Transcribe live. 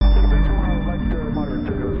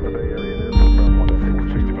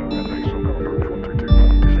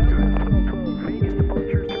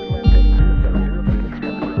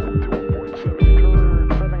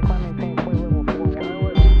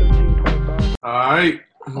All right,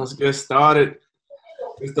 let's get started.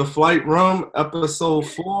 It's the Flight Room, episode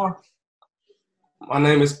 4. My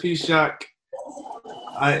name is P-Shock.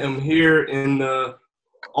 I am here in the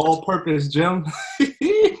all-purpose gym.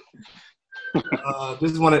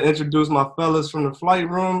 Just want to introduce my fellas from the Flight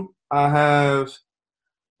Room. I have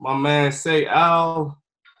my man Say Al.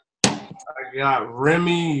 I got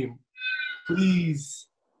Remy. Please,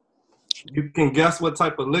 you can guess what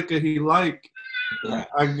type of liquor he like.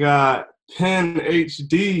 I got Pen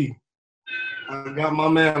HD. I got my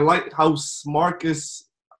man Lighthouse Marcus.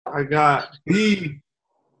 I got B.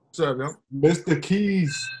 What's up, yo? Mr.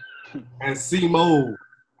 Keys and C-Mode.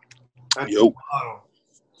 Yo.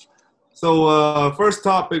 So first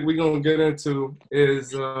topic we're gonna get into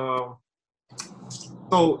is so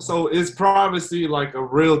is privacy like a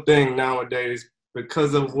real thing nowadays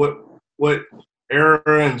because of what era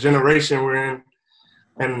and generation we're in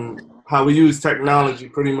and how we use technology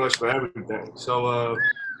pretty much for everything. So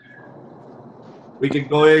we could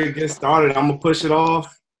go ahead and get started. I'm gonna push it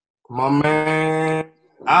off. My man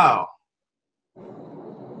Al.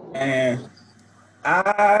 And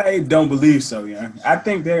I don't believe so, yeah. I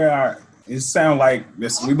think there are. It sounds like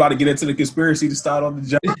this. We about to get into the conspiracy to start off the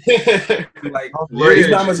job. Like, these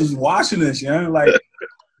mamas is watching us, yeah.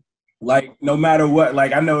 Like no matter what.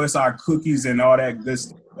 Like I know it's our cookies and all that good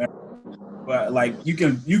stuff, but like you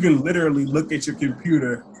can literally look at your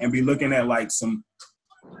computer and be looking at like some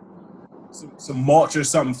mulch or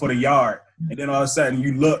something for the yard, and then all of a sudden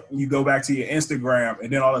you go back to your Instagram,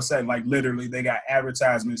 and then all of a sudden like literally they got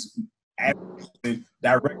advertisements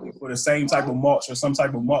directly for the same type of mulch or some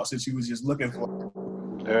type of mulch that you was just looking for.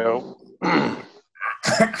 Yeah.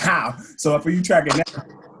 How? So if you tracking that,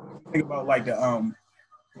 think about like the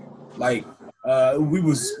we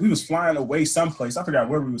was flying away someplace. I forgot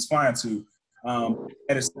where we was flying to.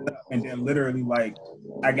 Had it set up, and then literally like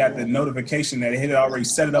I got the notification that it had already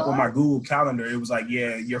set it up on my Google Calendar. It was like,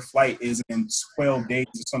 yeah, your flight is in 12 days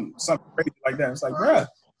or something crazy like that. It's like, bruh,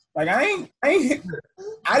 like I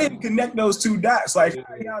didn't connect those two dots. Like,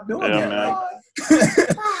 how y'all doing that?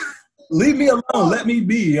 Like, leave me alone. Let me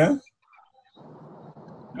be, yeah.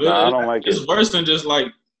 Nah, I don't like it. It's worse than just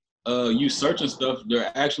like you searching stuff.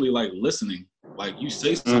 They're actually like listening. Like you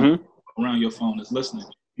say something around your phone, it's listening.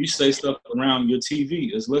 You say stuff around your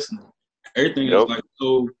TV, it's listening. Everything is like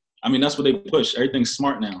so. I mean, that's what they push. Everything's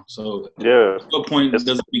smart now. So yeah, at what point does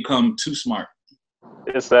it become too smart?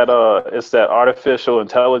 It's that artificial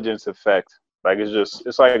intelligence effect. Like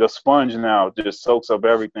it's like a sponge now. It just soaks up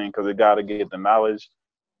everything because it got to get the knowledge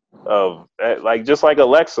of like just like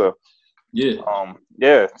Alexa. Yeah.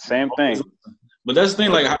 Yeah. Same thing. But that's the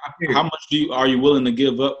thing. Like, how much are you willing to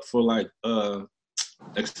give up for like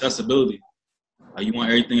accessibility? You want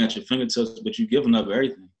everything at your fingertips, but you're giving up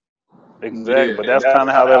everything. Exactly, but that's kind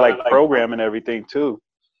of how they're like programming everything too.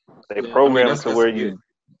 They program it to where you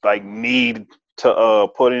like need to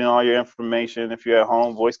put in all your information if you're at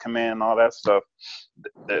home, voice command, and all that stuff.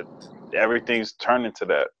 That everything's turned into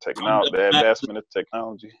that technology, the advancement of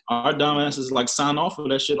technology. Our dumbasses like sign off for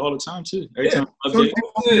that shit all the time too. Every time update,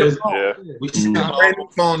 we sign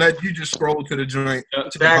off. Phone that you just scroll to the joint.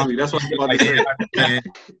 Exactly, that's what I'm about to say.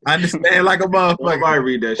 I understand like a motherfucker. I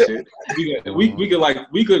read that shit.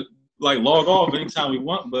 We could log off anytime we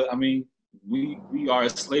want, but I mean we are a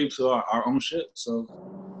slave to our own shit. So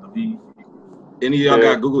I mean, any of y'all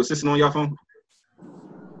got Google Assistant on your phone?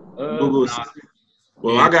 Google Assistant.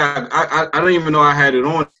 Well, I don't even know I had it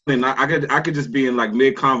on, and I could just be in like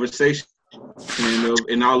mid conversation,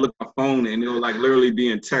 and I'll look at my phone, and it'll like literally be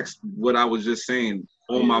in text what I was just saying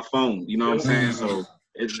on my phone. You know what I'm saying? So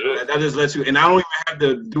that just lets you, and I don't even have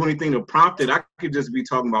to do anything to prompt it. I could just be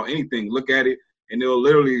talking about anything, look at it, and it'll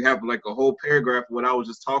literally have like a whole paragraph of what I was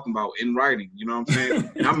just talking about in writing. You know what I'm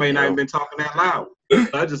saying? And I may not even been talking that loud. So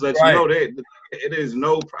I just let you know that it is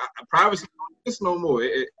no privacy. It's no more.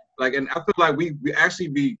 And I feel like we actually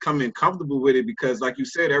becoming comfortable with it because, like you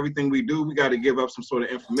said, everything we do, we got to give up some sort of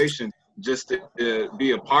information just to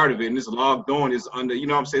be a part of it. And it's logged on. It's under, you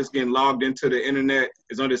know what I'm saying? It's getting logged into the internet.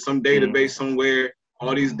 It's under some database somewhere.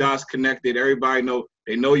 All these dots connected. Everybody know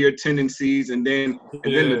your tendencies. And then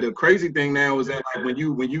the crazy thing now is that like when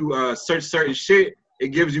you search certain shit, it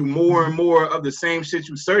gives you more and more of the same shit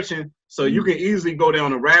you're searching. So you can easily go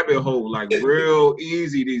down a rabbit hole like real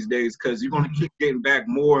easy these days because you're going to keep getting back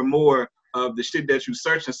more and more of the shit that you're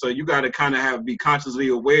searching. So you got to kind of be consciously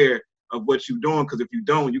aware of what you're doing because if you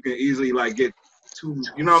don't, you can easily like get too,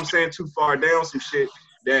 you know what I'm saying, too far down some shit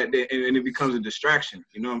and it becomes a distraction.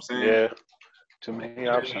 You know what I'm saying? Yeah. Too many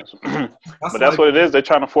options. But that's what it is. They're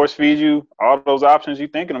trying to force feed you all those options you're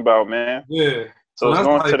thinking about, man. Yeah. So it's that's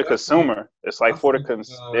going like, to the consumer. It's like for the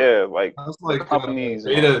like that's the like companies.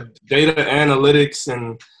 data analytics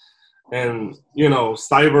and you know,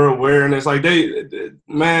 cyber awareness. Like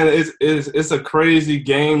man, it's a crazy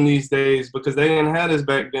game these days because they didn't have this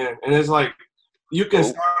back then. And it's like you can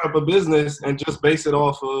start up a business and just base it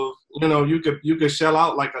off of, you know, you could shell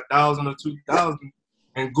out like 1,000 or 2,000,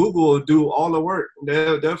 and Google will do all the work.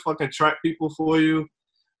 They'll fucking track people for you.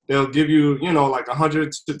 They'll give you, you know, like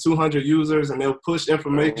 100 to 200 users, and they'll push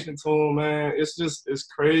information to them, man. It's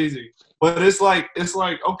crazy. But it's like,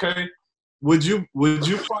 okay, would you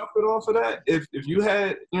profit off of that if you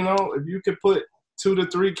had, you know, if you could put 2 to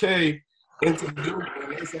 3K into Google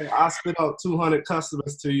and they say I spit out 200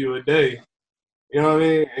 customers to you a day, you know what I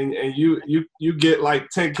mean, and you get like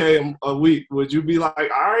 10K a week, would you be like, all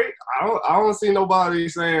right, I don't see nobody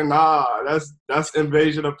saying nah, that's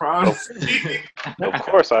invasion of privacy? Of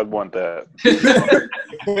course, I'd want that.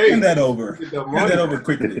 Hand that over. Hand that over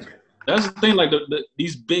quickly. That's the thing. Like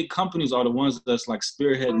these big companies are the ones that's like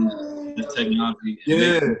spearheading the technology.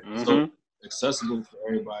 Yeah. So accessible for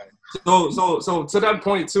everybody. So to that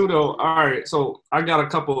point too, though. All right. So I got a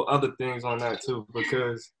couple other things on that too,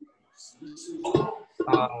 because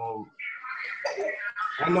I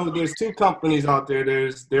know there's two companies out there.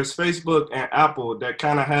 There's Facebook and Apple that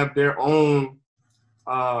kind of have their own.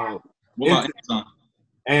 What about Amazon?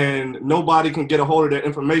 And nobody can get a hold of that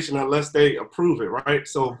information unless they approve it, right?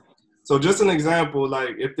 So just an example,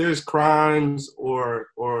 like if there's crimes or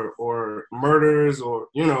murders or,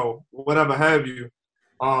 you know, whatever have you,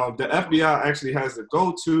 the FBI actually has to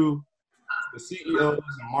go to the CEOs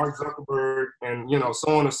and Mark Zuckerberg and, you know,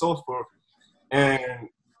 so on and so forth, and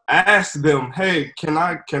ask them, hey, can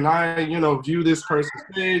I, you know, view this person's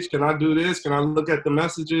page? Can I do this? Can I look at the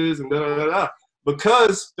messages and da da da da?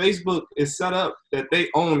 Because Facebook is set up that they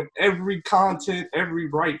own every content, every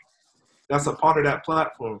right that's a part of that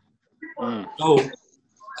platform.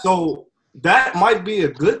 So that might be a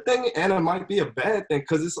good thing and it might be a bad thing,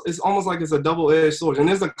 because it's almost like it's a double-edged sword. And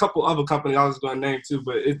there's a couple other companies I was going to name too,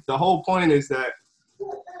 but the whole point is that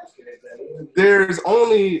there's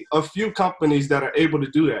only a few companies that are able to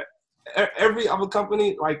do that. Every other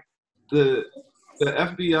company, like the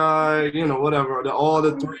FBI, you know, whatever, all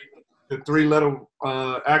the three-letter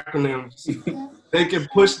acronyms, they can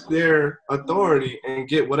push their authority and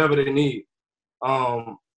get whatever they need.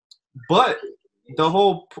 But the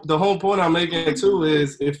whole point I'm making too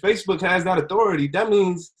is if Facebook has that authority, that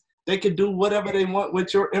means they can do whatever they want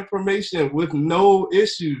with your information with no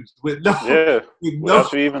issues, without you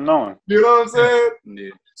even knowing. You know what I'm saying?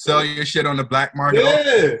 Yeah. Sell your shit on the black market.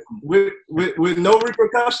 Yeah, with no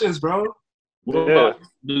repercussions, bro. What about,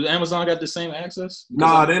 does Amazon got the same access?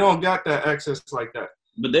 Nah, they don't got that access like that.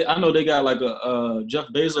 But I know they got like Jeff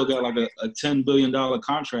Bezos got like a $10 billion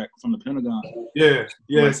contract from the Pentagon. Yeah.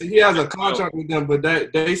 So he has a contract with them, but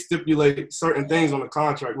they stipulate certain things on the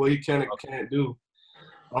contract what he can and can't do.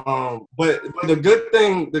 But the good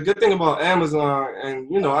thing about Amazon, and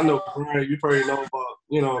you know, I know Brian, you probably know about,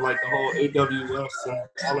 you know, like the whole AWS and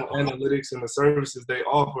all the analytics and the services they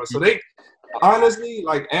offer. So they honestly,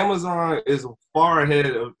 like, Amazon is far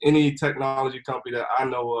ahead of any technology company that I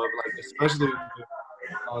know of, like especially with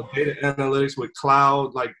data analytics with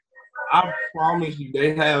cloud. Like, I promise you,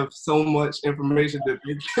 they have so much information that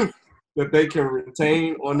they can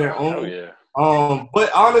retain on their own. Oh, yeah.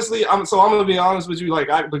 But honestly, I'm gonna be honest with you, like,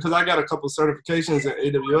 because I got a couple certifications in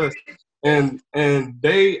AWS, and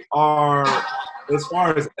they are, as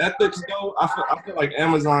far as ethics go, I feel like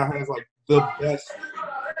Amazon has like the best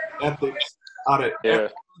ethics out of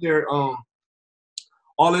their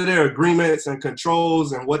all of their agreements and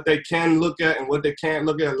controls and what they can look at and what they can't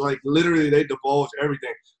look at. Like, literally, they divulge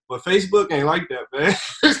everything. But Facebook ain't like that, man.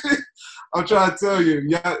 I'm trying to tell you,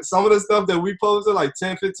 yeah, some of the stuff that we posted like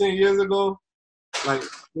 10, 15 years ago, like,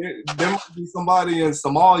 there might be somebody in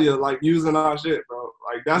Somalia, like, using our shit, bro.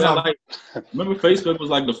 Like, that's how. Like, remember Facebook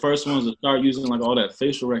was like the first ones to start using like all that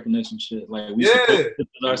facial recognition shit. Like, we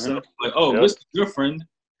ourselves, like, oh, this is your friend.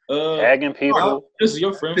 Tagging people. This is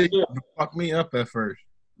your friend. Yeah. Fuck me up at first.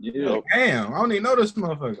 Yeah. Damn, I don't even know this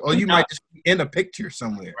motherfucker. Or you might just be in a picture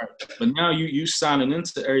somewhere. Right. But now you signing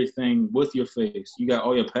into everything with your face. You got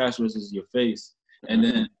all your passwords as your face. And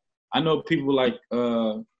then I know people like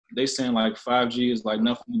they saying like 5G is like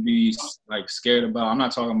nothing to be like scared about. I'm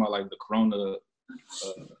not talking about like the corona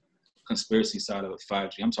conspiracy side of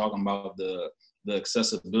 5G. I'm talking about the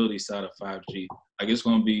accessibility side of 5G. Like, it's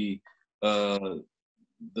gonna be the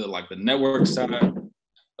network side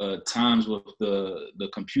times with the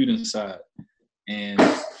computing side, and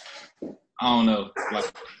I don't know,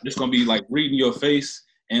 like, it's gonna be like reading your face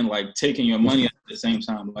and like taking your money at the same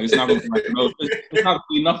time. Like it's not gonna be like it's not gonna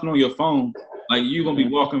be nothing on your phone. Like you're gonna be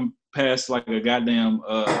walking past like a goddamn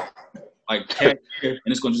like cashier, and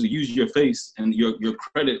it's gonna just use your face, and your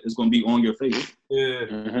credit is gonna be on your face.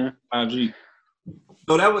 Yeah. 5G.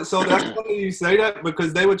 So that's funny you say that,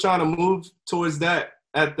 because they were trying to move towards that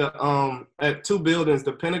at the at two buildings,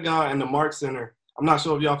 the Pentagon and the Mark Center. I'm not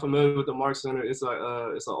sure if y'all familiar with the Mark Center. It's an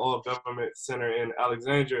all government center in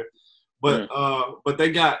Alexandria, but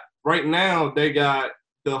they got right now they got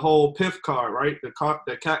the whole PIF card, right? The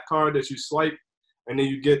cat card that you swipe and then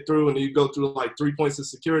you get through, and then you go through like 3 points of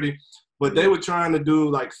security. But they were trying to do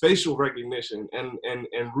like facial recognition and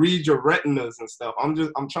read your retinas and stuff. I'm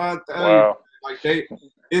trying to tell you, like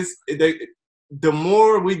the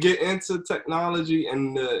more we get into technology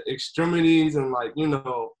and the extremities and like, you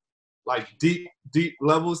know, like deep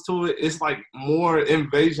levels to it, it's like more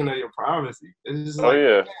invasion of your privacy. It's just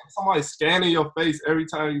like somebody scanning your face every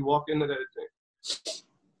time you walk into that thing.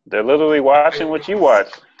 They're literally watching what you watch.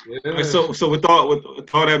 Yeah. So with all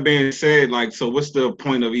that being said, like, so what's the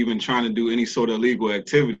point of even trying to do any sort of illegal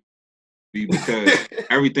activity? Because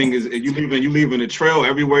everything is you leaving a trail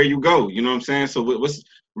everywhere you go. You know what I'm saying? So what's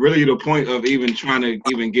really the point of even trying to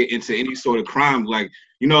even get into any sort of crime? Like,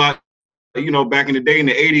 you know, back in the day in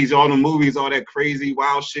the 80s, all the movies, all that crazy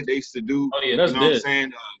wild shit they used to do. Oh yeah, that's what I'm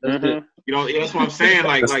saying? You know, that's what I'm saying.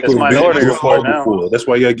 Like it's Minority Report now. That's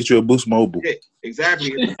why you gotta get you a Boost Mobile. Yeah,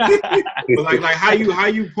 exactly. But like how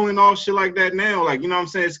you pulling off shit like that now? Like, you know what I'm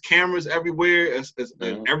saying? It's cameras everywhere.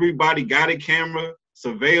 Everybody got a camera,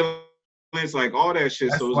 surveillance, like all that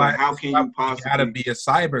shit. So it's like, how can you possibly? Gotta be a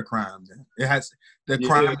cyber crime. Then it has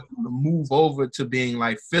crime to move over to being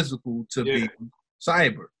like physical to being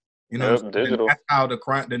cyber. You know, digital. That's how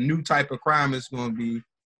the new type of crime is going to be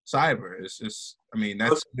cyber. It's just, I mean,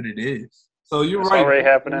 that's what it is. So you're it's right. Already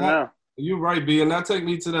happening now. You're right, B, and that take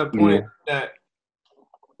me to that point that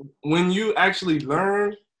when you actually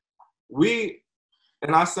learn,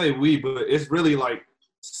 and I say we, but it's really like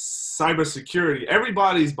cybersecurity.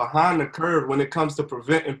 Everybody's behind the curve when it comes to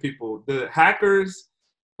preventing people. The hackers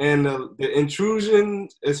and the intrusion,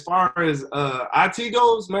 as far as IT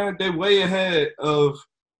goes, man, they're way ahead of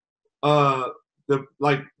the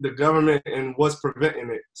government and what's preventing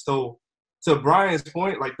it. So to Brian's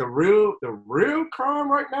point, like the real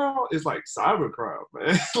crime right now is like cyber crime,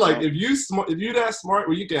 man. Like if you that smart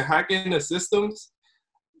where you can hack into systems,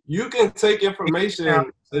 you can take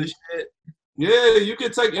information. Yeah, you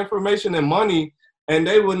can take information and money, and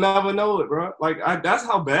they would never know it, bro. Like that's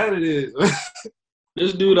how bad it is.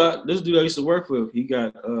 This dude I used to work with, he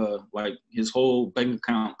got like his whole bank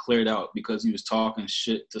account cleared out because he was talking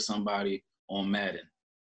shit to somebody on Madden.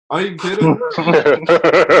 Are you kidding?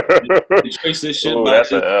 They traced this shit by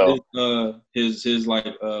his like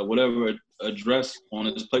whatever address on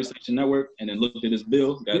his PlayStation Network, and then looked at his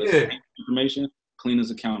bill, got his information, cleaned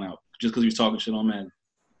his account out just because he was talking shit on Madden.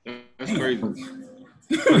 That's crazy.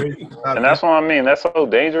 And that's what I mean. That's so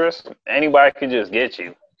dangerous. Anybody could just get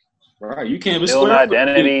you. Right, you can't build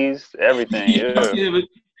identities, everything.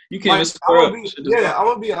 You can't. I'm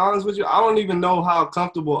gonna be honest with you. I don't even know how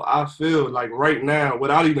comfortable I feel like right now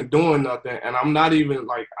without even doing nothing, and I'm not even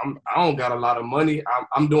like I don't got a lot of money.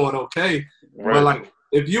 I'm doing okay, but like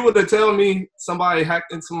if you were to tell me somebody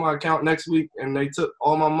hacked into my account next week and they took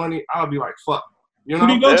all my money, I'll be like, fuck. You know? Who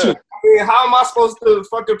do you go to? I mean, how am I supposed to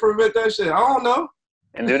fucking prevent that shit? I don't know.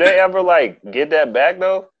 And do they ever like get that back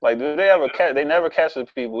though? Like, do they ever catch? They never catch the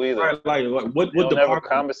people either. Right, like what department never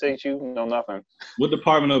compensate you? No, nothing. What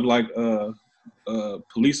department of like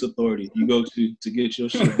police authority you go to get your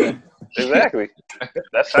shit back? Exactly.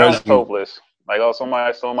 That sounds hopeless. Like, oh,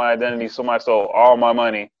 somebody stole my identity. Somebody stole all my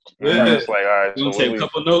money. Yeah. It's like, all right. You're gonna take a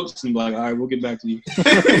couple notes and be like, all right, we'll get back to you.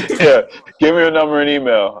 Yeah, give me your number and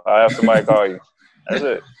email. I'll have somebody call you. That's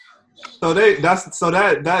it. So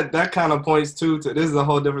that kind of points to this is a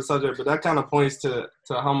whole different subject, but that kind of points to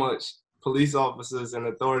how much police officers and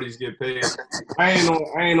authorities get paid. I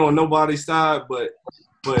ain't on nobody's side, but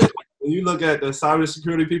when you look at the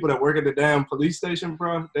cybersecurity people that work at the damn police station,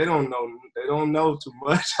 bro, they don't know too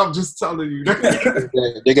much. I'm just telling you.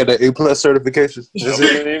 They got the A+ certification. It's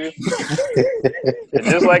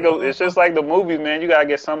just like the movies, man. You gotta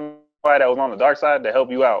get somebody that was on the dark side to help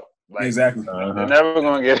you out. Like, exactly. They're never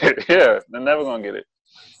gonna get it. Yeah, they're never gonna get it.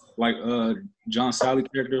 Like John Sally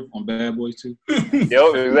character on Bad Boys 2.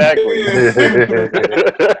 Yo, exactly.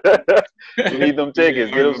 You need them tickets.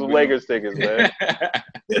 Get them some Lakers tickets, man.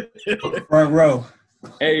 Front row.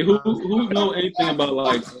 Hey, who know anything about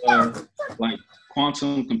like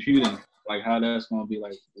quantum computing? Like how that's gonna be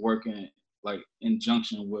like working like in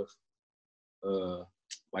junction with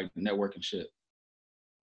like networking shit.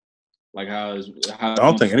 Like how I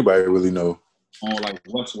don't think anybody really know. on like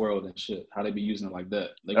Westworld and shit, how they be using it like that.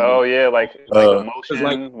 Oh yeah, like emotion.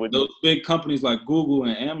 Like with those big companies like Google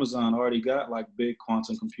and Amazon already got like big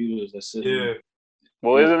quantum computers that sit. Yeah.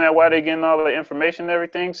 Well, isn't that why they're getting all the information and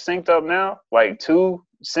everything synced up now? Like to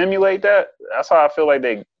simulate that. That's how I feel like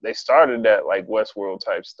they started that like Westworld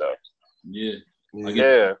type stuff. Yeah. Like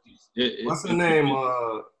yeah. What's the name?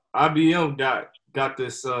 IBM got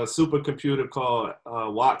this supercomputer called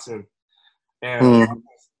Watson, and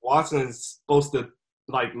Watson's supposed to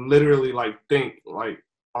like literally like think like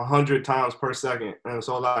 100 times per second, and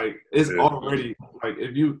so like it's already like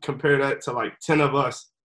if you compare that to like 10 of us,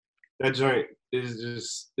 that joint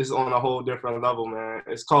is it's on a whole different level, man.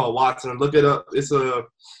 It's called Watson. Look it up.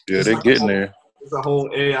 They're getting there. It's a whole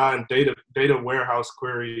AI and data warehouse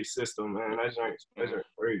query system, man. That joint's crazy.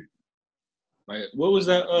 Right. What was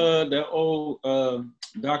that old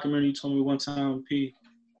documentary you told me one time, P?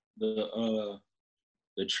 The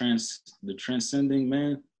transcending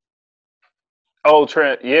man. Oh,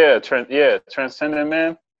 transcending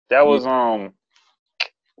man. That was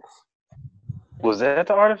Was that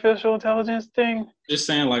the artificial intelligence thing? Just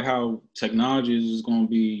saying, like how technology is going to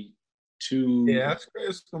be too. Yeah,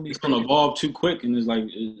 it's going to evolve too quick, and it's like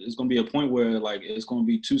it's going to be a point where like it's going to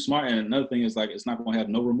be too smart. And another thing is like it's not going to have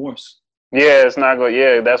no remorse. Yeah, it's not going.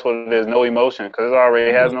 Yeah, that's what it is. No emotion, because it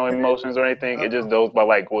already has no emotions or anything. It just goes by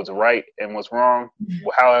like what's right and what's wrong.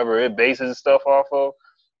 However, it bases stuff off of.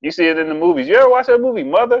 You see it in the movies. You ever watch that movie,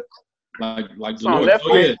 Mother? Like it's on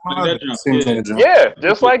Netflix. Yeah,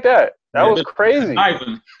 just like that. That was crazy.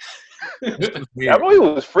 That movie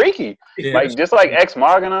was freaky. Yeah. Like just like Ex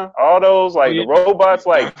Machina, all those like the robots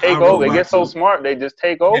like take over. They get so smart, they just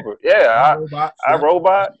take over. Yeah, I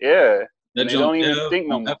Robot. Yeah, that they don't even think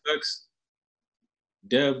no more. FX.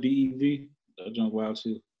 Dev DEV. That junk wild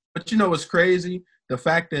too. But you know what's crazy? The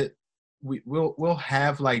fact that we'll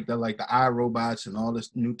have like the iRobots and all this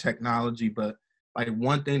new technology, but like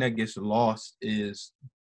one thing that gets lost is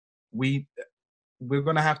we're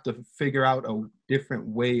gonna have to figure out a different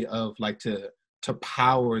way of like to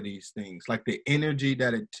power these things. Like the energy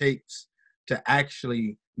that it takes to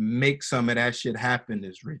actually make some of that shit happen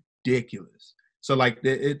is ridiculous. So like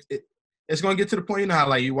it's gonna get to the point, you know how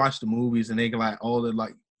like you watch the movies and they get like all the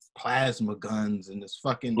like plasma guns and this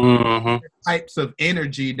fucking types of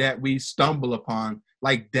energy that we stumble upon.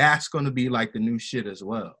 Like that's gonna be like the new shit as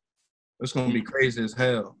well. It's gonna be crazy as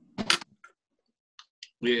hell.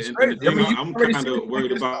 Yeah, and the thing I'm kind of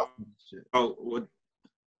worried about what,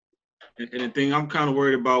 and the thing I'm kind of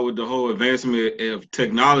worried about with the whole advancement of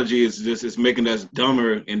technology is just it's making us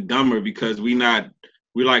dumber and dumber because we're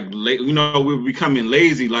becoming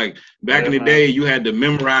lazy. Like back in the day, you had to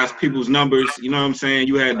memorize people's numbers. You know what I'm saying?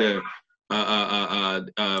 You had to,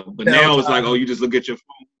 but now it's like, oh, you just look at your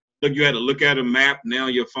phone. Look, you had to look at a map. Now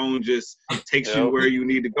your phone just takes you where you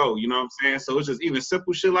need to go. You know what I'm saying? So it's just even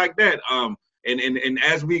simple shit like that. And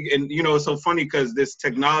as we you know, it's so funny because this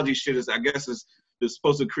technology shit is, I guess, is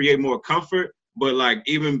supposed to create more comfort, but like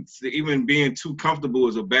even being too comfortable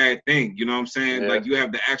is a bad thing. You know what I'm saying? Like you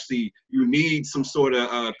have to you need some sort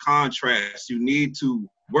of contrast. You need to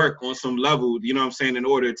work on some level. You know what I'm saying? In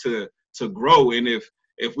order to grow. And if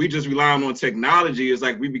we just rely on technology, it's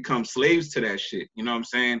like we become slaves to that shit. You know what I'm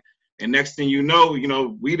saying? And next thing you know,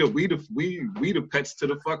 we the pets to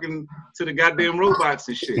the goddamn robots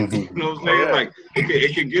and shit. You know what I'm saying? Yeah. Like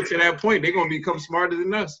it can get to that point. They're gonna become smarter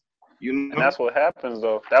than us. You know? And that's what happens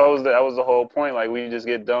though. That was the whole point. Like we just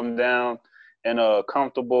get dumbed down and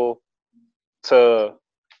comfortable to,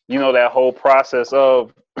 you know, that whole process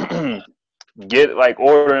of get like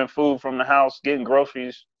ordering food from the house, getting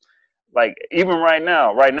groceries. Like even right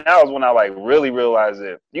now is when I like really realize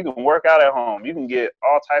it. You can work out at home. You can get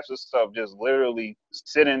all types of stuff just literally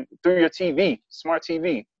sitting through your TV, smart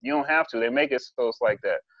TV. You don't have to. They make it so it's like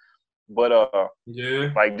that. But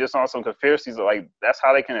like just on some conspiracies, like that's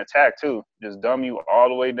how they can attack too. Just dumb you all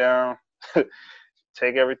the way down,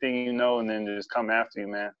 take everything you know, and then just come after you,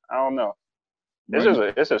 man. I don't know.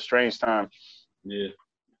 It's a strange time. Yeah.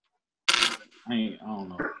 I don't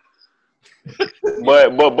know.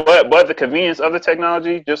 but the convenience of the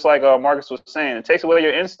technology, just like Marcus was saying, it takes away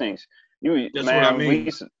your instincts. That's what I mean.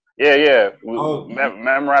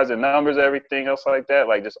 Memorize the numbers, everything else like that.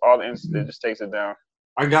 Like just all the instincts, it just takes it down.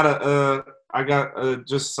 I got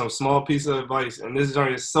just some small piece of advice, and this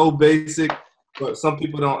joint is so basic, but some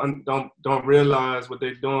people don't realize what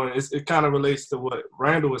they're doing. It kind of relates to what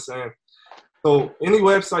Randall was saying. So any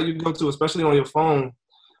website you go to, especially on your phone,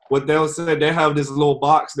 what they'll say, they have this little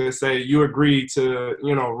box that say you agree to,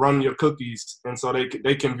 you know, run your cookies, and so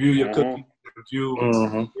they can view your cookies, view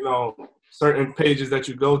you know, certain pages that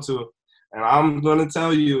you go to. And I'm gonna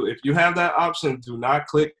tell you, if you have that option, do not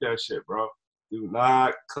click that shit, bro. Do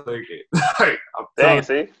not click it. Like, I'm telling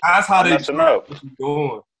you, that's how they track what you're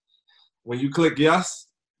doing. When you click yes,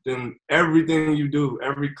 then everything you do,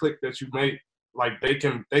 every click that you make, like they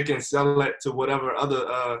can sell it to whatever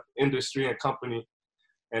other industry and company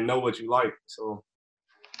and know what you like. So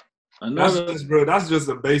that's just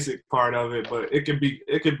the basic part of it, but it could be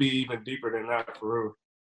even deeper than that for real.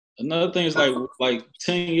 Another thing is like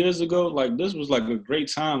 10 years ago, like this was like a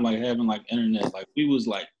great time, like having like internet. Like we was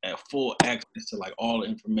like at full access to like all the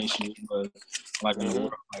information was like in the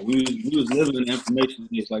world. Like we was living in the information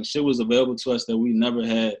age. Like shit was available to us that we never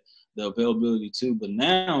had the availability to. But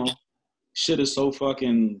now shit is so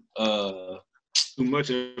fucking too much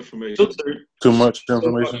information. Filtered. Too much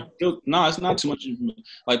information. No, it's not too much information.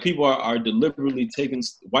 Like people are deliberately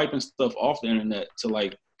wiping stuff off the internet to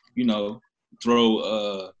like, you know,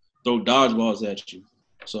 throw dodgeballs at you.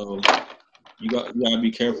 So you gotta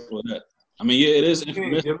be careful of that. I mean, yeah, it is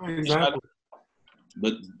information,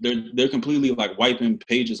 but they're completely like wiping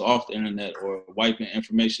pages off the internet or wiping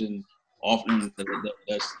information off the internet.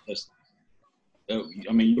 That's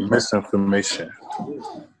I mean, misinformation.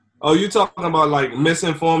 Oh, you talking about like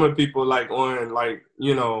misinforming people, like on like,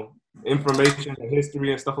 you know, information and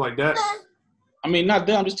history and stuff like that? I mean, not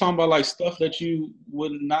that. I'm just talking about like stuff that you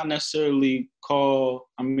would not necessarily call,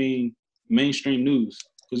 I mean, mainstream news.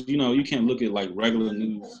 Because, you know, you can't look at like regular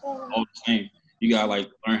news all the same. You got to like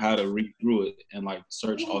learn how to read through it and like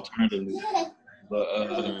search alternative news.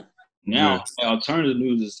 But now alternative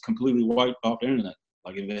news is completely wiped off the internet.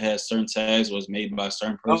 Like if it has certain tags or it's made by a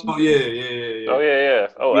certain person. Oh yeah.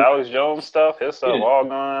 Oh, Alex Jones stuff, his stuff all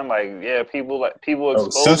gone. Like people exposing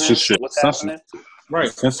censorship. What's happening.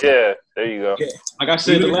 Right. Yeah, there you go. Yeah. Like I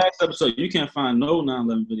said in the last episode, you can't find no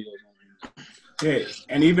 9/11 videos. Yeah,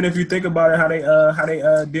 and even if you think about it, how they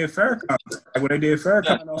did Farrakhan, like when they did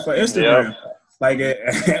Farrakhan for Instagram, like,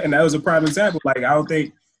 and that was a prime example. Like I don't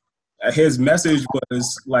think his message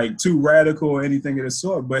was like too radical or anything of the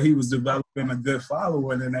sort, but he was developing a good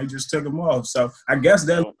follower, and then they just took him off. So I guess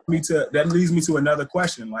that leads me to another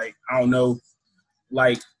question. Like I don't know,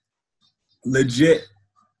 like legit.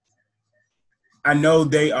 I know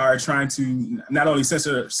they are trying to not only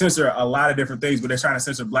censor a lot of different things, but they're trying to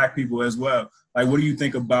censor Black people as well. Like, what do you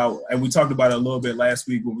think about? And we talked about it a little bit last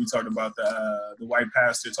week when we talked about the white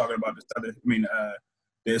pastor talking about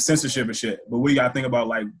the censorship and shit. But what do y'all think about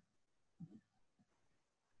like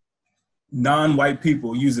non-white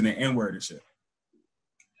people using the N-word and shit?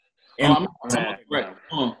 Right.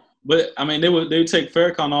 But I mean, they would take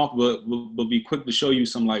Farrakhan off, but be quick to show you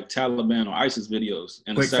some like Taliban or ISIS videos.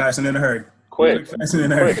 Quick, fast, and in a hurry. Quick. Fast and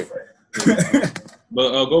in a hurry.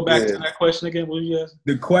 But go back to that question again. What did you ask?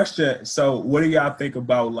 The question. So, what do y'all think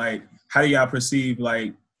about like how do y'all perceive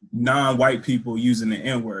like non-white people using the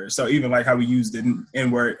N-word? So even like how we use the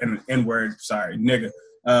N-word and N-word, sorry, nigga,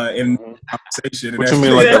 in conversation. What you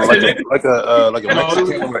mean, like a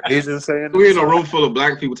Mexican or Asian saying? We're in a room full of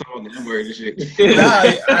Black people talking the N-word and shit.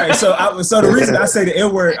 All right. So the reason I say the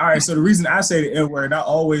N-word, I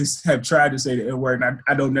always have tried to say the N-word, and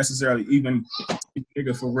I don't necessarily even speak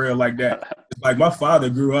nigga for real like that. Like my father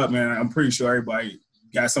grew up, man. I'm pretty sure everybody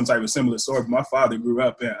got some type of similar story. But my father grew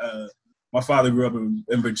up in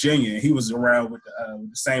Virginia. He was around with the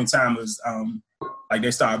same time as like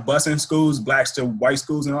they started busing schools, blacks to white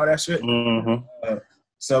schools and all that shit. Mm-hmm.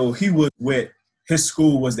 So he was with his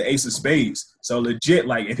school was the Ace of Spades. So legit,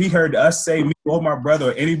 like if he heard us say, me or my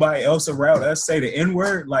brother or anybody else around us say the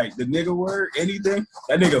N-word, like the nigga word, anything,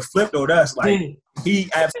 that nigga flipped on us. Like he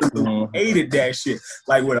absolutely hated that shit,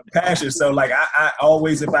 like with a passion. So like I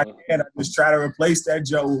always, if I can, I just try to replace that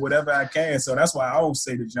joke with whatever I can. So that's why I always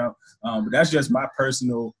say the jump. But that's just my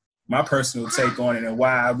personal take on it and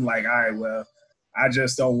why I'm like, all right, well, I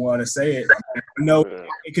just don't want to say it. I know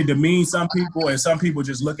it could demean some people, and some people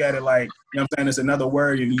just look at it like, you know what I'm saying, it's another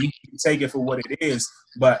word, and you can take it for what it is.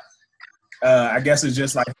 But I guess it's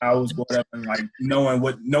just like how I was brought up and like knowing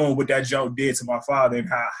what that joke did to my father and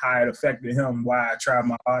how it affected him. Why I tried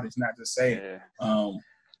my hardest not to say it. I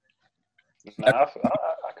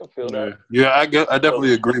can feel that. Yeah, I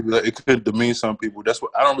definitely agree with that. It could demean some people. That's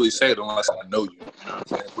what I don't really say it unless I know you. You know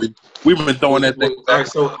what I'm saying? We've been throwing that thing back,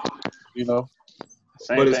 so you know.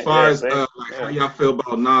 But as far as like how y'all feel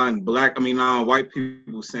about non-white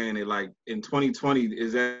people saying it, like in 2020,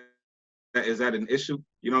 is that an issue?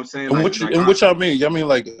 You know what I'm saying? And what y'all mean? Y'all mean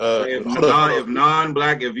like if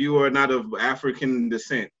non-black, if you are not of African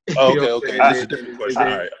descent. Okay. All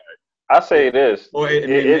right. I say it is. Or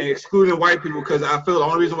excluding white people, because I feel the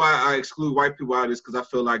only reason why I exclude white people out is because I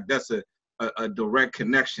feel like that's a direct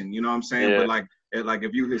connection. You know what I'm saying? Yeah. But like And like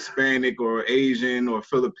if you Hispanic or Asian or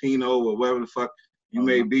Filipino or whatever the fuck you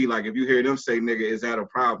may be, like if you hear them say nigga, is that a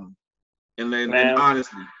problem? And then and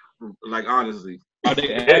honestly, are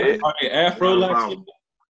they Afro Latino?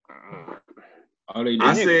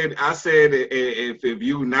 I said if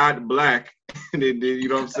you not black, then you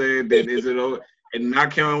know what I'm saying, then is it and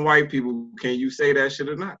not counting white people, can you say that shit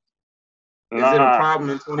or not? Is it a problem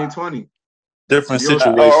in 2020? Different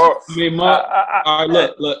situation. I mean, all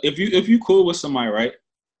right, look. If you cool with somebody, right,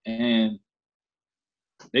 and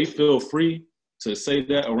they feel free to say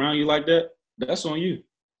that around you like that, that's on you.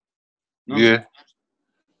 No? Yeah.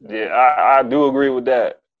 Yeah, I do agree with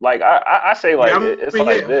that. Like I say, like it's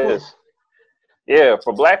like this. Yeah,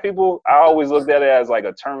 for black people, I always looked at it as like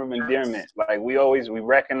a term of endearment. Like we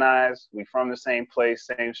recognize we from the same place,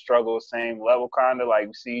 same struggle, same level, kind of like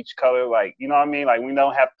we see each color. Like, you know what I mean? Like we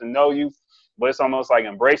don't have to know you, but it's almost like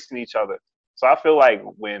embracing each other. So I feel like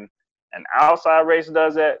when an outside race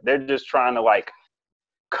does that, they're just trying to like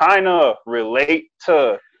kind of relate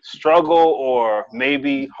to struggle or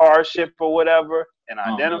maybe hardship or whatever and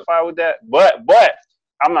identify with that. But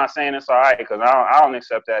I'm not saying it's all right because I don't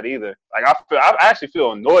accept that either. Like I actually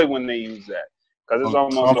feel annoyed when they use that because it's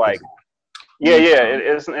almost like,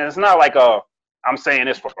 it's not like I'm saying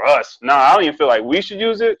this for us. No, I don't even feel like we should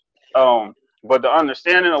use it. But the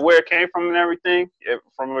understanding of where it came from and everything,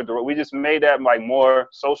 we just made that like more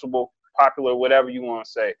sociable, popular, whatever you want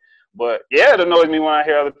to say. But yeah, it annoys me when I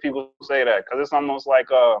hear other people say that because it's almost like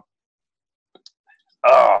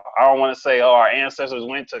I don't want to say, our ancestors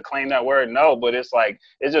went to claim that word. No, but it's like,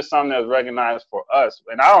 it's just something that's recognized for us.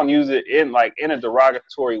 And I don't use it in a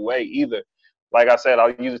derogatory way either. Like I said,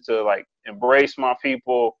 I'll use it to like embrace my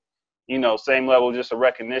people, you know, same level, just a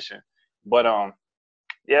recognition. But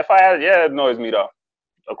it annoys me though.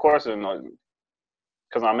 Of course it annoys me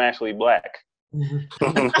because I'm actually black. That's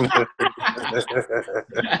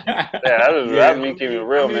me keeping it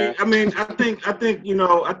real, man. I think you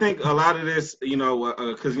know, I think a lot of this, you know,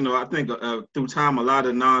 because you know, I think through time a lot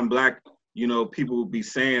of non-black, you know, people will be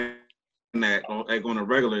saying that like on a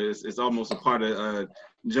regular. It's almost a part of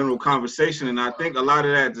general conversation, and I think a lot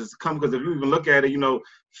of that just come because if you even look at it, you know,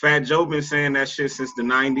 Fat Joe been saying that shit since the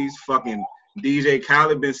 '90s. Fucking DJ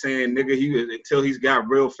Khaled been saying nigga until he's got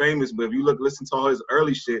real famous. But if you listen to all his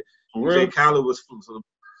early shit, DJ Khaled was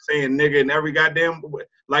saying nigga in every goddamn,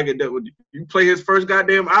 like you play his first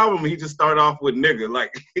goddamn album, he just started off with nigga,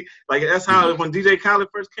 like that's how when DJ Khaled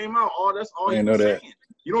first came out, that's all he was saying.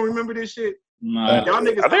 You don't remember this shit? Nah. Y'all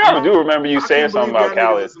niggas, I think I do remember you saying something about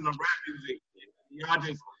Khaled. Listen to rap music. Y'all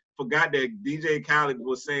just forgot that DJ Khaled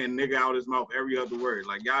was saying nigga out his mouth every other word.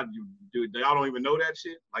 Like y'all don't even know that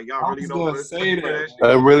shit. Like y'all really don't say that shit.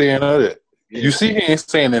 I really ain't know that. Yeah. You see, he ain't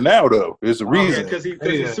saying it now though. There's a reason. Because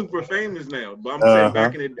he's super famous now. But I'm saying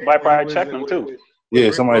back in the day, somebody probably checked him too.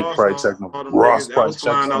 Yeah, somebody probably checked him. Ross probably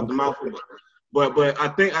checked him. Out the mouth. But I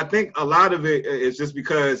think a lot of it is just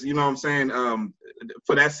because, you know what I'm saying,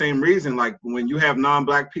 for that same reason, like when you have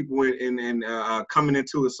non-black people in coming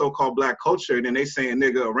into a so-called black culture, and then they saying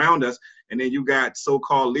nigga around us, and then you got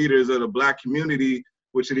so-called leaders of the black community,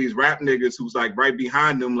 which are these rap niggas who's like right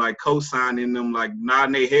behind them, like co-signing them, like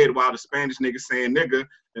nodding their head while the Spanish niggas saying nigga,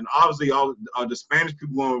 and obviously all the Spanish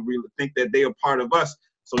people won't really think that they are part of us.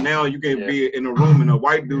 So now you can be in a room and a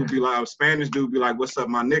white dude be like, a Spanish dude be like, what's up,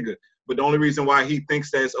 my nigga? But the only reason why he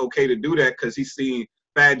thinks that it's okay to do that because he's seen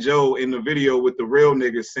Fat Joe in the video with the real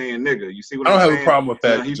niggas saying nigga. You see what I'm saying? I don't have a problem with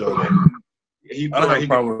Fat Joe. I don't have a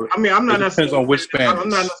problem with it. I mean, I'm not necessarily. Depends on which Spanish. I'm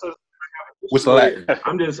not necessarily. Which Latin. I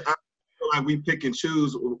feel like we pick and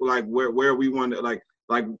choose like where we want to like.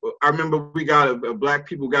 I remember we got black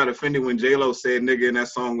people got offended when J-Lo said nigga in that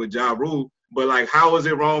song with Ja Rule. But like, how is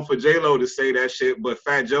it wrong for J-Lo to say that shit? But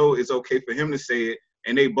Fat Joe, it's okay for him to say it,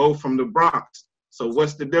 and they both from the Bronx. So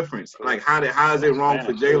what's the difference? Like, how is it wrong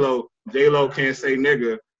for J-Lo? J-Lo can't say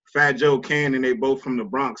nigga, Fat Joe can, and they both from the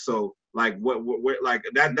Bronx. So like, what like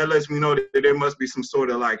that lets me know that there must be some sort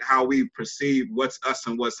of like how we perceive what's us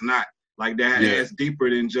and what's not. Like that has deeper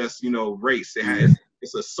than just, you know, race.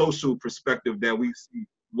 It's a social perspective that we see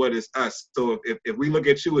what is us. So if we look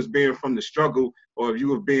at you as being from the struggle, or if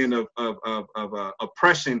you have been of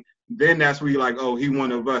oppression, then that's where you're like, oh, he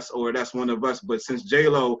one of us, or that's one of us. But since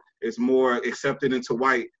J-Lo is more accepted into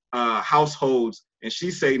white households, and she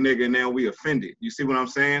say nigga, now we offended. You see what I'm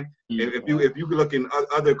saying? Mm-hmm. If you look in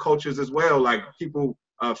other cultures as well, like people,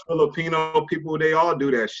 Filipino people, they all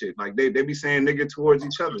do that shit. Like they be saying nigga towards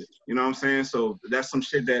each other. You know what I'm saying? So that's some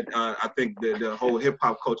shit that I think the whole hip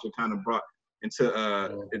hop culture kind of brought into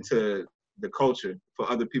the culture for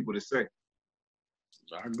other people to say.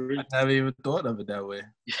 I agree. I never even thought of it that way.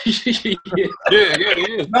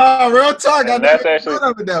 Yeah. No, real talk. I never actually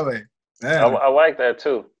thought of it that way. I like that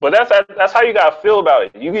too. But that's how you gotta feel about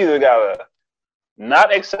it. You either gotta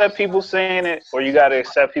not accept people saying it, or you gotta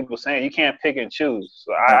accept people saying it. You can't pick and choose.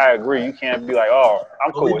 So I agree. You can't be like, oh,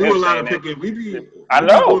 I'm cool with him saying that. We be doing I a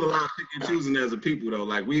know. lot of picking and choosing as a people though.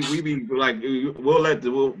 Like we be like, we'll let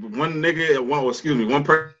one nigga, one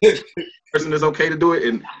person is okay to do it,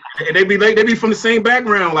 and they be from the same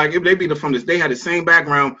background. Like if they be they had the same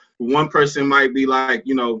background. One person might be like,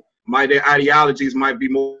 their ideologies might be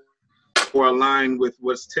more aligned with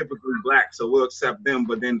what's typically black, so we'll accept them.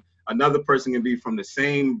 But then another person can be from the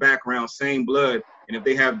same background, same blood, and if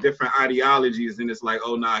they have different ideologies, then it's like,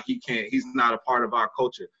 oh nah, he's not a part of our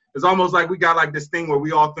culture. It's almost like we got like this thing where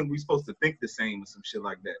we all think we're supposed to think the same or some shit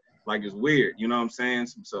like that. Like it's weird, you know what I'm saying?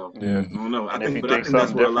 So I don't know. I think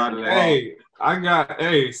that's where a lot of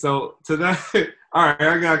that. So today, all right,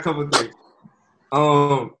 I got a couple of things.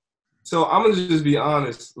 So I'm gonna just be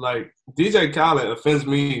honest. Like DJ Khaled offends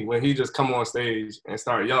me when he just come on stage and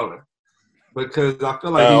start yelling, because I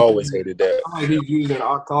feel like I always hated that. I feel like he's using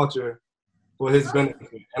our culture for his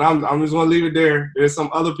benefit, and I'm just gonna leave it there. There's some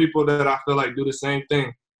other people that I feel like do the same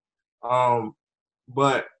thing,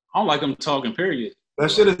 but I don't like him talking. Period. That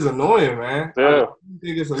shit is annoying, man. Yeah. I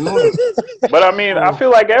think it's annoying. But I mean, I feel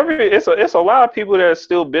like it's a lot of people that are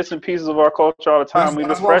still bits and pieces of our culture all the time. We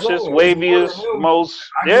the freshest, waviest, most.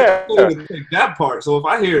 I can't take that part. So if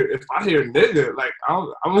I hear nigga, like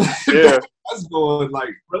I'm that's going like.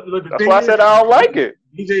 That's why I said I don't like it.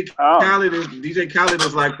 DJ Khaled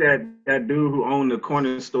is like that dude who owned the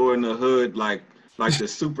corner store in the hood, like the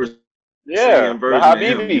super version of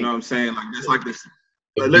him. You know what I'm saying? Like that's like this.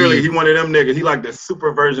 Literally, he one of them niggas. He like the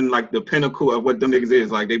super version, like the pinnacle of what them niggas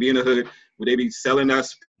is. Like they be in the hood, where they be selling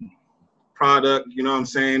us product. You know what I'm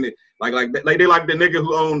saying? Like they like the nigga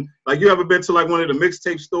who own. Like you ever been to like one of the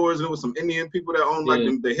mixtape stores and it was some Indian people that own like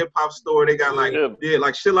the hip hop store? They got like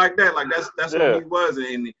like shit like that. Like that's what he was,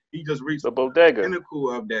 and he just reached the bodega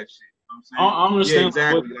pinnacle of that shit. You I know what I'm saying?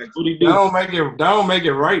 understand exactly. what he do. That don't make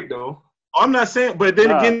it right though. I'm not saying, but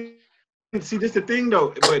then again. See, this the thing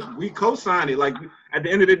though, but we co-sign it. Like at the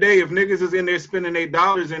end of the day, if niggas is in there spending their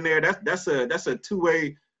dollars in there, that's a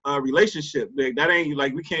two-way relationship. Like, that ain't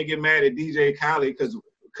like we can't get mad at DJ Khaled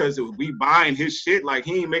because we buying his shit. Like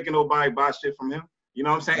he ain't making nobody buy shit from him. You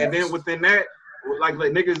know what I'm saying? Yes. And then within that, like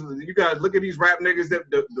niggas, you guys look at these rap niggas. That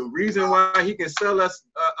the reason why he can sell us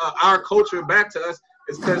our culture back to us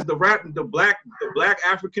is because the black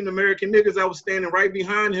African American niggas that was standing right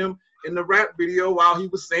behind him in the rap video while he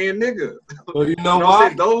was saying nigga. So you know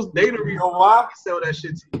why? Those data you know why? Sell that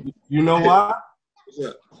shit to you. You know why? What's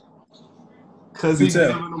up? Because he's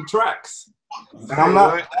giving them tracks. And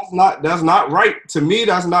that's not right. To me,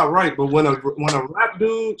 that's not right. But when a rap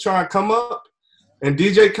dude trying to come up and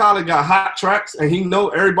DJ Khaled got hot tracks and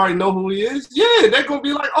everybody know who he is, yeah, they're gonna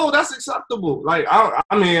be like, oh, that's acceptable. Like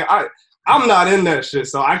I'm not in that shit,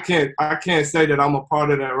 so I can't say that I'm a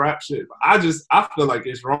part of that rap shit. I feel like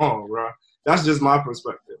it's wrong, bro. That's just my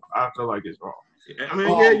perspective. I feel like it's wrong. I mean,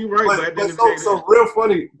 yeah, you're right. But so real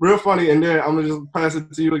funny, and then I'm gonna just pass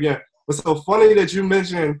it to you again. But so funny that you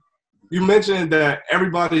mentioned that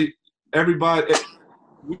everybody,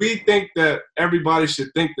 we think that everybody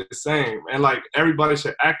should think the same, and like everybody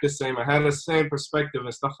should act the same and have the same perspective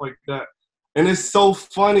and stuff like that. And it's so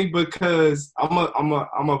funny because I'm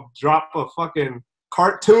a drop a fucking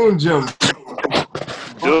cartoon gem.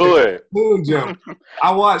 Do it. Cartoon gem.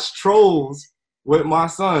 I watched Trolls with my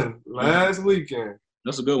son last weekend.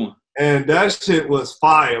 That's a good one. And that shit was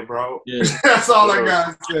fire, bro. Yeah. That's all I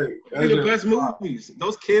gotta say. They're the best movies.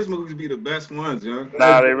 Those kids movies be the best ones, yo.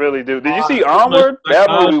 Nah, they really do. Did you see Onward? That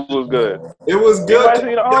movie was good. It was good.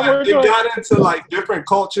 They got into like different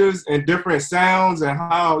cultures and different sounds and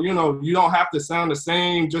how, you don't have to sound the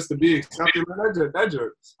same just to be accepted. That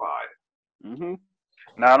jerk is fire. Mm-hmm.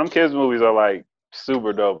 Nah, them kids movies are like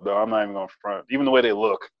super dope though. I'm not even gonna front. Even the way they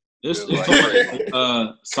look. It's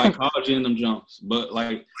psychology in them jumps, but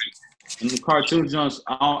like in the cartoon jumps,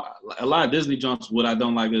 a lot of Disney jumps. What I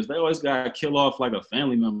don't like is they always gotta kill off like a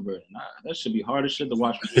family member. Nah, that should be hard as shit to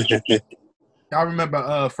watch. Y'all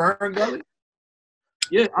remember Fern Gully?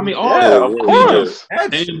 Yeah, I mean of course.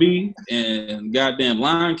 Bambi and goddamn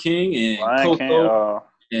Lion King and Coco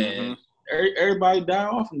and everybody died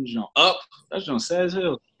off in the jump. Up, that jump sad as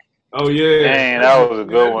hell. Oh yeah, dang, that was a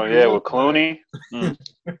good one. Yeah, with Clooney.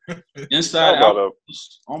 Inside Out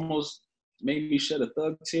almost made me shed a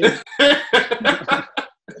thug tear.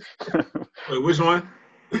 Wait, which one?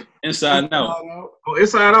 Inside Out. Oh,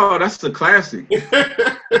 Inside Out. That's the classic.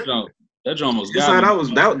 That drum was Inside Out was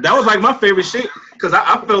that was like my favorite shit Because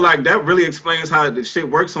I feel like that really explains how the shit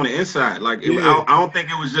works on the inside. Like, I don't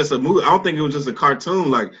think it was just a movie. I don't think it was just a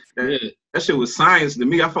cartoon. Like, that shit was science to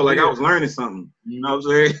me. I felt like I was learning something. You know what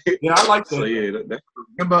I'm saying? Yeah, I like that. So, yeah.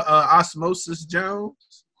 Remember Osmosis Jones?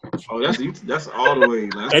 Oh, that's all the way.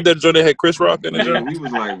 Ain't that joint that had Chris Rock in it? Yeah, we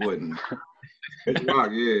was like, what? Chris Rock,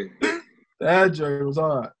 yeah. That joint was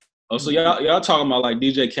hard. Oh, so y'all talking about like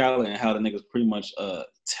DJ Khaled and how the nigga's pretty much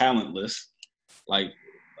talentless. Like,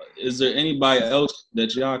 is there anybody else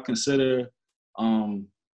that y'all consider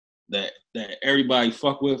that everybody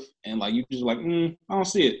fuck with and like you just like I don't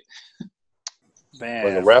see it? Man,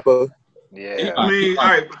 like a rapper. Yeah. I mean, all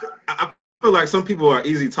right. I feel like some people are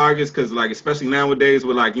easy targets because, like, especially nowadays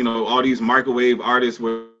with like all these microwave artists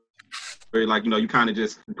where like you kind of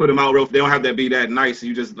just put them out real. They don't have to be that nice.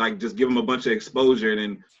 You just give them a bunch of exposure and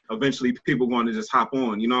then eventually people going to just hop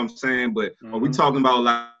on. You know what I'm saying? But are we talking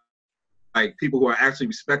about like people who are actually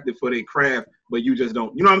respected for their craft, but you just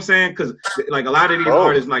don't, you know what I'm saying? Because like a lot of these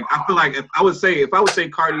artists, like I feel like if I would say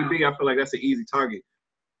Cardi B, I feel like that's an easy target.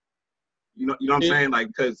 You know what I'm saying? Like,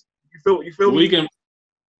 because you feel me?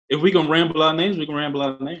 If we can ramble our names, we can ramble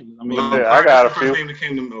our names. I mean, I got a few. First name that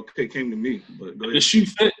came to me. But if the shoe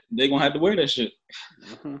fit, they gonna have to wear that shit.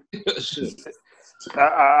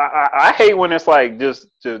 I hate when it's like just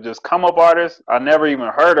come up artists I never even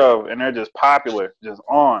heard of and they're just popular, just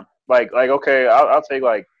on. Like okay, I'll take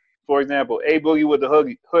like for example, A Boogie with the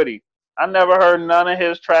hoodie. I never heard none of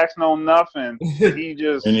his tracks, no nothing. He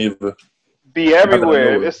just be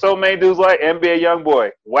everywhere. There's so many dudes like NBA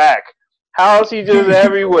YoungBoy, whack. How is he just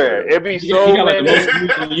everywhere? It'd be so many.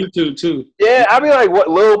 Like on YouTube too. Yeah, I'd be like, what?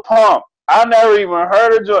 Lil Pump. I never even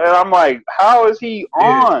heard of Joe, and I'm like, how is he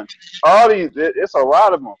on? All these, it's a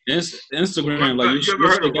lot of them. Instagram, like you should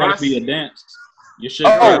gotta be a dance. You should.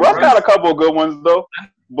 Russ got a couple of good ones though,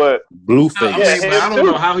 but Blueface. I don't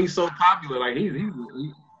know how he's so popular. Like he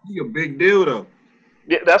a big deal though.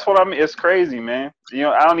 Yeah, that's what I mean. It's crazy, man.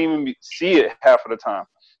 I don't even see it half of the time,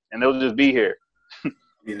 and they'll just be here.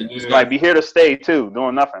 Like be here to stay too,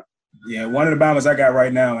 doing nothing. Yeah, one of the bombers I got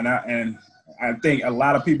right now, and I think a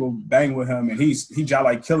lot of people bang with him, and he just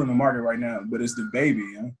like killing the market right now. But it's the baby,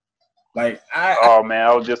 Like oh man,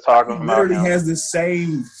 I was just talking about him. Literally has the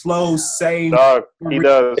same flow, same. Dog, he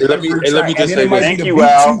does. Hey, let me just say this. Thank you,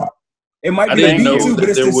 Al. It might be a beat too, but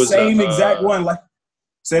it's the same exact one. Like,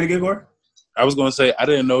 say it again, Gore. I was gonna say I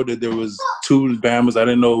didn't know that there was two Bamas. I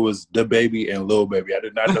didn't know it was the baby and Lil Baby. I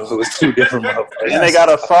did not know it was two different motherfuckers. And they got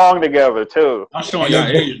a song together too. I'm showing y'all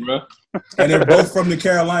age, bro. And they're both from the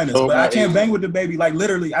Carolinas. But I can't bang with the baby. Like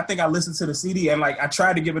literally, I think I listened to the CD and like I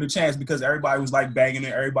tried to give it a chance because everybody was like banging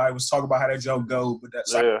it. Everybody was talking about how that joke go. But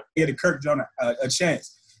that's like he had to Kirk Jones a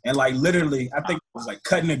chance. And like literally, I think it was like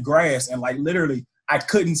cutting the grass and like literally. I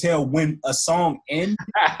couldn't tell when a song ended,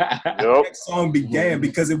 the next song began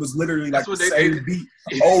because it was literally like the same beat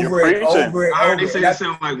over and over and over. They say it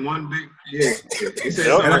sound like one big, They say it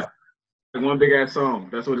sound like one big ass song.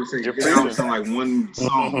 That's what they say. It sound like one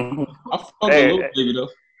song. I fuck with Lil Baby though.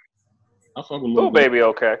 I fuck with Lil Baby,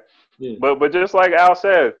 okay. Yeah. But just like Al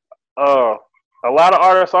said, a lot of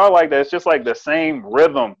artists are like that. It's just like the same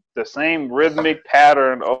rhythm. The same rhythmic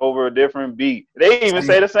pattern over a different beat. They even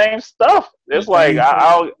say the same stuff. It's like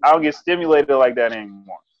I don't get stimulated like that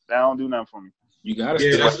anymore. That don't do nothing for me. You gotta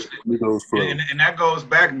and that goes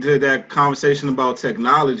back to that conversation about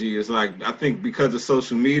technology. It's like I think because of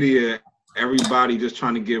social media, everybody just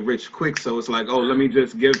trying to get rich quick. So it's like, let me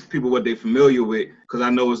just give people what they're familiar with because I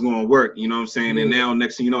know it's gonna work. You know what I'm saying? And now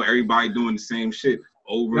next thing you know, everybody doing the same shit.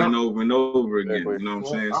 Over and over and over again. You know what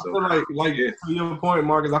I'm saying? I feel like to your point,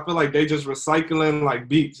 Marcus, I feel like they just recycling like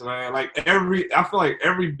beats, man. Like I feel like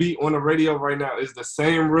every beat on the radio right now is the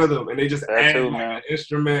same rhythm, and they just add an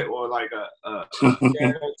instrument or like a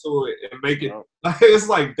piano to it and make it. It's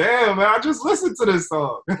like, damn, man, I just listened to this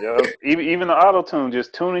song. Even the auto tune,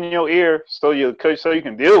 just tuning your ear so you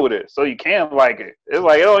can deal with it, so you can like it. It's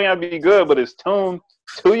like it don't have to be good, but it's tuned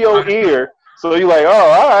to your ear, so you're like, oh,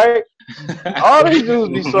 all right. All these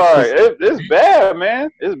dudes be sorry. It's bad, man.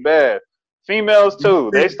 It's bad. Females too.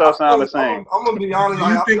 They stuff sound the same. I'm gonna be honest.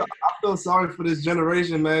 I feel sorry for this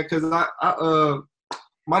generation, man, because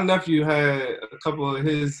my nephew had a couple of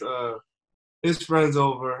his friends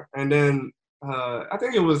over, and then I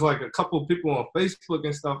think it was like a couple of people on Facebook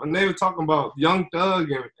and stuff, and they were talking about Young Thug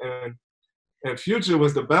and Future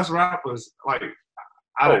was the best rappers. Like.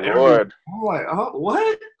 Lord. I'm like,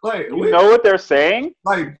 what? Like, you know what they're saying?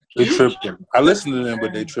 Like, they tripping. I listen to them,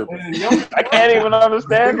 but they tripping. I can't even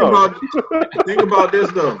understand them. Think about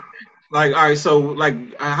this though. Like, all right, so like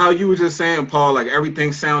how you were just saying, Paul, like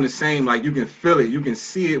everything sound the same. Like you can feel it, you can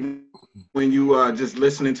see it when you just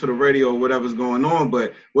listening to the radio or whatever's going on.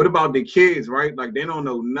 But what about the kids, right? Like they don't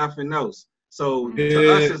know nothing else. So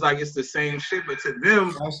to us, it's like it's the same shit, but to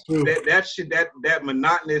them, that shit, that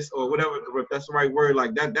monotonous or whatever, if that's the right word,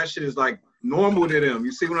 like that shit is like normal to them.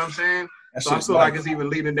 You see what I'm saying? So I feel like it's even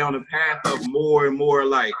leading down the path of more and more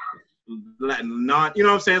like not, you know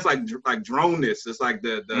what I'm saying? It's like drone-ness. It's like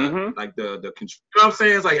the like the control. You know what I'm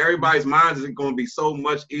saying? It's like everybody's minds is going to be so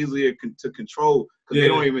much easier to control because they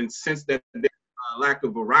don't even sense that lack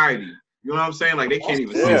of variety. You know what I'm saying? Like they can't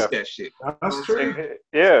even sense that shit. That's true.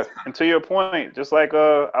 Yeah, and to your point, just like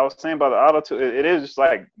I was saying about the auto-tune, it is just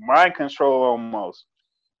like mind control almost.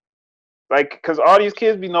 Like, because all these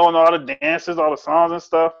kids be knowing all the dances, all the songs and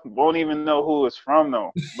stuff, won't even know who it's from though.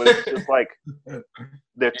 But it's just like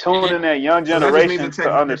they're tuning that young generation to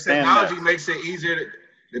understand the technology makes it easier.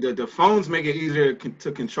 The phones make it easier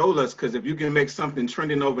to control us because if you can make something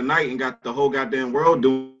trending overnight and got the whole goddamn world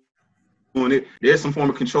doing it, there's some form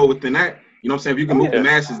of control within that. You know what I'm saying? If you can move the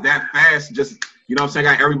masses that fast, just, you know what I'm saying,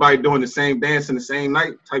 got everybody doing the same dance in the same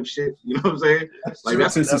night type shit. You know what I'm saying? Like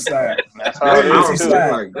that's how it is too.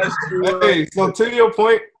 Like, hey, so to your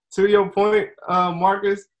point,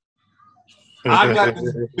 Marcus, I got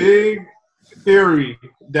this big theory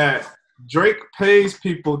that Drake pays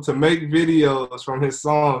people to make videos from his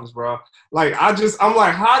songs, bro. Like I'm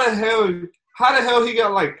like, how the hell he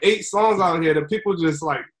got like 8 songs out here that people just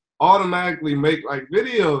like automatically make like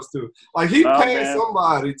videos to? Like he paying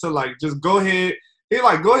somebody to like just go ahead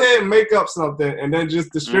and make up something and then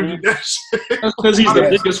just distribute that shit. That's because he's the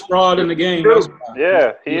biggest fraud in the game.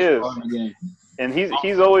 Yeah, he is. And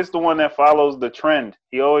he's always the one that follows the trend.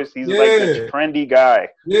 He's like the trendy guy.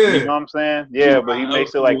 Yeah. You know what I'm saying? Yeah, but he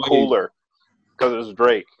makes it like cooler because it's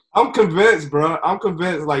Drake. I'm convinced, bro. I'm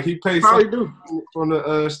convinced. Like he pays from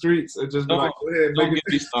the streets and just be like, go ahead, don't get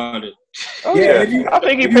me started. Oh yeah, I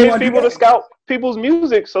think he pays people to scout people's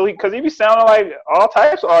music, so because he be sounding like all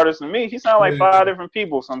types of artists to me. He sounds like 5 different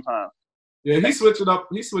people sometimes. Yeah, he switch it up.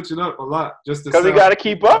 He switch it up a lot just because he got to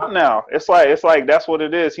keep up now. It's like that's what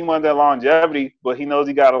it is. He wanted that longevity, but he knows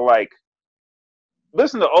he got to like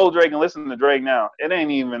listen to old Drake and listen to Drake now. It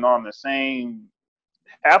ain't even on the same.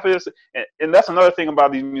 Half of this, and that's another thing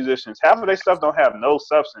about these musicians. Half of their stuff don't have no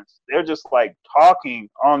substance. They're just like talking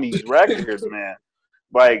on these records, man.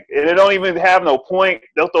 Like they don't even have no point.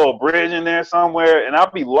 They'll throw a bridge in there somewhere, and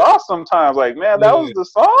I'll be lost sometimes. Like, man, that was the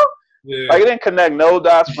song. Yeah. Like it didn't connect no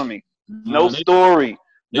dots for me. No story.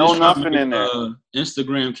 No nothing in there.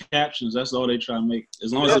 Instagram captions. That's all they try to make.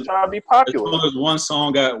 As long as they try to be popular. As long as one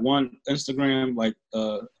song got one Instagram like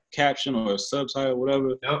caption or a subtitle, whatever.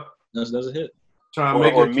 Yep. That's a hit. Trying to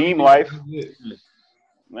make or meme life.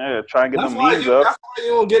 Yeah, try and get them memes up. That's why you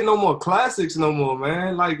don't get no more classics no more,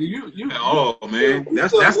 man. Like you man.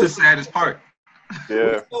 That's the saddest part.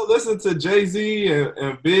 Yeah. We still listen to Jay-Z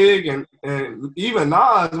and Big and even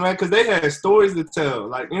Nas, man, because they had stories to tell.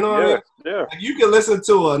 Like, you know what I mean? Yeah. Like, you can listen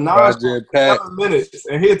to a Nas for 7 minutes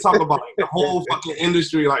and he'll talk about like the whole fucking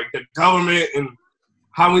industry, like the government and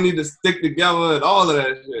how we need to stick together and all of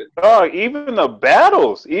that shit. Dog, even the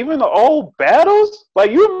battles, even the old battles.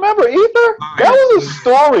 Like, you remember Ether? That was a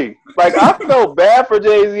story. Like, I felt bad for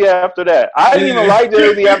Jay-Z after that. I didn't even like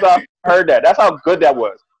Jay-Z after I heard that. That's how good that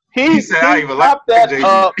was. He said, I even like that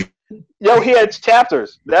up. Yo, he had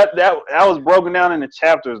chapters. That was broken down into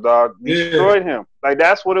chapters, dog. Destroyed him. Like,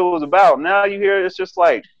 that's what it was about. Now you hear it's just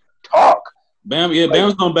like talk. Bam's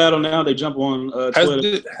on battle now. They jump on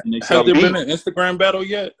Twitter. Has there been an Instagram battle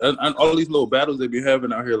yet? And all these little battles they be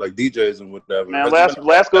having out here, like DJs and whatever. Man, last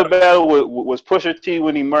good battle was Pusha T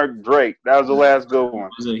when he murked Drake. That was the last good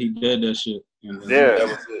one. He did that shit.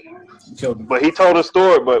 Yeah, but he told a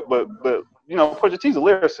story. But you know, Pusha T's a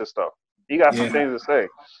lyricist though. He got some things to say.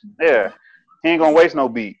 Yeah, he ain't gonna waste no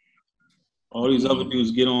beat. All these other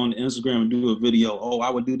dudes get on Instagram and do a video. Oh, I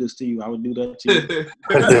would do this to you. I would do that to you.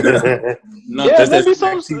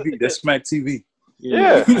 That's Smack TV.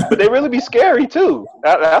 Yeah, but they really be scary too.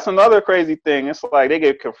 That's another crazy thing. It's like they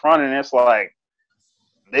get confronted and it's like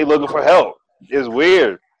they looking for help. It's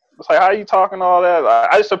weird. It's like, how are you talking all that?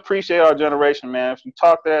 I just appreciate our generation, man. If you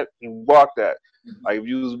talk that, you walk that. Like, if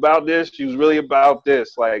you was about this, you was really about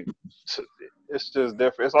this. Like, it's just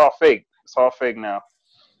different. It's all fake. It's all fake now.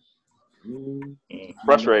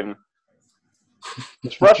 Frustrating.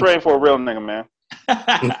 It's frustrating for a real nigga, man.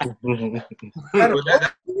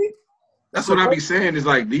 That's what I be saying is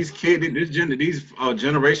like these kids, these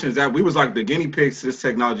generations that we was like the guinea pigs to this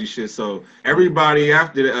technology shit. So everybody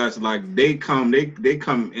after us, like they come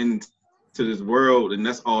in to this world, and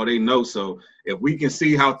that's all they know. So if we can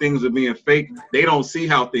see how things are being fake, they don't see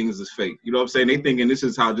how things is fake. You know what I'm saying? They thinking this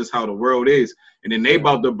is how the world is, and then they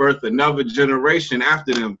about to birth another generation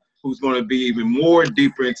after them who's going to be even more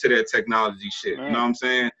deeper into that technology shit. You know what I'm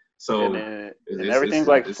saying? So and everything's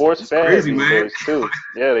like force fed crazy, these man. days too.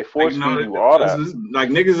 Yeah, they force feed you all that. Like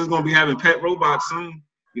niggas is gonna be having pet robots soon.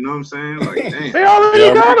 You know what I'm saying? Like, damn. They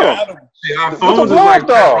already got them. Our What's a phones is blow like up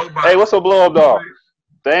pet dog? robots. Hey, what's a blow up dog?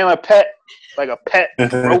 They ain't a pet, like a pet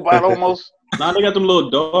robot almost. Nah, they got them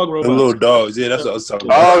little dog robots. The little dogs, yeah, that's what I was talking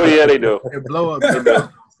about. Oh yeah, they do. They blow up.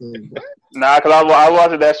 Nah, cause I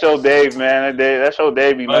watching that show, Dave. Man, that show,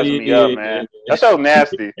 Dave, be messing me up, man. That show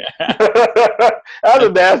nasty. That's a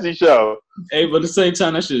nasty show. Hey, but at the same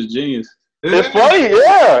time, that shit is genius. It's funny,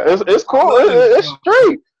 yeah. It's cool. It's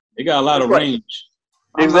straight. It got a lot of range.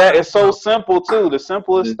 Exactly. It's so simple too. The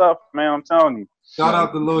simplest stuff, man. I'm telling you. Shout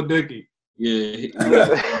out to Lil Dicky. Yeah.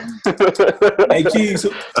 Hey, Keys,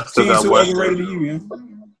 who overrated to you, man?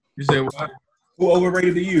 You say what? Who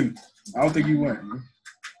overrated to you? I don't think you went.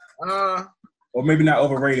 Or maybe not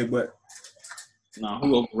overrated, but nah,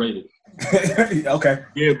 who overrated? Okay.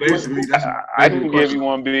 Yeah, basically. That's I can give you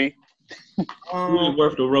one B. Who's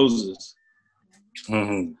worth the roses?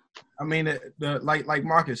 Mm-hmm. I mean, like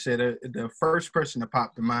Marcus said, the first person that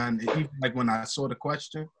popped to mind, even like when I saw the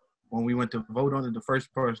question, when we went to vote on it, the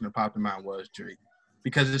first person that popped to mind was Drake,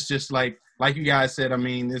 because it's just like you guys said.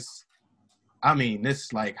 This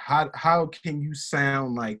like how can you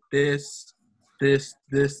sound like this, and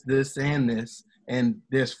this, and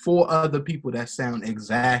there's 4 other people that sound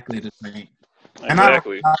exactly the same.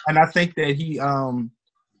 Exactly. And I think that he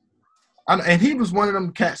and he was one of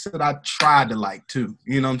them cats that I tried to like too.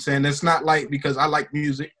 You know what I'm saying? It's not like because I like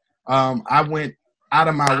music. I went out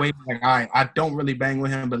of my way, like, all right, I don't really bang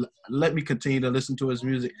with him, but let me continue to listen to his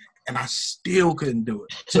music, and I still couldn't do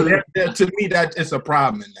it. So that, to me, that it's a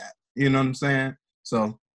problem in that. You know what I'm saying?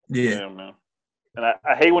 So yeah man. And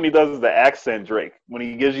I hate when he does the accent, Drake. When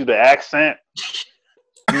he gives you the accent,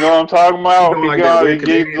 you know what I'm talking about? He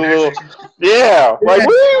gives the little, yeah. Like, what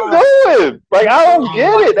are you doing? Like, I don't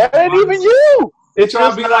get it. That ain't even you. It's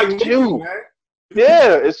trying to just be like not you. man.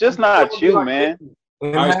 Yeah, it's just not you, man.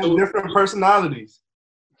 And have different personalities.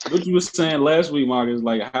 What you was saying last week, Mark, is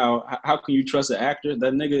like how can you trust an actor?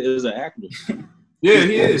 That nigga is an actor. Yeah,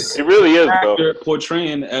 he is. He really is, though. Actor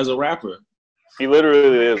portraying as a rapper. He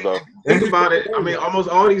literally is, though. Think about it. I mean, almost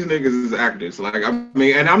all these niggas is actors. Like, I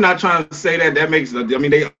mean, and I'm not trying to say that makes. I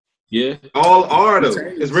mean, they all are though.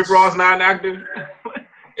 Is Rick Ross not an actor?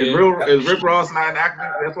 Is Rick Ross not an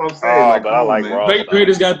actor? That's what I'm saying. Oh, but I like Ross.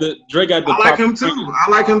 Drake got the. I like him too. I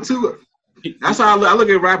like him too. That's how I look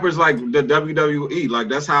at rappers like the WWE. Like,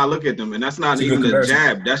 that's how I look at them, and that's not even a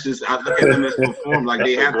jab. That's just I look at them as perform. Like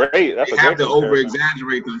they have to over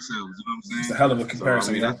exaggerate themselves. You know what I'm saying? It's a hell of a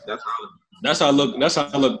comparison. So, I mean, that's how I look. That's how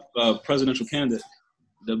I look. Presidential candidate.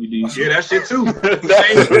 WD. Yeah, that shit too.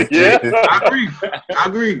 Yeah, I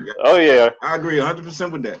agree. Oh yeah, I agree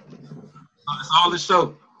 100% with that. That's all this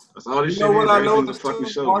show. That's all this shit. You know what I noticed?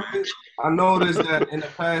 noticed too, Marcus? I noticed that in the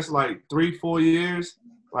past like 3-4 years,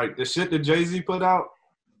 like the shit that Jay-Z put out,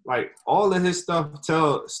 like all of his stuff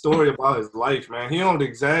tell a story about his life, man. He don't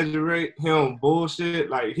exaggerate. He don't bullshit.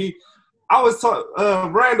 Like I was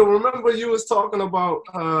talking, Randall, remember you was talking about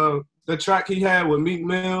the track he had with Meek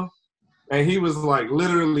Mill? And he was like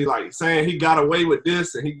literally like saying he got away with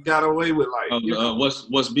this and he got away with like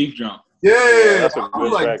what's beef jump? Yeah, that's a I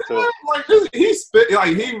was good like, track too. Like he spit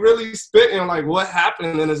like he really spitting like what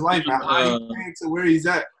happened in his life and how he came to where he's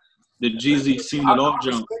at. The Jeezy seen it off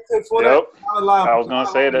jump. Yep. I was gonna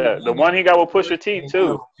say that. The one he got with Pusha T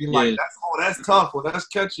too. Like, that's tough. Well, that's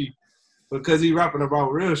catchy because he rapping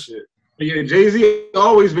about real shit. Yeah, Jay-Z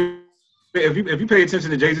always been. If you pay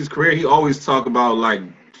attention to Jay-Z's career, he always talk about like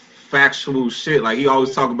factual shit. Like he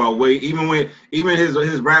always talk about even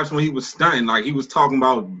his raps when he was stunting, like he was talking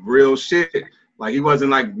about real shit. Like he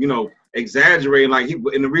wasn't like, you know, exaggerating. Like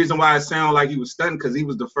and the reason why it sounded like he was stunting because he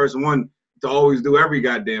was the first one to always do every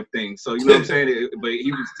goddamn thing. So you know what I'm saying? But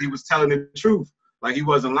he was telling the truth. Like he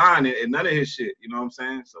wasn't lying in none of his shit. You know what I'm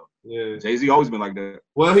saying? So yeah, Jay-Z always been like that.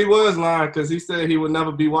 Well, he was lying because he said he would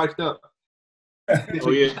never be wiped up. Oh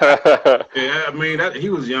yeah, yeah. I mean, he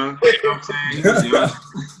was young. You know what I'm saying? He was young,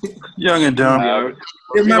 young and dumb.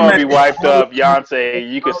 If you gonna be wiped up,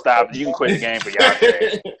 Beyonce, you can stop. You can quit the game for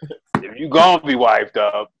Beyonce. If you gonna be wiped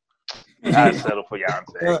up, I'd settle for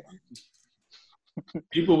Beyonce.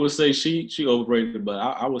 People would say she overrated, but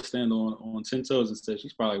I would stand on 10 toes and say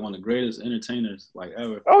she's probably one of the greatest entertainers like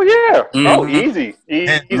ever. Oh yeah. Mm-hmm. Oh, easy.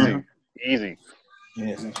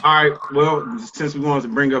 Yes. All right. Well, since we wanted to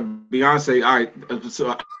bring up Beyonce, all right.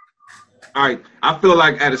 So all right, I feel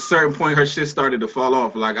like at a certain point her shit started to fall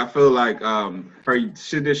off. Like I feel like her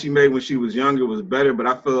shit that she made when she was younger was better, but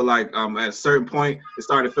I feel like at a certain point it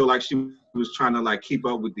started to feel like she was trying to like keep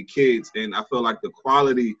up with the kids, and I feel like the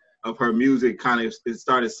quality of her music kind of it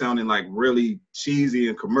started sounding like really cheesy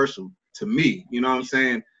and commercial to me. You know what I'm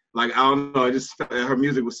saying? Like I don't know, it just her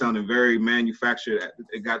music was sounding very manufactured.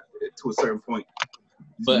 It got to a certain point.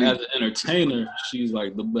 But as an entertainer, she's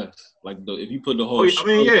like the best. Like if you put the whole,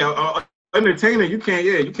 entertainer, you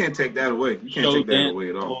can't take that away. You can't take that away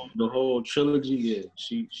at all. The whole trilogy, yeah,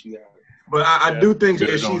 she got it. But I do think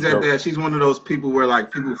she's at that. She's one of those people where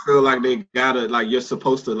like people feel like they gotta like you're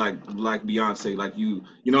supposed to like Beyonce, like you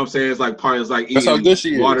know what I'm saying? It's like part of like that's how good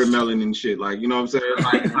she watermelon is. And shit, like you know what I'm saying?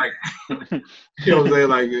 Like you know what I'm saying?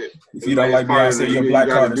 Like if you don't like Beyonce, your black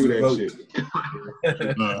card do that shit.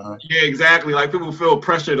 Yeah, exactly. Like people feel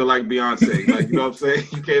pressure to like Beyonce. Like you know what I'm saying?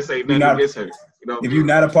 You can't say nothing against her. You know if you're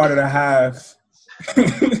not a part of the hive.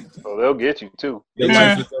 So they'll get you too.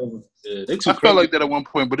 I felt like that at one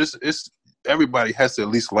point, but it's everybody has to at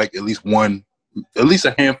least like at least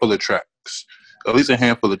a handful of tracks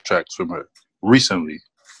from her recently.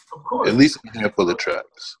 Of course. At least a handful of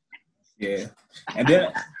tracks. Yeah, and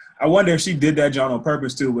then I wonder if she did that John on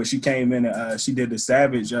purpose too, where she came in and she did the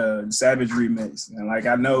Savage remix, and like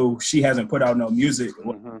I know she hasn't put out no music.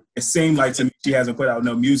 Mm-hmm. It seemed like to me she hasn't put out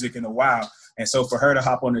no music in a while, and so for her to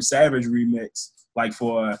hop on the Savage remix, like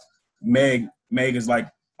for Meg is like.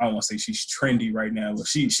 I don't want to say she's trendy right now, but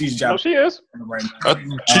she's no, she is right now.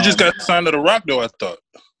 She just got signed to the Rock, though. I thought.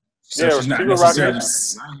 So she's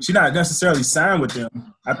not necessarily signed with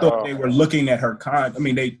them. I thought they were looking at her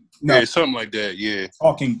something like that. Yeah,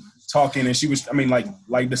 talking, and she was. I mean, like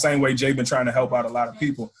the same way Jay been trying to help out a lot of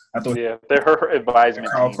people. I thought. Yeah, they're her advisement.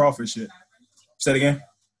 Carl Crawford shit. Say it again.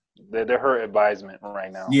 They're her advisement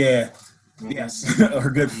right now. Yeah. Yes, her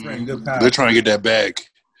good friend, good pal. They're trying to get that bag.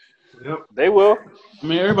 Yep, they will. I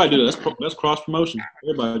mean, everybody do that. That's cross promotion.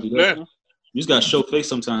 Everybody do that. Yeah. You just gotta show face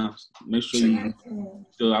sometimes. Make sure you're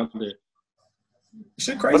still out there.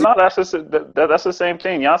 Shit crazy. But no, that's the same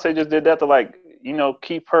thing. Beyonce just did that to like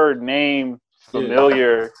keep her name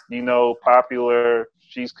familiar, popular.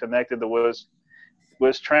 She's connected to what's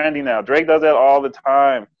trendy now. Drake does that all the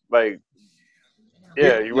time. Like,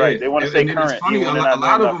 you're right. They want to stay current. Funny, a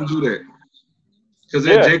lot of them do that. Because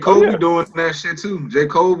J. Cole be doing that shit too. J.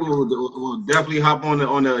 Cole will definitely hop on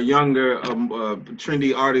the younger,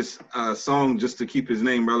 trendy artist song just to keep his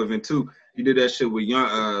name relevant too. He did that shit with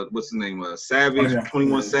what's his name? Savage,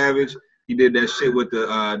 21 Savage. He did that shit with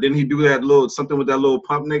didn't he do that something with that little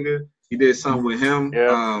pump nigga? He did something with him.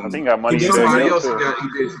 Yeah, I think got money. Somebody else he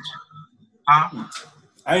did. Huh?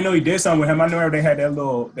 I didn't know he did something with him. I know they had had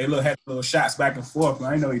little shots back and forth, but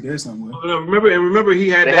I didn't know he did something with him. Remember he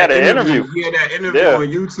had that interview. He had that interview on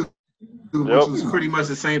YouTube, which was pretty much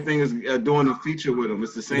the same thing as doing a feature with him.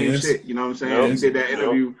 It's the same shit. You know what I'm saying? He did that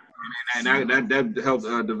interview, and that helped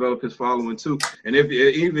develop his following too. And if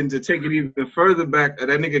even to take it even further back, that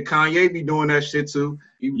nigga Kanye be doing that shit too.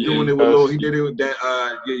 He doing it with he did it with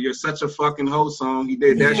that "You're Such a Fucking Hoe" song. He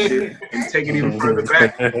did that shit, and take it even further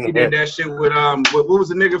back, he did that shit with what was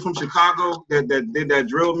the nigga from Chicago that did that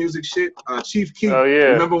drill music shit? Chief Keef. Oh yeah,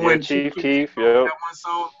 remember when Chief Keef? That one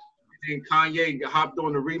song, and then Kanye hopped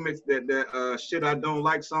on the remix that "Shit I Don't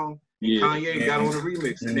Like" song. Kanye got on the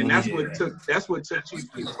remix, and then that's what took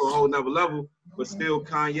Chief Keef to a whole nother level. But still,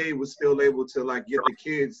 Kanye was still able to like get the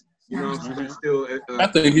kids. You know what I'm saying? Still, I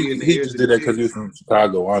think he just did that because he was from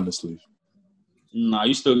Chicago, honestly. Nah,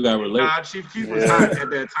 you still got to relate. Nah, Chief Keef was hot at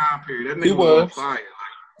that time period. That nigga was on fire.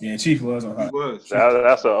 Yeah, Chief was on fire. He was.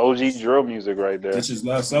 That's an OG drill music right there. It's just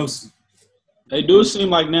Love Sosa. They do seem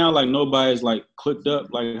like now, like nobody's like clicked up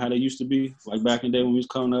like how they used to be. Like back in the day when we was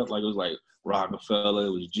coming up, like it was like Rockefeller,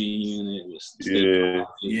 it was G Unit, it was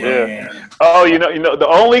yeah. Oh, you know, the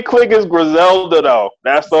only click is Griselda though.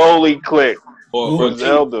 That's the only click. Or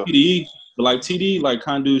Griselda. TDE, but like TDE, like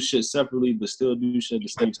kind of do shit separately, but still do shit at the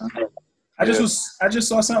same time. I just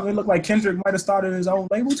saw something. It looked like Kendrick might have started his own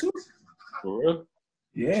label too. For real?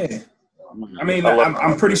 Yeah. I mean,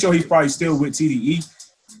 I'm pretty sure he's probably still with TDE,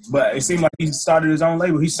 but it seemed like he started his own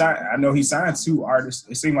label. I know he signed 2 artists.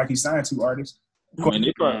 It seemed like he signed 2 artists. I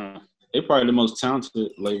mean, they probably the most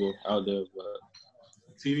talented label out there, but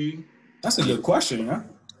TDE. That's a good question, huh?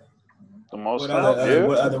 The most. What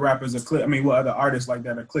other rappers are clicked? I mean, what other artists like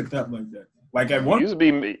that are clicked up like that? Like at one used to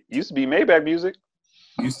be Maybach Music.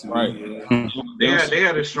 Used to right. Yeah. They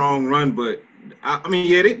had a strong run, but I mean,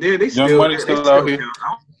 they still Young Money still out here.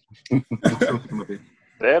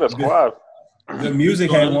 They had a squad. The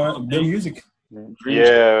music had one. The music.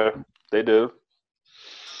 Yeah, they do.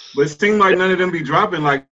 But it seemed like none of them be dropping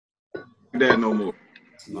like that no more.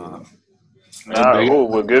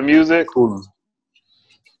 With good music. Cool.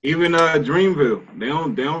 Even Dreamville, they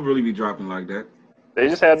don't really be dropping like that. They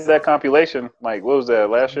just had that compilation. Like, what was that,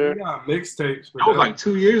 last year? Yeah, mixtapes. That was like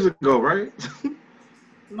 2 years ago, right?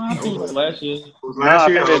 No, I think it was last year. I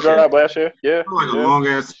think they dropped last year. Yeah. Like a long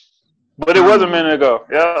ass. But it was a minute ago.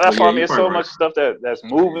 Yeah, that's why I mean, it's so right. much stuff that's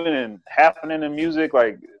moving and happening in music.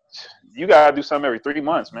 Like, you gotta do something every 3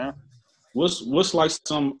 months, man. What's like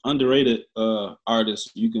some underrated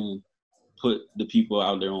artists you can put the people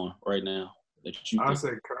out there on right now that you? I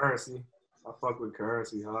say Currency. I fuck with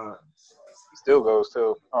Currency hard. He still goes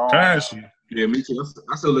too. Currency. Yeah, me too.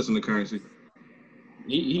 I still listen to Currency.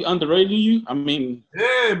 He underrated you? I mean,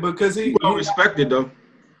 yeah, because he well respected though.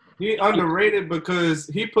 He underrated because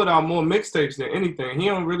he put out more mixtapes than anything. He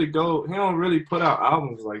don't really put out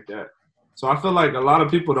albums like that. So I feel like a lot of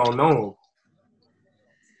people don't know him.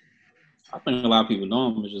 I think a lot of people know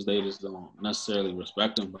him, it's just they just don't necessarily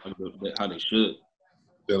respect him how they should.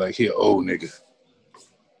 They're like, he an old nigga.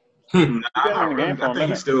 I think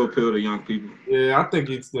he still appeal to young people. Yeah, I think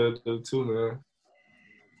he still do too, man.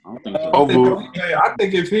 I don't think so. I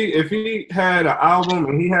think if he had an album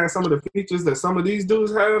and he had some of the features that some of these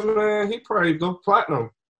dudes have, man, he'd probably go platinum.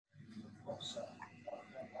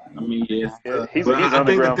 I mean, yeah. He's I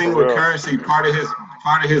think the thing with Currency, part of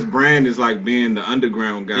his brand is like being the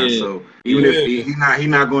underground guy. Yeah. So even if he's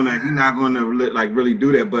not gonna like really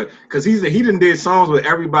do that, but because he done did songs with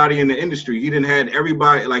everybody in the industry. He done had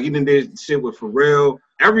everybody, like he done did shit with Pharrell.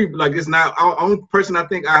 It's not only person I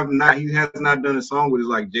think he has not done a song with is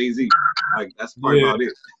like Jay-Z. Like that's probably about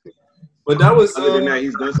it. But that was other than that,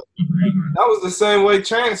 he's done something. That was the same way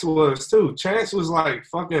Chance was too. Chance was like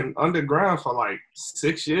fucking underground for like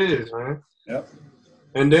 6 years, man. Yep.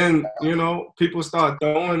 And then, people start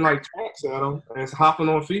throwing like tracks at him and hopping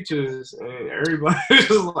on features, and everybody's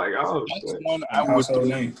just like, oh, shit. One I would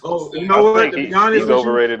name. Oh, you know what? To be honest, he's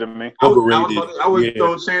overrated to me. Overrated. I would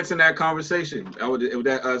throw Chance in that conversation. I would,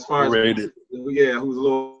 as far overrated. Who's a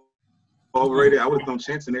little overrated. I would throw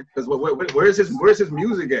Chance in there because where's his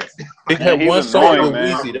music at? He had one song with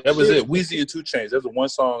Weezy. That was it. Weezy and 2 Chainz. That was one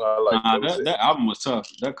song I liked. That album was tough.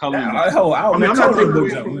 That color. That whole album.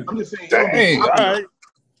 I'm just saying. Dang. All right.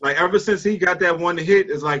 Like ever since he got that one hit,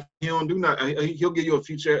 it's like he don't do nothing. He'll give you a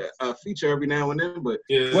feature every now and then, but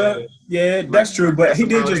that's true. But he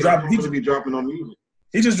did just drop. He just be dropping on music.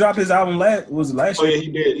 He just dropped his album last year. Oh yeah, he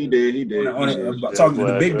did. Talking to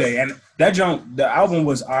the Big Day, and that the album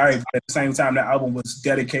was alright. At the same time, that album was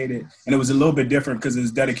dedicated, and it was a little bit different because it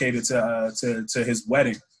was dedicated to his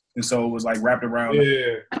wedding, and so it was like wrapped around.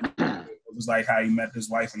 Yeah. It was like how he met his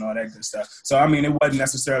wife and all that good stuff. So I mean, it wasn't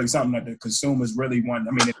necessarily something that the consumers really want.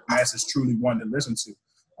 I mean, the masses truly wanted to listen to.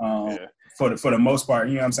 For the most part,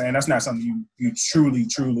 you know what I'm saying. That's not something you truly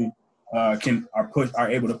are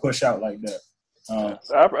able to push out like that.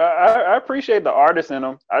 I appreciate the artist in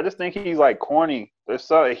him. I just think he's like corny.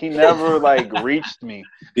 He never like reached me.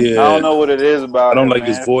 Yeah, I don't know what it is about. I don't him, like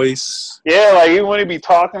man. his voice. Yeah, like even when he be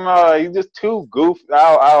talking about, he's just too goofy.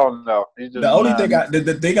 I don't know. The only thing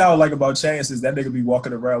the thing I would like about Chance is that nigga be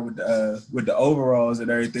walking around with the overalls and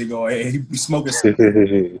everything going. Hey, he be smoking. So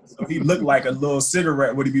he looked like a little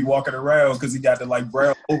cigarette when he be walking around because he got the like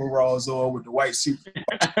brown overalls on with the white suit.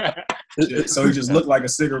 So he just looked like a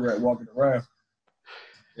cigarette walking around.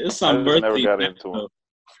 It's some I never got into him.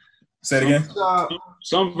 Say it again.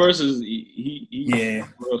 Some verses he he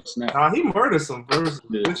murdered some verses.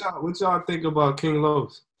 What y'all think about King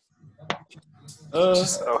Los?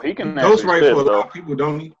 He can ghostwrite for a lot of people,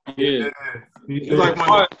 don't he? Yeah. He's like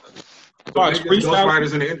my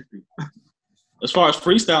ghostwriters in the industry. As far as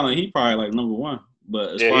freestyling, he probably like number one.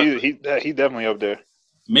 But as far he definitely up there.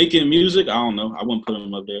 Making music, I don't know. I wouldn't put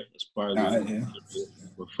him up there as far as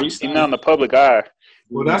but freestyling. He's not in the public eye.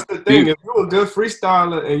 Well, that's the thing. If you're a good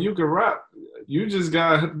freestyler and you can rap, you just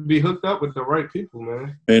gotta be hooked up with the right people,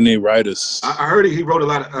 man. And they writers. I heard he wrote a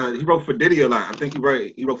lot. He wrote for Diddy a lot. I think he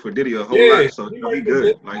wrote for Diddy a whole lot. So he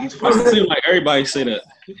good. Like he's fun. It seems like everybody say that.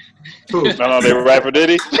 No, they write for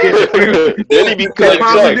Diddy. Diddy be cutting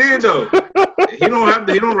checks. Did though. He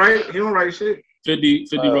don't write shit. 50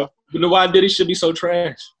 bro. You know why Diddy should be so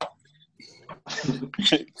trash?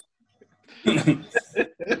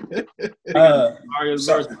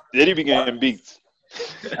 Diddy be getting beats.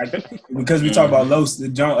 Because we talk about Los,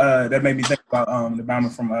 that made me think about the bomber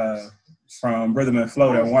from Rhythm and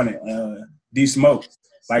Flow that won it, D Smoke.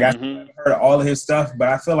 Like I heard all of his stuff, but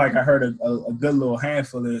I feel like I heard a good little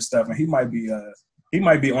handful of his stuff, and he might be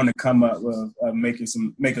on the come up of making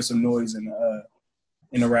some noise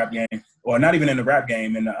in the rap game, or not even in the rap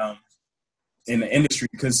game, in the industry,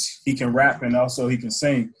 because he can rap and also he can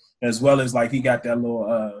sing. as well as like he got that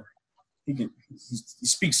little he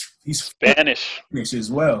speaks Spanish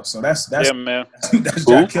as well. So that's yeah, man. that's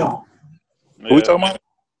Jack Killer. Who we talking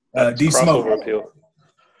about? D Smoke. Crossover appeal.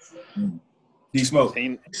 D Smoke.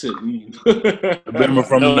 Remember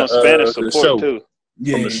from the Spanish the support show. too.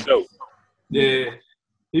 Yeah. From the show. Yeah,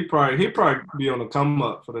 he probably be on the come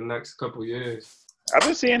up for the next couple years. I've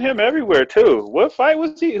been seeing him everywhere too. What fight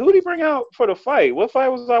was he? Who did he bring out for the fight? What fight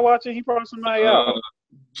was I watching? He brought somebody out.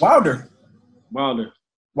 Wilder. Yeah,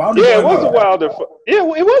 it was a Wilder fight. Yeah,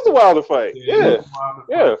 it was a Wilder fight.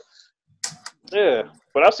 Yeah.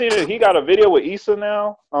 But I've seen it. He got a video with Issa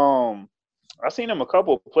now. I've seen him a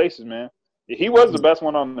couple of places, man. He was the best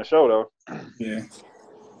one on the show, though. Yeah.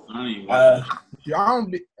 Y'all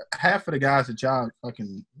don't be, half of the guys that y'all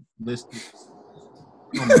fucking listed.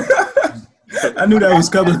 I knew that was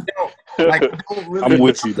coming. Like, don't really I'm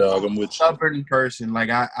with you, dog. I'm with you. Stubborn person. Like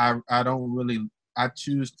I don't really. I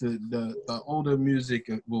choose to the older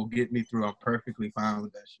music will get me through. I'm perfectly fine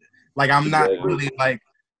with that shit. Like I'm not really like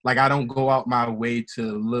I don't go out my way to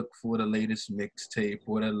look for the latest mixtape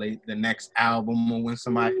or the next album or when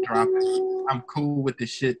somebody drops it. I'm cool with the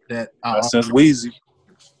shit that That's Wheezy.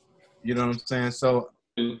 You know what I'm saying? So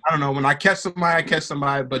I don't know. When I catch somebody, I catch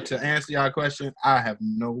somebody. But to answer y'all question, I have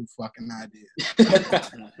no fucking idea.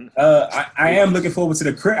 I am looking forward to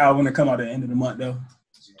the Crit album to come out at the end of the month, though.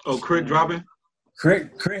 Oh, Crit dropping?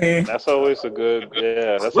 Crit. That's always a good,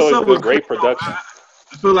 That's What's always up a good, with great Crit, production.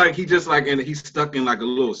 I feel like he just like, and he's stuck in like a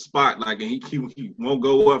little spot, like, and he won't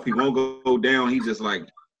go up, he won't go down. He just like, you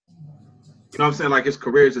know what I'm saying? Like his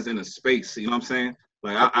career is just in a space. You know what I'm saying?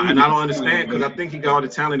 Like I don't understand because I think he got all the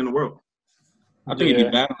talent in the world. I think it'd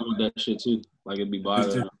be battling with that shit too. Like it'd be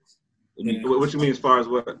bothering. What you mean as far as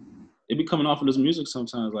what? It'd be coming off of his music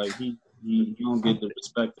sometimes. Like he don't get the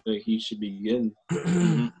respect that he should be getting.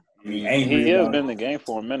 He has been in the game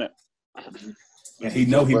for a minute. And he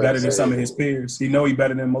know he better than some of his peers. He know he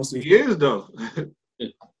better than most of his peers. He is though.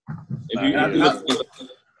 If you look at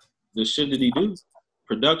the shit that he do,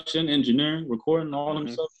 production, engineering, recording, all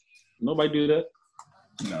himself, nobody do that.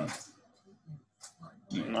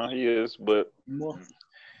 No, he is, but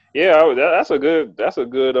yeah, that's a good it's a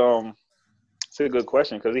good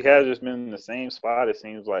question because he has just been in the same spot. It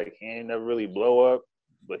seems like he ain't never really blow up,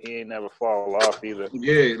 but he ain't never fall off either.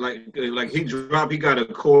 Yeah, like he dropped, he got a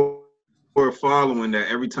core following that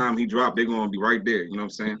every time he dropped, they're gonna be right there. You know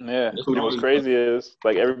what I'm saying? Yeah. What's crazy is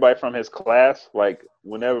like everybody from his class, like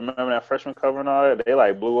remember that freshman cover and all that, they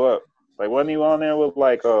like blew up. Like wasn't he on there with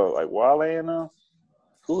like Wale and them?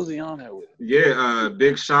 Who was he on there with? Yeah,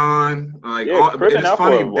 Big Sean. Like, yeah, it's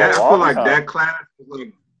funny. I feel like that class,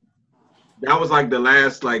 like, that was like the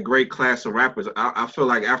last like great class of rappers. I feel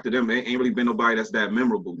like after them, there ain't really been nobody that's that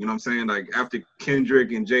memorable. You know what I'm saying? Like after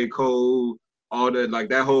Kendrick and J. Cole, all the like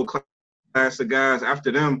that whole class of guys.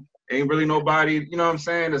 After them, ain't really nobody. You know what I'm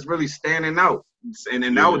saying? That's really standing out. And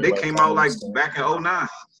then now they came out like back in 2009.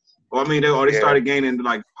 Well, I mean, they started gaining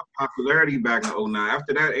like popularity back in 2009.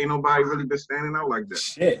 After that, ain't nobody really been standing out like that.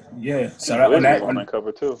 Shit, yeah. So on that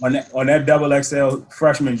cover too. On that double XL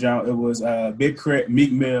freshman jump, it was Big Crit,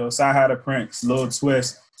 Meek Mill, Sci-Hi the Prince, Lil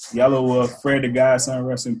Twist, Yellow Wolf, Fred the Godson,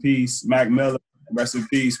 rest in peace, Mac Miller, rest in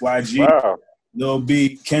peace, YG, Lil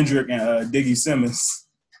B, Kendrick, and Diggy Simmons.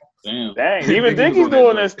 Dang, even Diggy's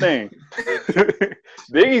doing this thing.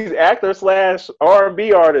 Diggy's actor /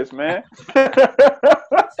 R&B artist, man.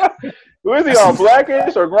 Who is he on?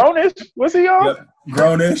 Blackish or Grownish? What's he on? Yep.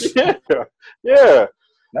 Grownish. Yeah.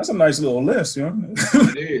 That's a nice little list, you know.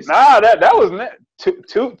 It is. Nah, that was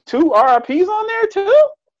two RIPs on there too.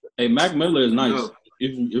 Hey, Mac Miller is nice.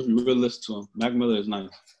 If you really listen to him, Mac Miller is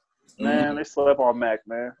nice. Man, they slept on Mac,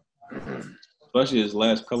 man. Especially his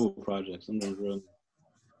last couple of projects. I'm just real.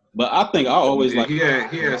 But I think I always like.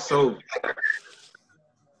 Yeah. So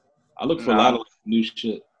I look for a lot of new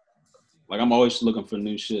shit. Like I'm always looking for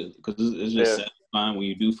new shit because it's just satisfying when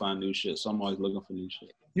you do find new shit. So I'm always looking for new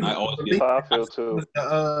shit. I always get. I feel too.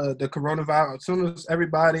 The coronavirus. As soon as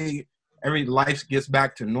every life gets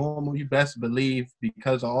back to normal, you best believe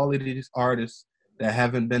because of all of these artists that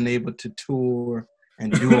haven't been able to tour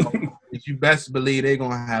and do it, you best believe they're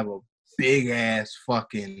gonna have a big ass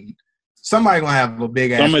fucking. Somebody gonna have a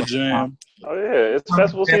big ass Summer Jam. Oh yeah, it's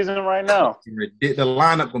festival season right now. The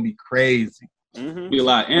lineup gonna be crazy. Be a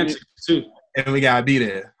lot of antics too, and we gotta be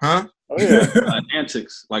there, huh? Oh yeah, a lot of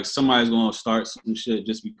antics. Like somebody's gonna start some shit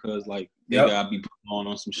just because like they gotta be putting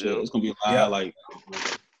on some shit. It's gonna be a lot of like.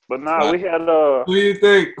 But nah, we had Who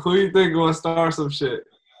you think gonna start some shit?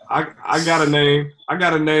 I got a name. I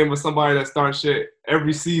got a name of somebody that starts shit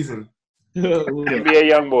every season.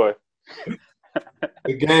 NBA YoungBoy.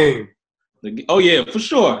 The Game. Oh yeah, for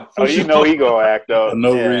sure. Oh, you know he gonna act up. For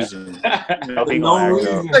no reason. You know he gonna act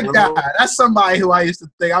up. That guy, that's somebody who I used to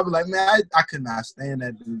think I was like, man, I could not stand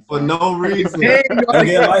that dude. For no reason. Don't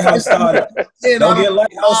get Lighthouse started. Don't get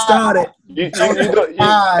Lighthouse started. Hey,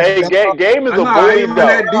 Game is a bully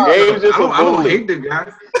though. Game's just a bully. I don't hate the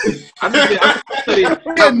guy. I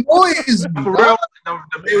annoys me. For real, the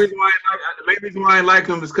main reason why I like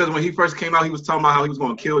him is because when he first came out, he was talking about how he was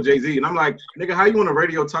going to kill Jay-Z. And I'm like, nigga, how you on the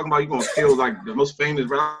radio talking about you going to kill like the most famous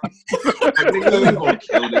rapper? Like, nigga, you going to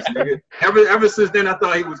kill this nigga. Ever since then, I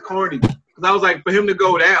thought he was corny. Because I was like, for him to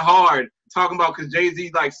go that hard, talking about, because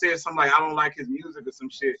Jay-Z like said something like, I don't like his music or some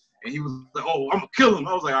shit. And he was like, "Oh, I'm gonna kill him."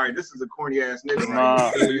 I was like, "All right, this is a corny ass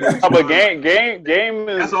nigga." But Game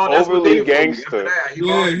is overly gangster.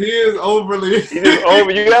 Yeah, he is overly. He just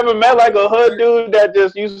over. You ever met like a hood dude that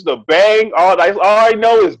just used to bang? All I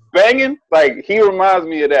know is banging. Like he reminds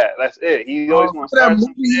me of that. That's it. He always wants to start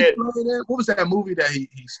some shit. What was that movie that he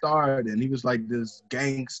starred in? He was like this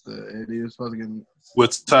gangster, and he was supposed to get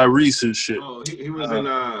with Tyrese and shit. Oh, he was in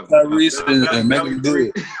Tyrese and Megan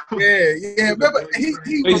Good. Yeah. Remember he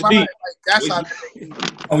like, that's how.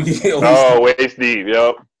 Oh, waist deep.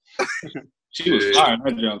 Yep. She was fire in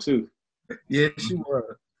her jump too. Yeah, she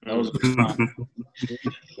was. That was a good time.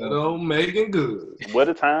 Hello, Megan Good. What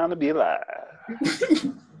a time to be alive.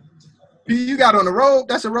 P, you got on the road.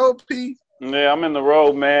 That's a road, P. Yeah, I'm in the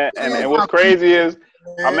road, man. And what's crazy is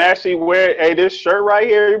I'm actually wearing this shirt right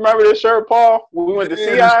here. You remember this shirt, Paul? When we went to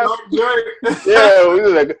CI? Yeah, we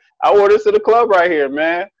was like, I wore this to the club right here,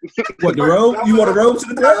 man. What, the robe? You wore the robe to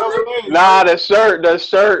the club? Nah, the shirt,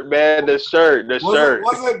 man, the shirt.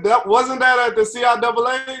 Wasn't that at the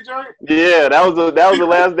CIAA joint? Yeah, that was the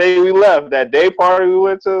last day we left. That day party we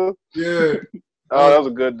went to. Yeah. Oh, that was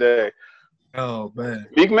a good day. Oh man,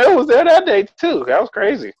 Meek Mill was there that day too. That was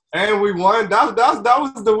crazy. And we won. That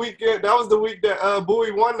was the weekend. That was the week that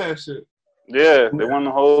Bowie won that shit. Yeah, they won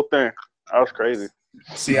the whole thing. That was crazy.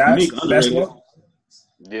 See, basketball.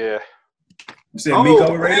 Yeah. You said Meek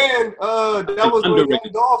overrated? And that was when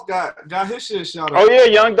Young Dolph got his shit shot. Oh yeah,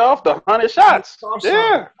 Young Dolph, the 100 shots.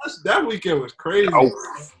 Yeah, that weekend was crazy. That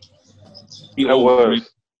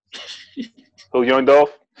was. Who, Young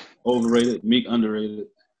Dolph? Overrated. Meek underrated.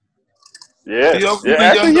 Yeah. Overrated?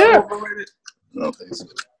 I don't think so.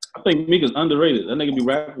 I think Meek is underrated. That nigga be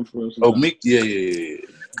rapping for us. Oh, Meek? Yeah.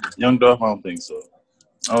 Young Dolph, I don't think so.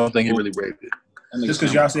 I don't think he really rated. Just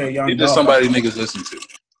because y'all said Young Dolph. It's just somebody niggas listen to.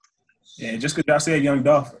 Yeah, just because y'all said Young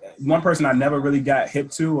Dolph. One person I never really got hip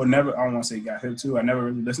to, I don't want to say got hip to, I never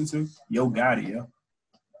really listened to, Yo Gotti, yo.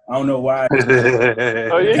 I don't know why.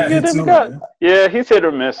 Yeah, he's hit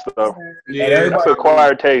or miss, though. Yeah, it's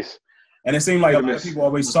acquired taste. And it seemed like a lot of people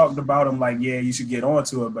always talked about him like, yeah, you should get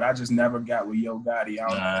onto it, but I just never got with Yo Gotti.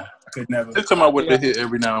 I could never. They come out with the hit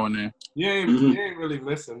every now and then. You ain't really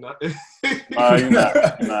missing nothing. You're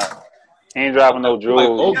not. He ain't dropping no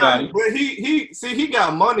jewels. But he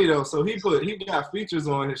got money though, so he got features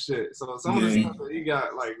on his shit. So some of the stuff that he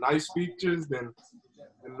got like nice features, then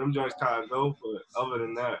them joints kind of go. But other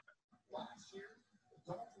than that,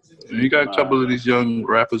 you got a couple of these young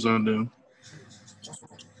rappers on them.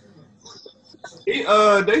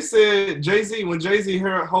 They said Jay-Z, when Jay-Z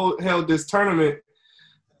held this tournament,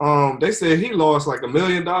 they said he lost like $1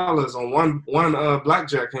 million on one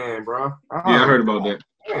blackjack hand, bro. Yeah, I heard about that.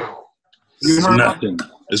 It's nothing.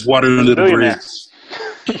 It's water under the bridge.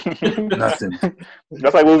 Nothing.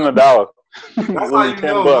 That's like losing $1. That's how you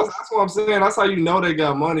know. That's what I'm saying. That's how you know they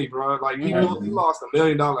got money, bro. Like he lost $1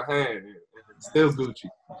 million hand. It's still Gucci.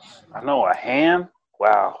 I know, a hand.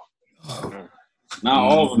 Wow. Not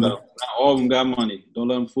all of them, though. Not all of them got money. Don't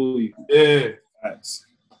let them fool you. Yeah.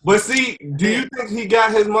 But see, do you think he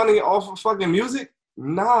got his money off of fucking music?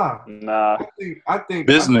 Nah. I think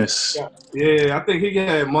business. I think he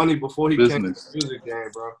had money before he came to the music game,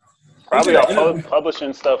 bro. Probably all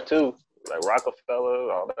publishing stuff too, like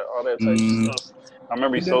Rockefeller, all that type of stuff. I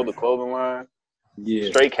remember he sold the clothing line. Yeah.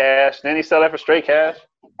 Straight cash. Didn't he sell that for straight cash?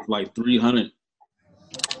 Like $300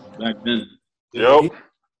 back then. Yep.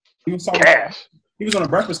 He was talking cash. He was on a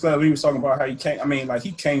Breakfast Club. He was talking about how he came. I mean, like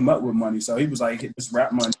he came up with money, so he was like, "This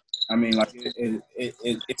rap money." I mean, like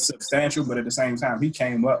it's substantial, but at the same time, he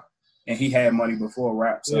came up and he had money before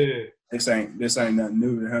rap. So this ain't nothing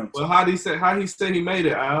new to him. Well, how he say he made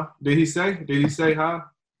it, Al? Did he say how?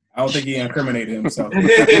 I don't think he incriminated himself. But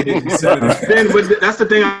that's the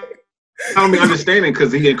thing. I don't be understanding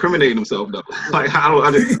because he incriminated himself though. Like I don't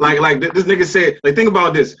like this nigga said. Like think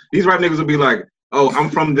about this. These rap niggas will be like, "Oh, I'm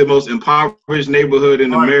from the most impoverished neyborhood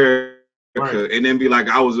in America." Right. And then be like,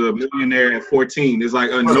 I was a millionaire at 14. It's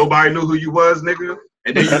like nobody knew who you was, nigga.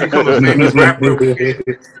 And then you become a famous rapper.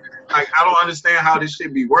 like I don't understand how this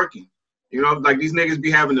shit be working. You know, like these niggas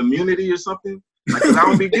be having immunity or something. Like, cause I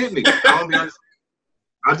don't be getting it.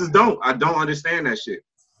 I just don't. I don't understand that shit.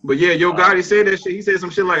 But yeah, Yo Gotti said that shit. He said some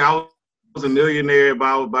shit like I was a millionaire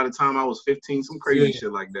by the time I was 15, some crazy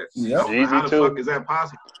shit like that. Yeah. How the fuck is that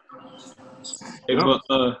possible? Hey, but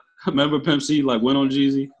remember Pimp C like went on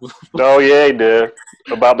Jeezy? Oh yeah, he did.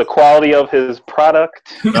 About the quality of his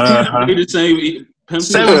product. He the same. Pimp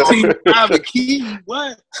C 17.5 the key.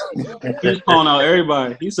 What? He was calling out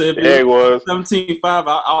everybody. He said, Yeah, he was. 17.5,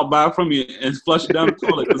 I'll buy it from you and flush it down the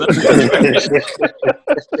toilet.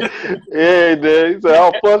 Yeah, he did. He said,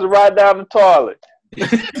 I'll flush it right down the toilet.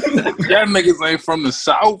 Y'all niggas ain't from the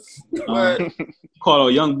South.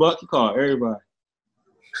 Called a Young Buck. He called everybody.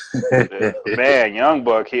 Man, Young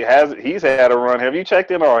Buck, he's had a run. Have you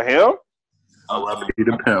checked in on him? R.I.P.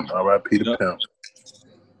 the pimp. R.I.P. the pimp.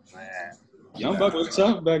 Man. Young Buck was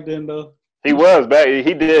tough back then, though. He was back.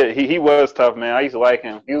 He was tough, man. I used to like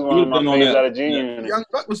him. He was one of my favorites out of G Unit. Young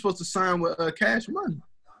Buck was supposed to sign with Cash Money.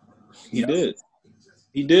 He did.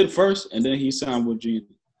 He did first, and then he signed with G.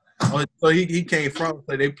 Oh, so he came from,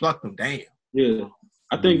 so they plucked him. Damn. Yeah.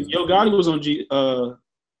 I think Yo Gotti was on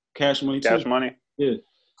Cash Money, too. Cash Money? Yeah.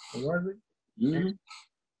 Was it? Mm-hmm.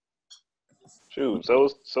 Shoot,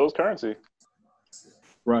 so's Currency.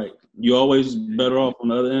 Right. You always better off on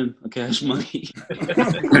the other end of Cash Money.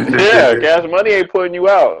 Yeah, Cash Money ain't putting you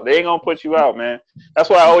out. They ain't gonna put you out, man. That's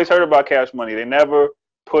what I always heard about Cash Money. They never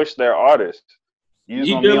push their artists. You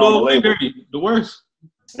just gonna be on the label. The worst.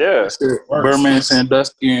 Yeah. Birdman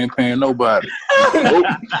Sandusky ain't paying nobody. You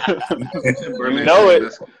know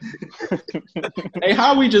it. Hey,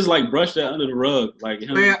 how we just like brush that under the rug? Like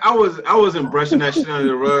him? Man, I wasn't brushing that shit under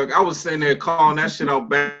the rug. I was sitting there calling that shit out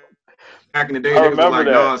back in the day. I Niggas remember was like,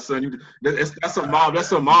 that. nah, son, that's a mob.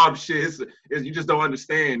 That's a mob shit. You just don't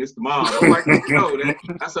understand. It's the mob. I'm like, no,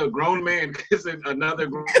 that's a grown man kissing another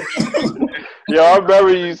grown man. Yo, I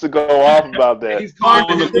remember you used to go off about that. And he's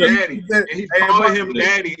calling him daddy. And he's calling him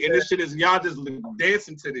daddy. And this shit is, y'all just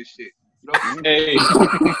dancing to this shit. You know? Hey.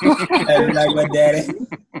 Like my daddy.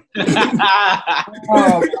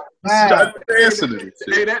 Oh, Start dancing to this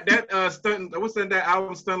shit. Hey, that stunt. What's that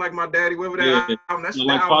album? Stunt Like My Daddy. Whatever that album. That's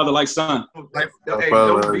Like that Father, album. Like Son.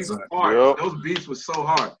 Those beats were hard. Yep. Those beats were so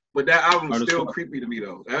hard. But that album was still creepy to me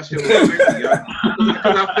though. That shit was creepy, yo.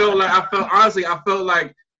 Because I felt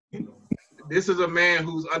like this is a man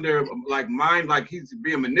who's under like mind, like he's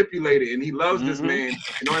being manipulated, and he loves this man.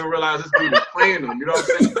 And don't even realize this dude is playing him. You know what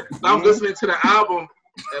I'm saying? So I'm listening to the album.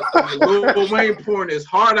 Lil Wayne pouring his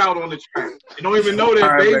heart out on the track. You don't even know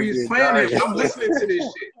that Baby's playing him. I'm listening to this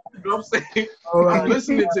shit. You know what I'm saying? I'm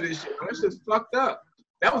listening to this shit. That shit's fucked up.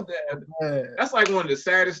 That's like one of the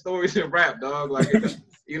saddest stories in rap, dog. Like,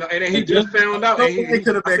 you know, and then he just found out. And I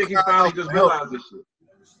think he finally just realized this shit.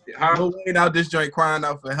 Lil Wayne out this joint crying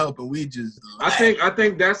out for help, and we just. I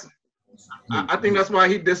think that's why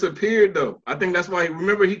he disappeared though. I think that's why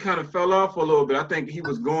he kind of fell off a little bit. I think he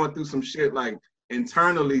was going through some shit like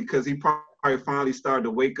internally because he probably finally started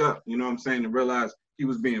to wake up. You know what I'm saying? And realize he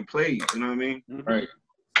was being played. You know what I mean? Right.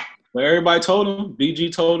 But everybody told him.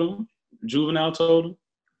 BG told him. Juvenile told him.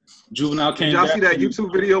 Juvenile came. Did y'all back see that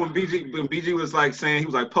YouTube video when BG was like saying he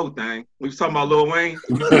was like po thing? We was talking about Lil Wayne.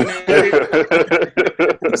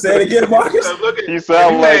 Say it again, Marcus. You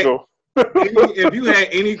sound like him. If you had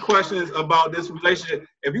any questions about this relationship,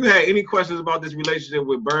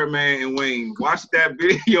 with Birdman and Wayne, watch that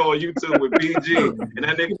video on YouTube with BG and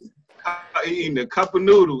that nigga eating a cup of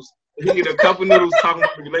noodles. He eating a cup of noodles talking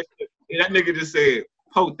about the relationship, and that nigga just said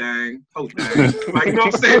po thing. Like, you know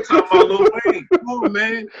what I'm saying? Talking about Lil Wayne. Come on,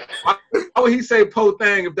 man. Why would he say po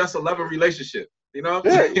thing if that's a loving relationship? You know what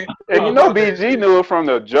I'm saying? And you know BG knew it from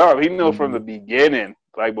the jump. He knew it from the beginning,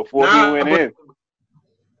 like before he went in.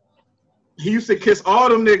 He used to kiss all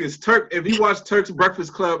them niggas. Turk, if you watch Turk's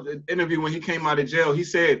Breakfast Club interview when he came out of jail, he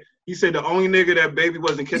said the only nigga that Baby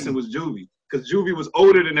wasn't kissing was Juvie, because Juvie was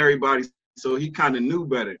older than everybody, so he kind of knew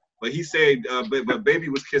better. But he said, but Baby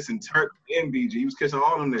was kissing Turk and BG. He was kissing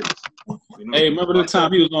all them niggas. You know? Hey, remember the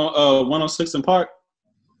time he was on 106 in Park,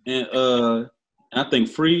 and I think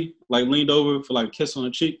Free like leaned over for like a kiss on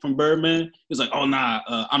the cheek from Birdman. He was like, "Oh nah,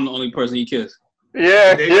 I'm the only person he kissed."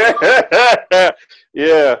 Yeah.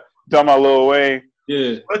 Talking about Lil Wayne.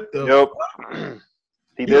 Yeah. What the? Yep.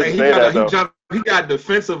 He did say that though. He got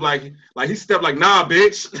defensive, like he stepped like, nah,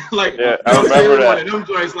 bitch. Like, yeah, I remember that. One of them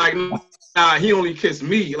joints, like, nah, he only kissed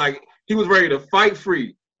me. Like, he was ready to fight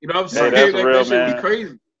Free. You know what I'm saying? That's like, real, that shit man. be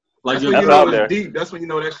crazy. Like That's your when you That's know out there. it's deep. That's when you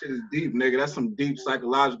know that shit is deep, nigga. That's some deep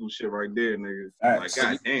psychological shit right there, nigga. Like, Facts.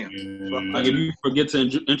 goddamn. like if you forget to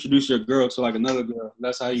introduce your girl to like another girl,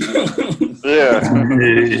 that's how you know. Yeah.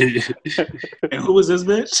 And who is this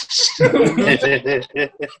bitch?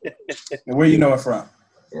 And where you know it from?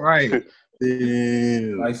 Right.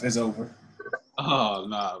 Damn. Life is over. Oh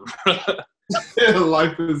nah.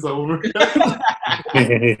 Life is over.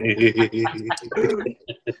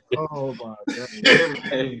 Oh my god.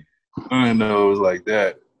 Hey, I didn't know it was like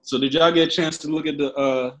that. so did y'all get a chance to look at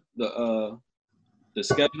the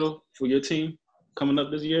schedule for your team coming up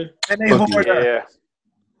this year? And they Fuck hard up. Yeah.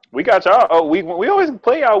 We got y'all. Oh, we always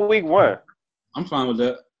play y'all week 1. I'm fine with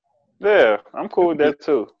that. Yeah, I'm cool with that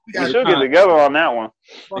too. We got should get together on that one.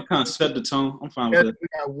 It kind of set the tone. I'm fine Yeah, with that. we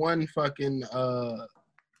got one fucking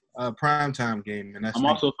primetime game, and that's I'm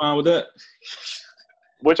also fine with that.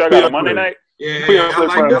 Which I got a Monday night. Yeah, We don't play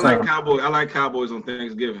I prime like time. Cowboys. I like Cowboys on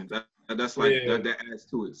Thanksgiving. That's like that adds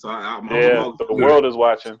to it. So I'm Yeah, all the good. world is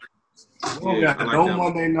watching. We don't Yeah, got I like no that.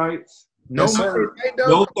 Monday nights, no Yes, sir. Monday night, though.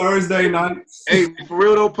 no Thursday nights. Hey, for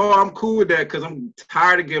real though, Paul, I'm cool with that because I'm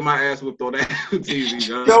tired of getting my ass whipped on that TV.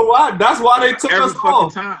 You know what? That's why they took Every us fucking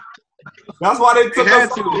off. time. That's why they They took had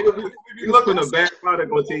us to. off. We We be looking looking a bad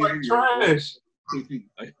product on like TV. trash.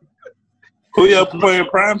 Who y'all playing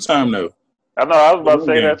prime time though? I know. I was about to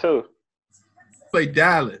say Okay. that too. Play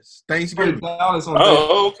Dallas Thanksgiving. Dallas on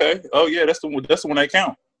Oh, okay. Oh yeah, that's the one that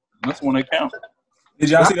count. That's the one that count. Did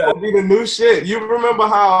y'all That's see that? gonna be the new shit. You remember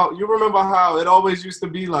how it always used to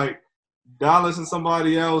be like Dallas and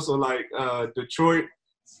somebody else, or like Detroit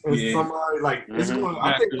and Yeah. somebody like it's Mhm. going.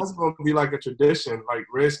 I think that's going to be like a tradition, like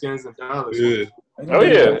Redskins and Dallas. Yeah. Oh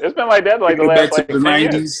yeah, it's been like that like the Take it last back like to the 10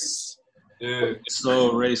 years. '90s, Yeah.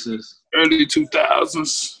 So racist. early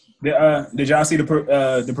 2000s. Did y'all see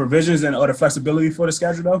the provisions or the flexibility for the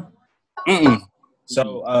schedule though? Mm-mm.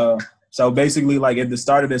 So basically, like if the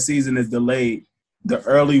start of the season is delayed, the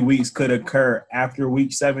early weeks could occur after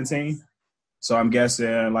week 17. So I'm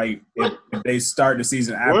guessing like if they start the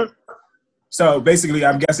season after. What? So basically,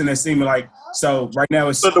 I'm guessing it seemed like right now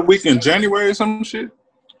it's So the week in January or some shit?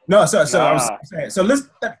 no. So I was Nah. saying. So let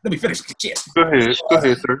me finish. Shit. Go ahead,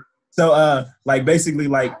 sir. So like basically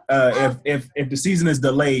like if the season is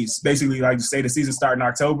delayed, basically like to say the season start in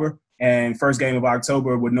October and first game of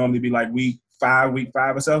October would normally be like week five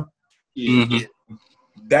or so. Yeah. Mm-hmm.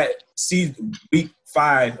 That week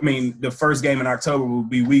 5, I mean the first game in October would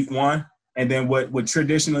be week 1, and then what would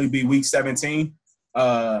traditionally be week 17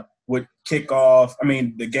 would kick off. I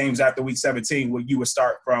mean the games after week 17 you would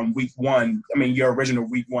start from week 1. I mean your original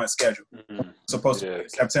week 1 schedule. Mhm. Supposed to Yeah. be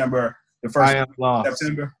September. The I first am lost.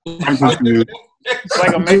 September. I'm confused. It's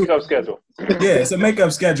like a makeup schedule. Yeah, it's a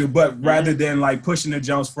makeup schedule, but rather than like pushing the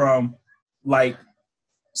Jones from like,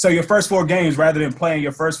 so your first 4 games, rather than playing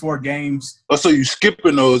your first 4 games, Oh, so you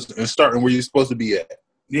skipping those and starting where you're supposed to be at?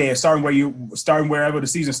 yeah, starting wherever the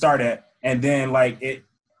season start at, and then like it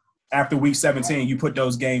after week 17, you put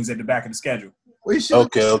those games at the back of the schedule. We should.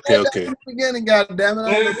 Okay. the beginning, goddamn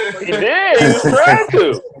it! He did. He was trying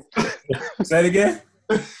to. Say it again.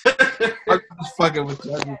 I'm just fucking with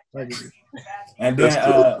you. And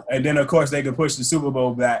then of course they could push the Super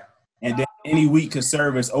Bowl back, and then any week could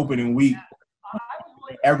serve as opening week.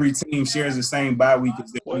 Every team shares the same bye week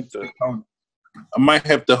as their opponent. I might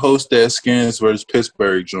have to host that Skins versus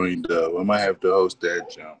Pittsburgh joint though. I might have to host that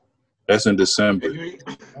jump. That's in December.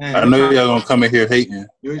 I know y'all gonna come in here hating.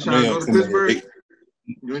 You ain't I know trying to y'all go to come in here Pittsburgh? hating.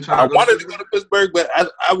 You ain't I trying to wanted to go to Pittsburgh, but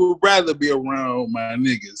I would rather be around my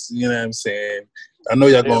niggas. You know what I'm saying? I know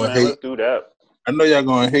y'all Yeah, gonna man, hate. let's do that. I know y'all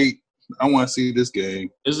gonna hate. I want to see this game.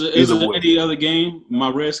 Is there Either way. any other game my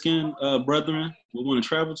Redskin brethren would want to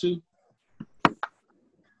travel to?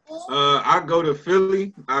 I go to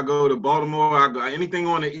Philly. I go to Baltimore. I go anything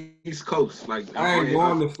on the East Coast. Like I ain't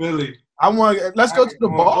going to Philly. Let's go to the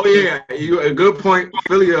ball. Oh yeah, you a good point.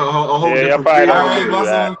 Philly a whole Yeah, different probably breed. don't I wanna ain't do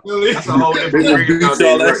busting that. on Philly. That's a whole They different gonna breed beat out there.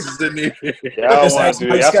 y'all You're right. asses in there. Y'all don't want to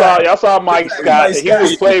do that. Y'all saw Mike Scott. He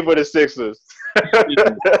was playing for the Sixers.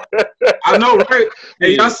 I know, right?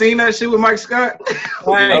 Hey, y'all seen that shit with Mike Scott?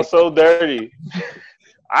 Y'all so dirty.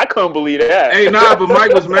 I couldn't believe that. Hey, nah, but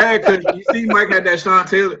Mike was mad because you see Mike had that Sean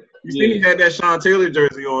Taylor. You see he had that Sean Taylor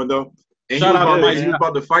jersey on though, and Shout out to Mike. he was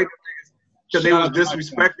about to fight because they Shout was out to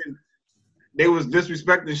Mike. disrespecting. They was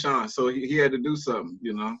disrespecting Sean, so he had to do something,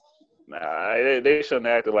 you know. Nah, they shouldn't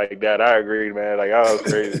have acted like that. I agree, man. Like, I was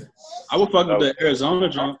crazy. I would fuck with the Arizona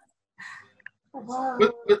jump.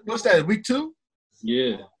 What's that? Week 2?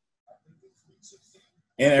 Yeah.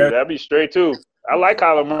 And Dude, that'd be straight, too. I like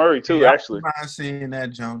Kyler Murray, too, actually. I'm seeing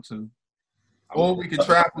that jump too. Or we could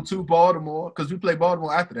travel to Baltimore because we play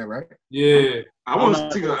Baltimore after that, right? Yeah. I want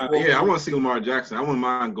to see. I want to see Lamar Jackson. I wouldn't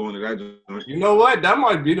mind going to that joint. You know what? That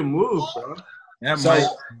might be the move, bro.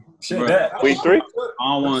 Week 3. I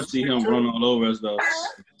don't want to see him run all over us though.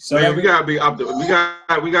 So man, we gotta be up. We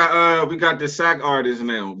got the sack artist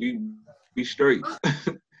now. Be straight.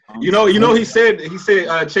 you know. He said.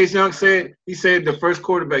 Chase Young said. He said the first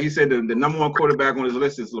quarterback. He said the number 1 quarterback on his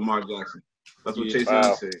list is Lamar Jackson. That's what Chase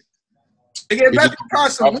Young said. Again, back to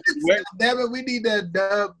Carson Wentz. Damn it, we need that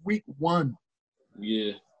dub week 1.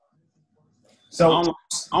 Yeah. So I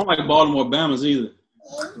don't like Baltimore Bama's either.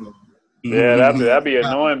 Yeah, that'd be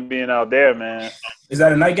annoying being out there, man. Is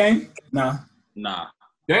that a night game? Nah.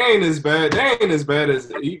 They ain't as bad. They ain't as bad as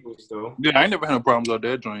the Eagles, though. Yeah, I ain't never had no problems out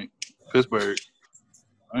there joint. Pittsburgh.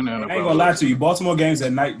 I ain't gonna lie to you. Baltimore games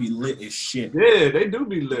at night be lit as shit. Yeah, they do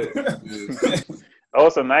be lit. Oh,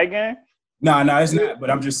 it's a night game? No, it's not. But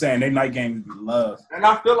I'm just saying, they night games be love. And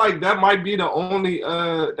I feel like that might be the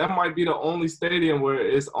only stadium where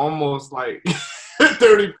it's almost like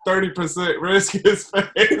 30% Redskins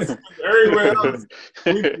fans. Everywhere else,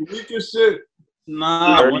 weak as shit.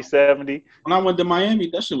 Nah, 30-70. When I went to Miami,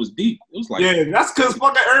 that shit was deep. It was like that's because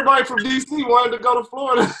fucking everybody from DC wanted to go to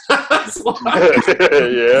Florida. That's why.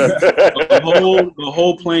 Yeah. the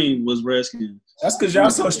whole plane was Redskins. That's because y'all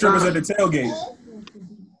saw strippers at the tailgate.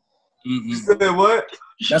 You said what?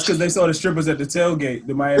 That's because they saw the strippers at the tailgate.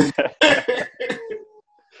 The Miami.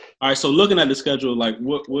 All right, so looking at the schedule, like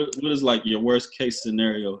what is like your worst case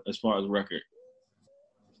scenario as far as record,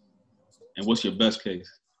 and what's your best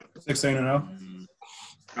case? 16-0.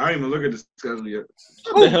 I didn't even look at the schedule yet.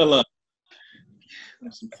 Shut the hell up.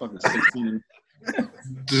 That's some fucking 16.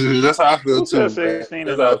 Dude, that's how I feel too. 16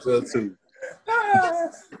 That's how I feel too.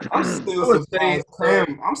 I'm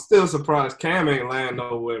still surprised Cam ain't land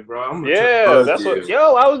nowhere, bro. That's what.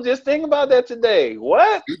 Yo, I was just thinking about that today.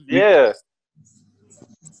 What? Yeah.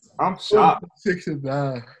 I'm shocked.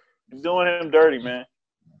 6-9. You're doing him dirty, man.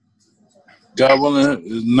 God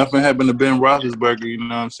willing, nothing happened to Ben Roethlisberger. You know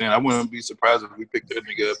what I'm saying? I wouldn't be surprised if we picked that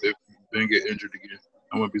nigga up if he didn't get injured again.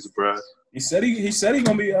 I wouldn't be surprised. He said he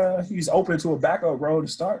gonna be he's open to a backup role to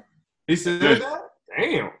start. He said that?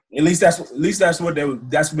 Damn. At least that's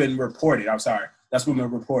that's been reported. I'm sorry, that's what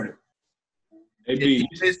been reported. He's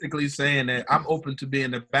basically saying that I'm open to being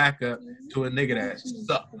the backup to a nigga that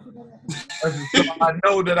sucks. So I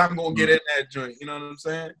know that I'm gonna get in that joint. You know what I'm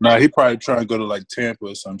saying? Nah, he probably trying to go to like Tampa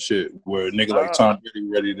or some shit where a nigga like Tom Brady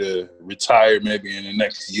ready to retire maybe in the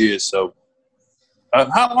next year. So,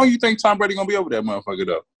 how long you think Tom Brady gonna be over that motherfucker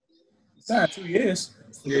though? It's 2 years.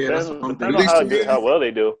 Yeah, that's how well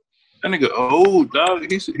they do. That nigga old, dog.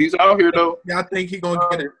 He's out here though. Y'all think he gonna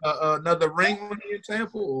get another ring when he in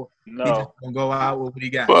Tampa, or no? He just gonna go out with what he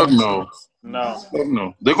got? Fuck no. No.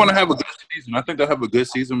 No. They're gonna have a good season. I think they'll have a good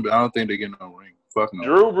season, but I don't think they get no ring. Fuck no.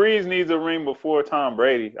 Drew Brees needs a ring before Tom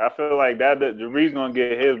Brady. I feel like that Drew Brees gonna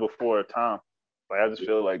get his before Tom. Like I just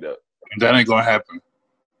feel like that. That ain't gonna happen.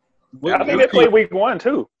 I think they play week 1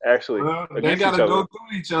 too. Actually, they gotta go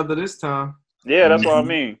through each other this time. Yeah, that's what I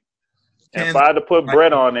mean. And if I had to put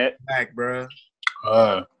bread on it, back, bro.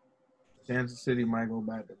 Kansas City might go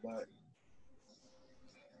back to back.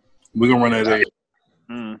 We're gonna run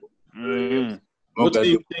that. What team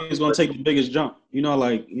you think is gonna take the biggest jump? You know,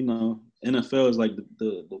 like NFL is like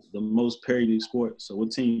the most parodied sport. So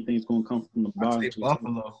what team you think is gonna come from the bottom?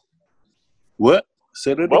 Buffalo. What?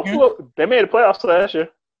 Say that Buffalo. Again? They made the playoffs last year.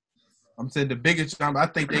 I'm saying the biggest jump. I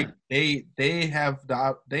think they have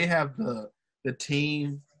the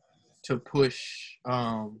team to push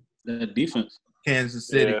the defense. Kansas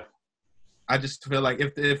City. Yeah. I just feel like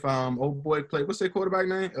if old boy played, what's their quarterback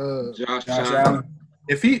name? Josh Allen.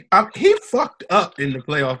 If he fucked up in the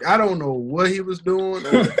playoff, I don't know what he was doing.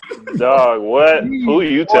 Dog, what? Who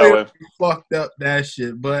you telling? Fucked up that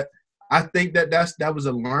shit, but I think that was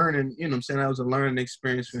a learning. You know what I'm saying? That was a learning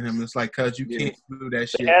experience for him. It's like, cause you can't do that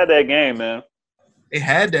shit. They had that game, man. They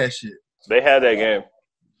had that shit. They had that game.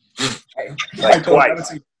 Like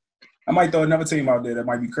twice. I might throw another team out there that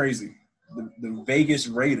might be crazy. The Vegas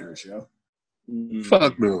Raiders, yo.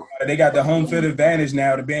 Fuck no. They got the home field advantage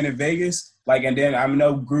now to being in Vegas. Like, and then I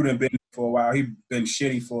know Gruden been for a while. He been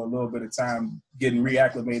shitty for a little bit of time, getting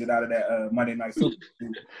reacclimated out of that Monday Night Football.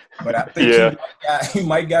 But I think he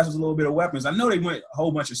might got us a little bit of weapons. I know they went a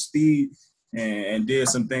whole bunch of speed and did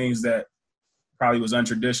some things that probably was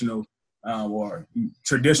untraditional or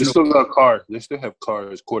traditional. They still got Carr. They still have Carr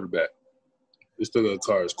as quarterback. They still got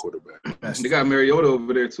Carr as quarterback. They got Mariota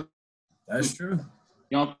over there too. That's true.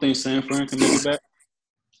 You don't think San Fran can make it back?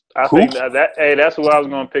 I think that's who I was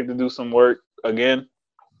gonna pick to do some work again.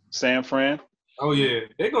 San Fran. Oh yeah,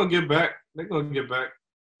 they're gonna get back. They're gonna get back.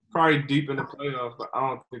 Probably deep in the playoffs, but I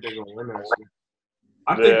don't think they're gonna win that shit.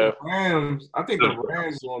 I think the Rams. I think the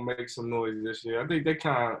Rams will make some noise this year. I think they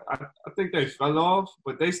I think they fell off,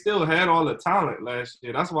 but they still had all the talent last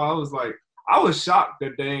year. That's why I was like, I was shocked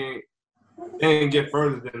that they didn't get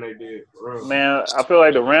further than they did. Bro. Man, I feel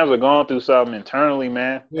like the Rams are going through something internally,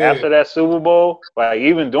 man. Yeah. After that Super Bowl, like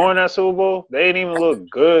even during that Super Bowl, they didn't even look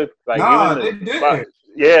good. Like they didn't. Like,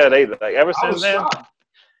 yeah, they like ever since then.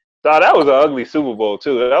 So that was an ugly Super Bowl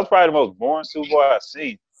too. That was probably the most boring Super Bowl I've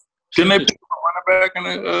seen. Didn't they pick a running back in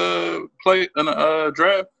the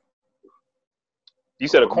draft? You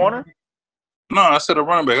said a corner? No, I said a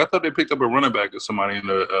running back. I thought they picked up a running back or somebody in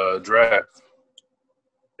the draft.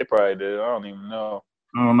 They probably did. I don't even know.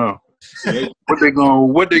 I don't know. What they gonna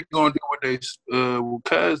do with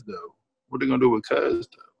Cuz though? What they gonna do with Cuz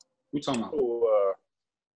though? We talking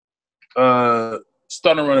about?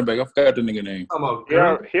 Starting running back. I forgot the nigga name.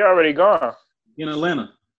 He already gone. In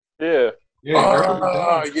Atlanta. Yeah.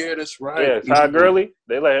 Yeah, that's right. Yeah, Todd Gurley.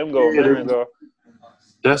 They let him go. Yeah,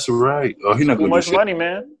 that's right. Oh, he not too gonna much do shit. money,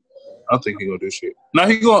 man. I don't think he gonna do shit. No,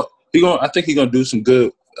 he gonna. I think he gonna do some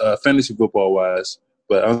good fantasy football wise,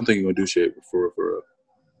 but I don't think he gonna do shit for.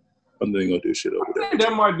 I don't think he gonna do shit over there. I think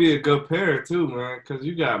that might be a good pair too, man. Because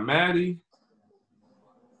you got Matty.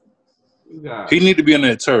 He need to be on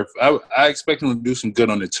that turf. I expect him to do some good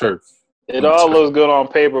on the turf. It all looks good on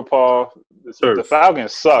paper, Paul. The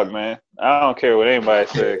Falcons suck, man. I don't care what anybody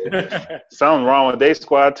says. Something wrong with their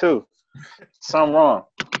squad too. Something wrong.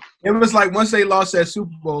 It was like once they lost that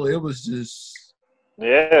Super Bowl, it was just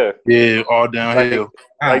all downhill.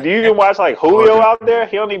 Like do you even watch like Julio out there?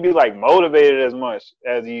 He don't even be like motivated as much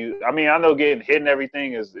as you. I mean, I know getting hit and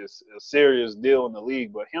everything is a serious deal in the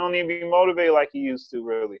league, but he don't even be motivated like he used to.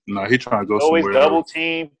 Really. No, he trying to go always somewhere. Double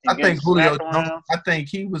team. I think Julio. I think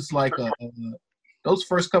he was like those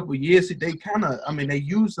first couple of years. They kind of. I mean, they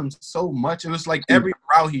used him so much. It was like every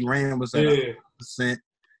route he ran was at 100%.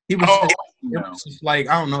 He was. It was just like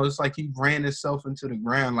I don't know. It's like he ran himself into the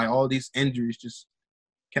ground. Like all these injuries just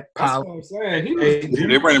kept piling. That's what I'm saying.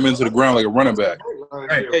 They ran him into the ground like a running back. But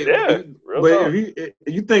if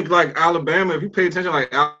you think like Alabama, if you pay attention,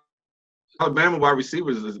 like Alabama wide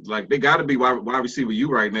receivers is like they got to be wide receiver you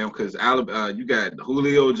right now because you got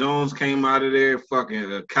Julio Jones came out of there,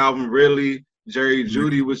 fucking Calvin Ridley, Jerry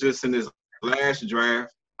Jeudy was just in his last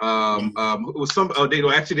draft. It was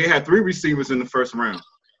they had 3 receivers in the first round.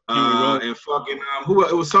 And fucking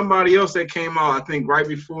it was somebody else that came out, I think right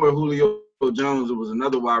before Julio Jones. It was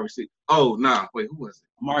another wide receiver. Oh, nah, wait, who was it?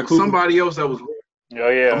 Amari Cooper. Somebody else that was. Oh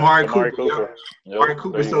yeah, Amari Cooper. Yep. Amari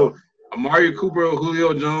Cooper. So Amari Cooper,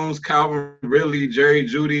 Julio Jones, Calvin Ridley, Jerry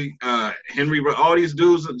Jeudy, Henry, all these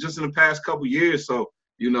dudes just in the past couple years. So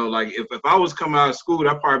like if I was coming out of school,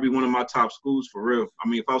 that'd probably be one of my top schools for real. I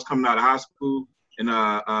mean, if I was coming out of high school. And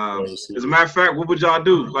as a matter of fact, what would y'all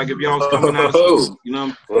do? Like if y'all was coming out of school,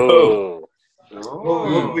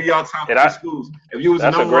 what would y'all top 3 schools? If you was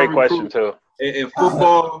that's a great question too. In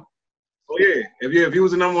football, if you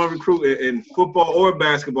was the number 1 recruit in football or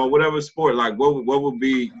basketball, whatever sport, like what would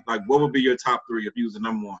be your top 3 if you was the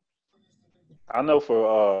number 1? I know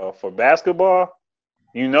for basketball,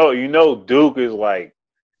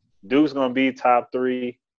 Duke's gonna be top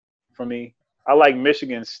 3 for me. I like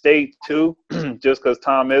Michigan State too, just because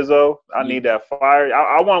Tom Izzo. I need that fire.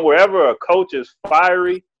 I want wherever a coach is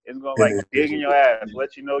fiery, it's gonna like dig in your ass,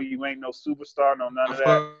 let you know you ain't no superstar, no none of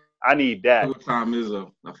that. I need that. Tom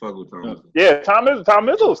Izzo. I fuck with Tom Izzo. Yeah, Tom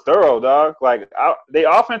Izzo's thorough, dog. Like the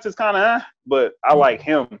offense is kind of, but I like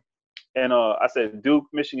him. And I said Duke,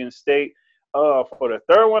 Michigan State. For the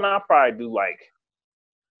third one, I'll probably do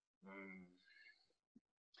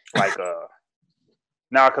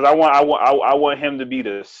now, because I want him to be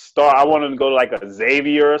the star. I want him to go to like a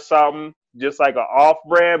Xavier or something, just like an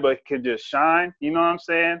off-brand, but can just shine. You know what I'm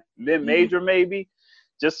saying? Mid-major maybe,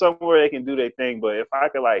 just somewhere they can do their thing. But if I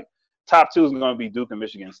could top 2 is going to be Duke and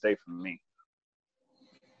Michigan State for me.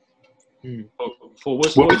 For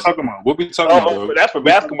what we talking about? What we talking about? That's for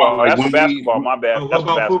basketball. That's for basketball. My bad. That's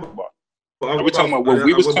for basketball. Are we talking about when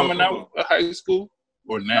we was coming out of high school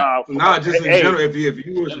or now? Nah, just in general. If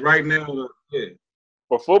you was right now, yeah.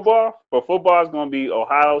 For football, it's going to be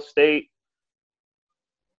Ohio State.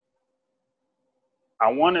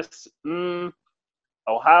 I want to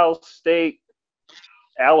Ohio State,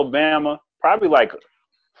 Alabama, probably like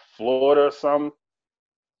Florida or something.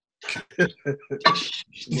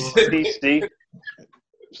 DC,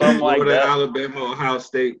 something like Florida, that. Alabama, Ohio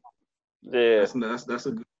State. Yeah, that's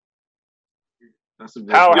a good.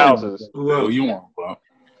 Powerhouses. Oh, you want bump?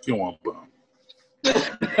 You want bump?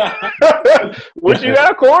 What you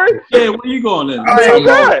got, Corey? Yeah, where you going then? I'm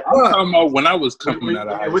talking about when I was coming out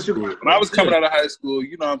of high school. When I was coming out of high school,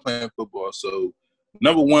 I'm playing football. So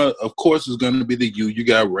Number one, of course, is going to be the U. You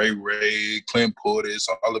got Ray, Clint Portis,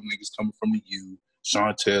 all them niggas coming from the U.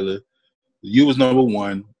 Sean Taylor. The U was number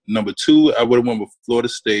one. Number two, I would have went with Florida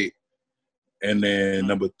State. And then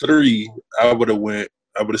number three, I would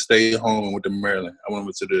have stayed home and went to Maryland. I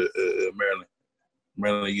went to the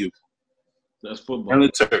Maryland U. That's football.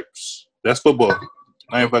 Maryland Terps. That's football.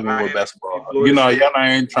 I ain't fucking with basketball. You know, y'all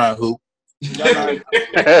ain't trying to hoop.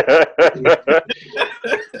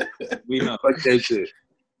 We know. Fuck that shit.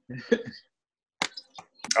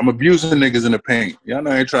 I'm abusing niggas in the paint. Y'all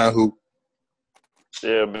know I ain't trying to hoop.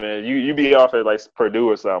 Yeah, man. You be off at like Purdue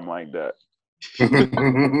or something like that.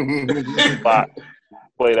 Block.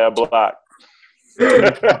 Play that block.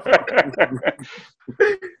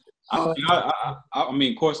 I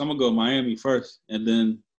mean, of course, I'm gonna go Miami first, and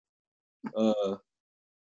then I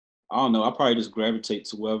don't know. I'll probably just gravitate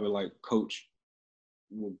to whoever like coach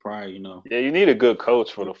will probably, Yeah, you need a good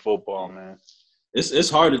coach for the football, man. It's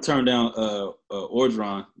hard to turn down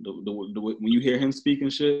Orgeron. When you hear him speaking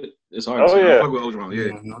shit, it's hard. Oh, yeah. Fuck with Orgeron,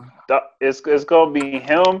 yeah. It's gonna be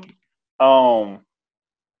him.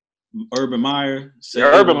 Urban Meyer.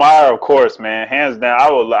 Urban Meyer, of course, man, hands down.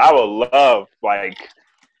 I would love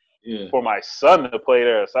for my son to play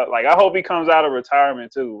there. So, like, I hope he comes out of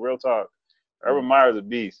retirement too. Real talk. Urban Meyer's a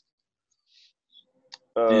beast.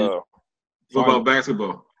 What about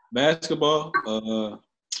basketball? Basketball.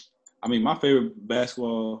 I mean, my favorite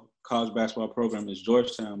college basketball program is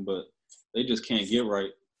Georgetown, but they just can't get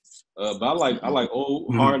right. But I like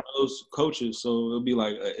old hard-nosed coaches, so it'll be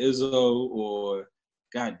like Izzo or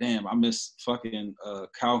goddamn, I miss fucking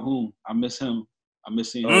Calhoun. I miss him. I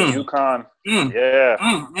miss seeing UConn. Yeah.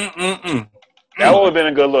 That would have been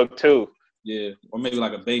a good look too. Yeah, or maybe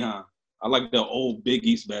like a Boeheim. I like the old Big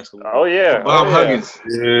East basketball. Oh yeah, Bob Huggins.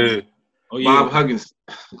 Yeah. Oh yeah, Bob Huggins.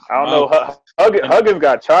 I don't know. Huggins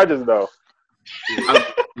got charges though.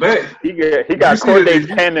 I bet. He got court date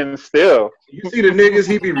pending still. You see the niggas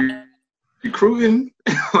he be recruiting?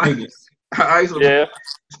 Yeah.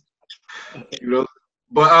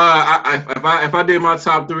 But if I did my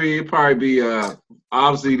top three, it'd probably be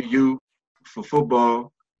obviously the U for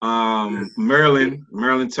football. Maryland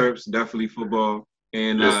Terps, definitely football.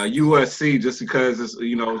 And USC, just because it's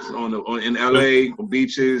in LA,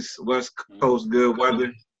 beaches, West Coast, good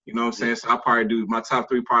weather. You know what I'm saying? So I'll probably do my top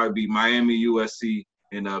three probably be Miami, USC,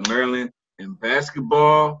 and Maryland. And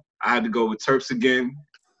basketball, I had to go with Terps again.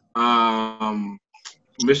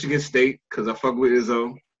 Michigan State, because I fuck with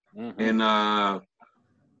Izzo. And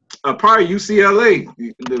probably UCLA.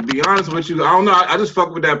 To be honest with you, I don't know. I just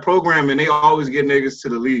fuck with that program, and they always get niggas to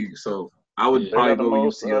the league. So I would probably go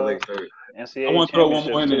with UCLA third. I want to throw one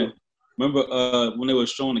more in there. Remember when they were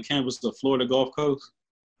showing the canvas of Florida Gulf Coast?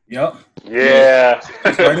 Yep. Yeah.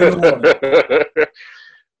 That's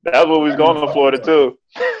what we was going to Florida too.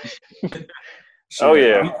 Oh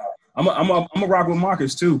yeah. I'm a rock with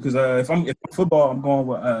Marcus too, because if I'm football, I'm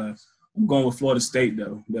going with Florida State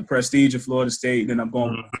though. The prestige of Florida State. Then I'm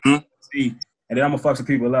going with and then I'm gonna fuck some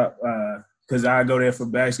people up because I go there for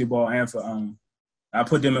basketball and for I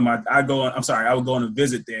put them in my. I would go on a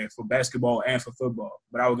visit there for basketball and for football,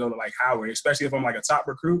 but I would go to like Howard, especially if I'm like a top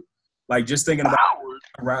recruit. Like just thinking about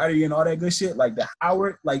Roddy and all that good shit, like the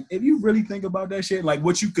Howard. Like if you really think about that shit, like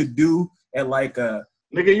what you could do at like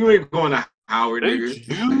nigga, you ain't going to Howard,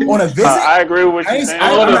 nigga. On a visit. I agree with what you're saying.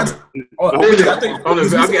 I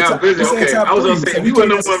was gonna say if you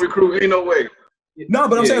wasn't no one recruit, ain't no way. No,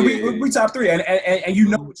 but I'm saying we top three, and you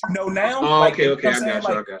know what you know now. Oh, okay, I got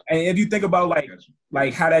you. And if you think about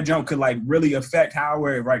like how that jump could like really affect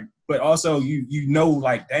Howard, right? But also you know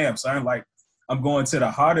like damn son, like I'm going to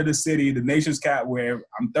the heart of the city, the nation's cap, where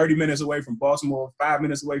I'm 30 minutes away from Baltimore, 5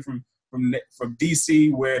 minutes away from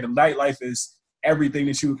DC, where the nightlife is everything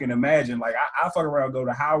that you can imagine. Like I fuck around, go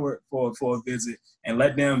to Howard for a visit, and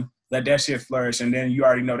let that shit flourish, and then you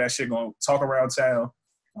already know that shit gonna talk around town.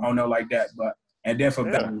 I don't know like that, but. And then for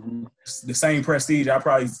the same prestige, I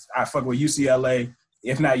fuck with UCLA,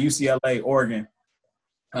 if not UCLA, Oregon.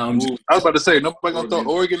 I was about to say, nobody gonna throw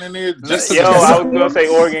Oregon in there. I was gonna say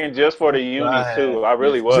Oregon just for the uni too. I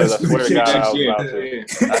really was. I swear to God, I was about to.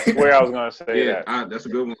 I swear I was gonna say that. That's a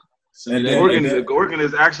good one. And Oregon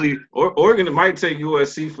is actually Oregon might take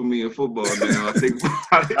USC for me in football now. I think.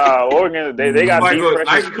 Oregon, they got Nike.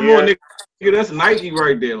 Come on, nigga. That's Nike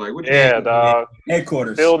right there. Like, what dog.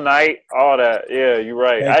 Headquarters. Phil Knight, all that. Yeah, you're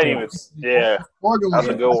right. I didn't even. Yeah, Oregon that's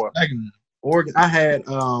a good one. Oregon. I had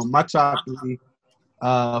my top three.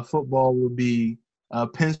 Football would be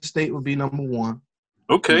Penn State would be number one.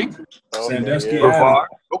 Okay. Sandusky. LeVar.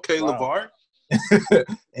 Okay, wow. LeVar.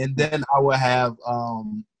 And then I would have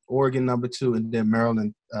Oregon number two, and then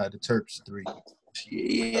Maryland the Terps 3.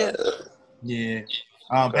 Yeah. Yeah.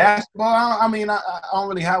 Basketball, I mean, I don't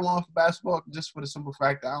really have one for basketball just for the simple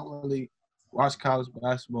fact that I don't really watch college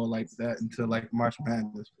basketball like that until like March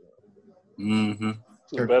Madness. Mm-hmm.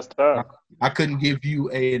 It's the best time. I couldn't give you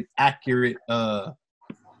an accurate answer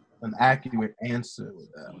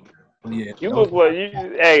with that. But yeah, You look what you.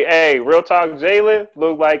 Hey, real talk. Jalen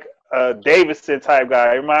look like a Davidson type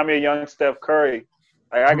guy. Remind me of young Steph Curry.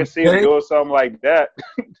 Like I can see him doing something like that.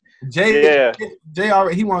 Jay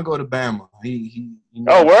already he want to go to Bama. He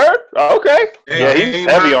Oh, word? Oh, okay. Yeah, he's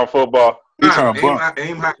heavy on football. He's trying to buck.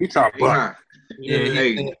 He's trying to buck.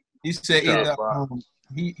 Yeah, he said either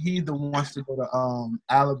he either wants to go to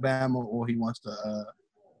Alabama or he wants to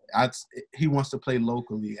play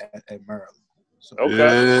locally at Maryland. So, Okay.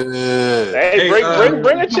 Yeah. Hey,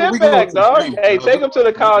 bring a chip back, dog. Hey, take him to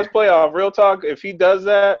the college playoff. Real talk. If he does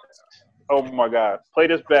that, oh my God, play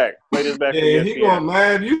this back. Yeah, he going,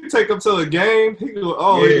 man. You take him to a game, he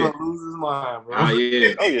go, he's gonna lose his mind, bro. Oh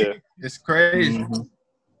yeah. Oh yeah. It's crazy. Mm-hmm.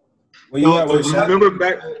 Well, remember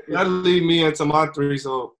back that lead me into my three.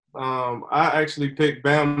 So I actually picked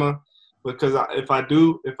Bama because if I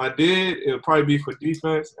did, it would probably be for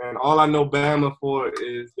defense. And all I know Bama for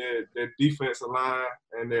is their defensive line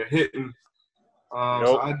and their hitting.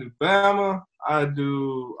 So I do Bama. I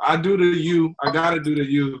do the U. I gotta do the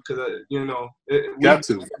U because we Got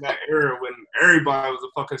to. in that era when everybody was a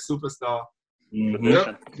fucking superstar.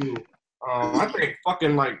 Mm-hmm. I think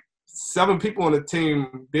fucking like 7 people on the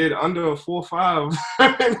team did under a 4.5.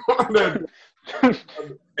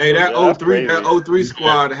 Hey, that Yeah, 03 crazy. 03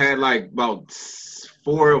 squad had like about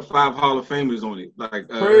 4 or 5 Hall of Famers on it. Like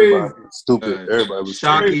Crazy. Stupid. Everybody was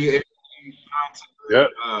Shockey, Yep.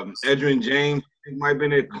 Edrin James, it might have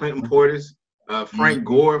been at Clinton Portis, Frank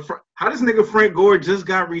Gore. How does nigga Frank Gore just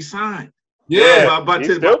got re-signed? Yeah,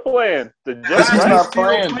 He's still playing. The Jets, He's right? not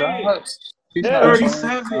playing, dog. He's not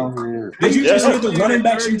 37. Did you just hear the Yeah. running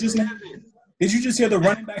backs you just named? Did you just hear the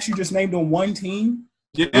running backs you just named on one team?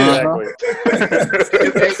 yeah. Exactly.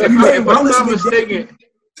 If I'm not mistaken,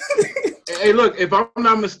 hey, look, if I'm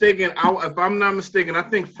not mistaken, I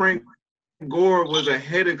think Frank Gore was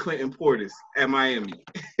ahead of Clinton Portis at Miami.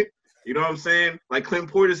 You know what I'm saying? Like Clinton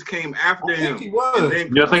Portis came after I him. think he was. And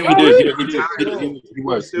then Yeah, I think he did. He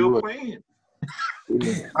was still playing.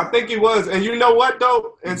 I think he was. And you know what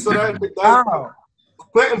though? And so that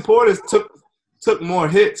Clinton Portis took more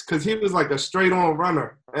hits because he was like a straight on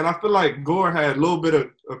runner. And I feel like Gore had a little bit of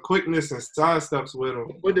quickness and side steps with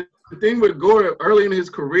him. But the thing with Gore, early in his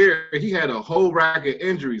career, he had a whole rack of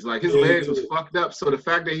injuries. Like his legs was fucked up. So the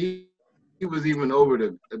fact that he was even over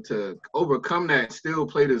to overcome that and still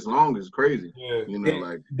played as long is crazy. Yeah. You know,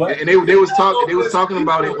 like But and they was talking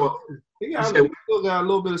about it. Well, He still got a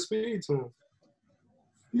little bit of speed to him.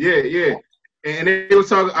 yeah. And they was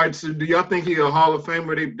talking. All right, so do y'all think he's a Hall of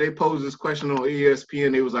Famer? They posed this question on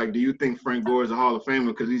ESPN. They was like, "Do you think Frank Gore is a Hall of Famer?"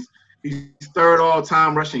 Because he's third all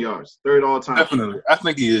time rushing yards, third all time. Definitely, I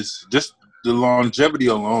think he is. Just the longevity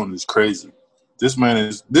alone is crazy. This man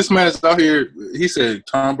is out here. He said,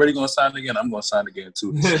 "Tom Brady gonna sign again. I'm gonna sign again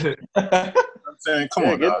too." I'm saying, come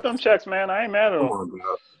on, get dog. them checks, man. I ain't mad at Come him. on,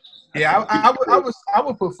 dog. Yeah, I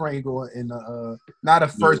would put Frank Gore in not a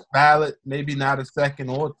first ballot, maybe not a second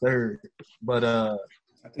or third, but I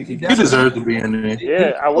think He deserves to be in there.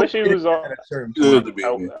 Yeah, I wish he was on. He deserves to be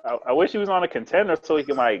in there. I wish he was on a contender so he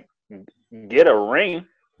can like get a ring.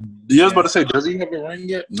 You was about to say, does he have a ring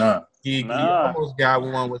yet? Nah. He almost got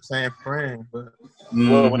one with San Fran, but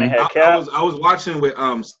Well, when they had I Cap, was watching with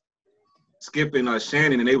Skip and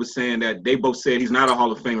Shannon, and they were saying that they both said he's not a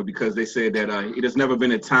Hall of Famer because they said that there's never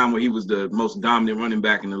been a time where he was the most dominant running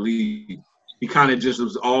back in the league. He kind of just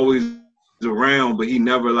was always around, but he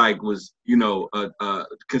never like was,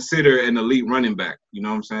 considered an elite running back. You know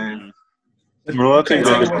what I'm saying? Well, I think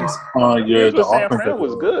he was San Fran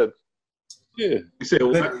was good. Yeah. You said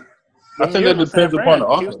what? I think that depends upon the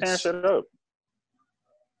He was tearing offense. shit up.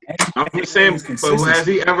 I'm just saying,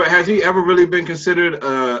 but has he ever really been considered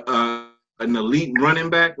an elite running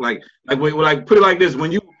back? Like put it like this: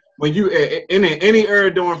 when you in any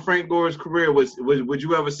era during Frank Gore's career, would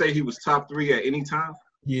you ever say he was top 3 at any time?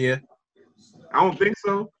 yeah, I don't think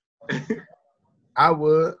so. I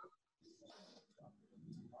would.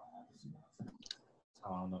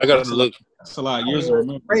 I gotta look. That's a lot of years to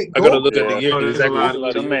remember. Frank I gotta Gore, look at the year. There's a lot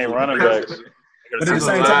of Them ain't running backs. But at the That's a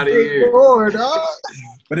same lot time, of years. Gore, dog.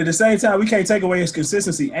 but at the same time, we can't take away his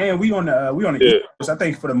consistency. And we on the East Coast. I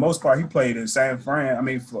think for the most part, he played in San Fran. I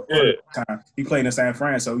mean, for the time he played in San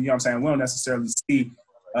Fran. So you know what I'm saying. We don't necessarily see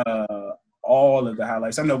all of the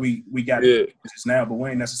highlights. I know we got just now, but we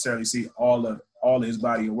ain't necessarily see all of all of his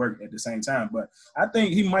body of work at the same time. But I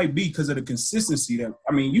think he might be because of the consistency that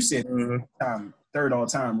you said third all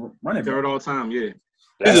time running back. Third all time, yeah.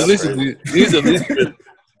 He's at least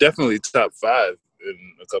definitely top 5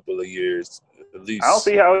 in a couple of years. At least. I don't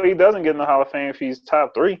see how he doesn't get in the Hall of Fame if he's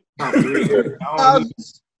top 3. Top 3.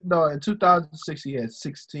 No, in 2006 he had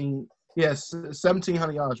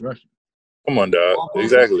 1,700 yards rushing. Come on, dog.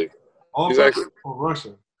 Exactly. Exactly.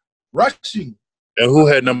 Rushing. And who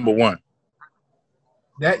had number 1?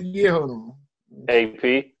 That year, hold on.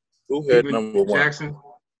 AP. Who had number 1? Jackson.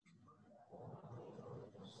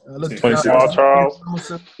 Jamal Charles.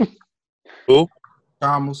 Who?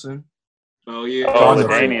 Tomlinson. Oh yeah.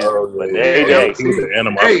 LaDainian. LaDainian. He was an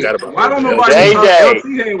animal. I Hey, forgot about why don't that. nobody talk?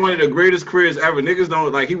 LT had one of the greatest careers ever. Niggas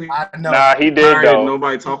don't like he. Nah, he did though.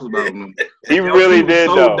 Nobody talks about him. He really did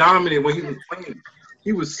so though. Dominant when he was playing.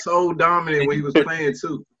 He was so dominant when he was playing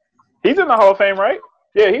too. He's in the Hall of Fame, right?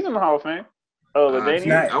 Yeah, he's in the Hall of Fame. Oh,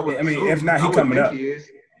 LaDainian. If not, he coming up.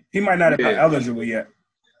 He might not have been eligible yet.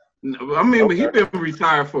 No, I mean, he's been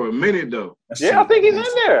retired for a minute though. Yeah, I think he's in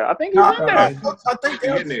there. I think he's in there. I think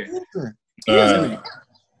He's in there. He is in there.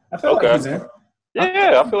 I feel like he's in.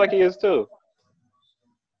 Yeah, I feel like he is too.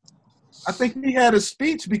 I think he had a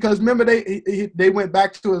speech because remember they went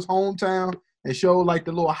back to his hometown and showed like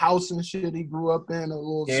the little house and shit he grew up in.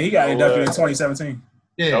 Yeah, he got inducted in 2017.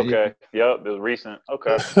 Yeah. Okay. Yep, it was recent.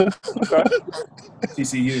 Okay.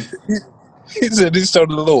 TCU. He said he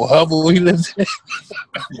started a little hovel he lived in.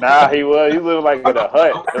 Nah, he lived like in a hut.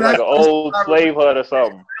 It was like an old slave hut or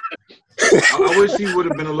something. I wish he would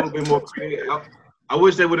have been a little bit more creative. I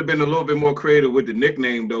wish they would have been a little bit more creative with the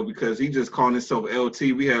nickname though, because he just called himself LT.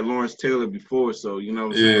 We had Lawrence Taylor before, so you know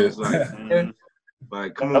what I'm saying? It's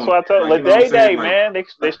like come That's on. what I told LaDainian, man. They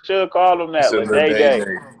should call him that.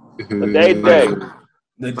 LaDainian.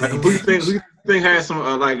 Who you think had some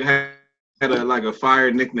had a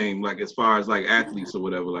fire nickname, like as far as like athletes or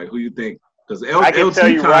whatever? Like who you think? Because I can tell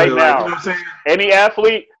you right now, you know what I'm saying? Any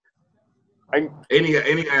athlete, any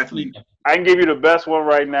athlete. I can give you the best one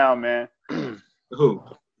right now, man. Who?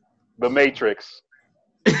 The Matrix.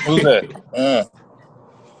 Who's that?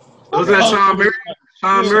 Was that Sean Marion?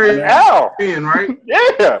 Sean Marion, Al. Right?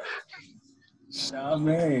 Yeah. Sean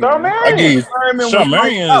Marion. I give you Sean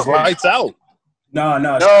Marion is lights out. No,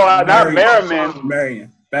 not Merriman.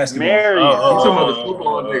 Marion. Basketball. Marion. You talking about the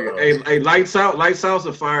football nigga? Hey, lights out. Lights out's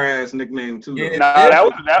a fire ass nickname too. Yeah,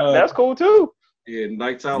 that's cool too. Yeah,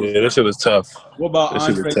 lights out. Yeah, that shit was tough. What about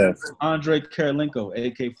Andre Karolinko,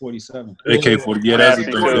 AK-47? AK-40. Yeah, that's a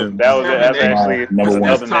good. That's actually number one.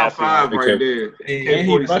 That's top 5 right there.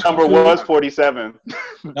 AK-47 number was 47.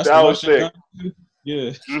 That's that was sick.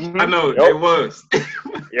 Yeah, I know it was.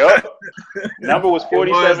 Yep. Number was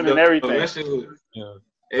 47 and everything. That shit was,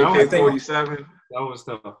 AK-47. That was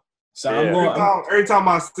tough. So every time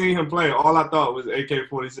I seen him play, all I thought was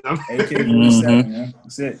AK-47. AK-47, man.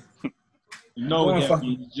 That's it. You know he had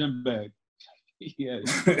his gym bag. He had a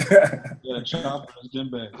chopper in his gym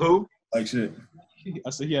bag. Who? Like shit. I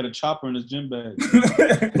said he had a chopper in his gym bag.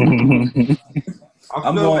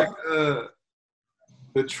 I feel like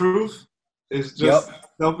the truth is just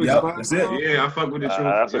self-explanatory. That's it. Yeah, I fuck with the truth.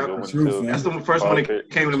 That's a good one too. That's the first one that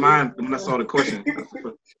came to mind when I saw the question.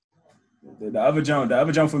 The other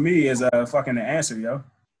jump for me is fucking the answer, yo.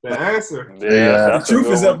 The answer. Yeah, the truth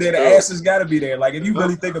is up there. The answer's got to be there. Like if you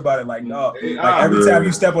really think about it, like no, like every time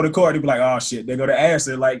you step on the court, you be like, oh shit, they go to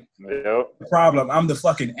answer. Like the problem, I'm the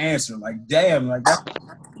fucking answer. Like damn, like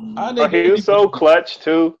that. He was so clutch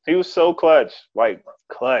too. He was so clutch, like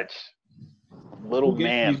clutch, little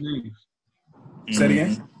man. Say it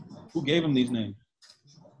again. Who gave him these names?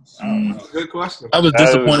 Good question. I was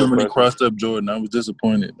disappointed when he crossed up Jordan. I was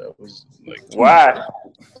disappointed. I was like, why?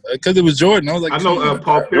 Because it was Jordan. I was like, I know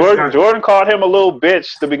Paul Jordan called him a little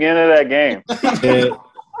bitch the beginning of that game.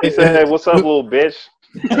 He said, "What's up, little bitch?"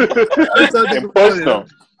 and pushed him.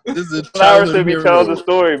 This is a Flowers should be telling the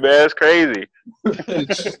story, man. It's crazy.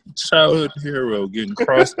 Childhood hero getting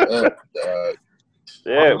crossed up.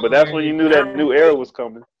 Yeah, but that's when you knew that new era was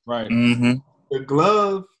coming. Right. Mm-hmm. The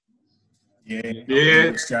glove. Yeah.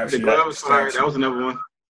 The glove was fire. That was another one.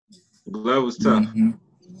 The glove was tough. Mm-hmm.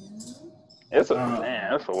 That's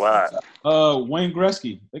a lot. Wayne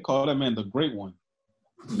Gretzky. They call that man the Great One.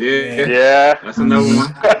 Yeah. That's another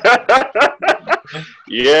one.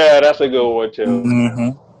 Yeah, that's a good one too. Mm-hmm.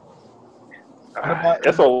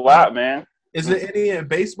 It's a lot, man. Is it any in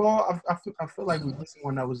baseball? I feel like we missing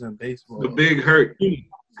one that was in baseball. The Big Hurt.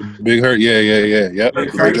 Big Hurt. Yeah. Yep.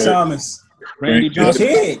 Frank Thomas. Randy Johnson.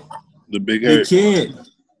 The Kid. The Big Hurt. The Kid.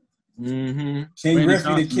 Mm-hmm. King Randy Griffey,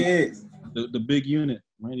 Johnson. the Kid. The big unit,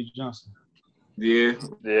 Randy Johnson. Yeah,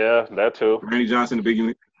 that too. Randy Johnson, the big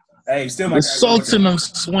unit. Hey, still The might Sultan of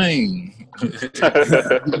Swing.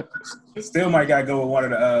 still might gotta go with one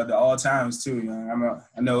of the all times too. You know,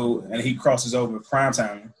 I know, and he crosses over prime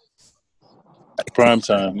time. Prime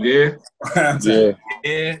time. Yeah,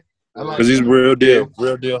 Yeah. Because he's real deal,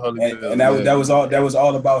 Hollywood. And that was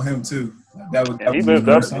all about him too. That was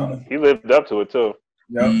he lived up to it too.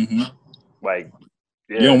 Yep. Mm-hmm. Like,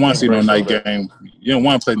 yeah, you don't want to see no night game. You don't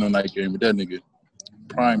want to play no night game with that nigga.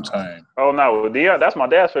 Prime time. Oh no, Dion. That's my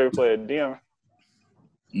dad's favorite player, Dion.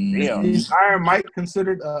 Mm-hmm. Is Iron Mike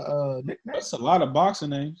considered a nickname? That's a lot of boxing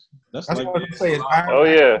names. That's like what I say. Is Iron Oh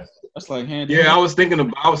Mike? yeah. That's like hand. I was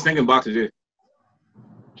thinking boxers. Yeah.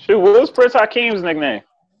 Shoot, what was Prince Hakeem's nickname?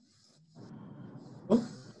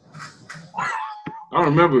 I don't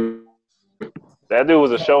remember. That dude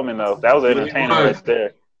was a showman though. That was an entertainer right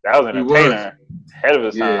there. That was an entertainer. Ahead of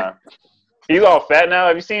his time. He's all fat now.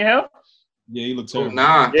 Have you seen him? Yeah, he looks terrible.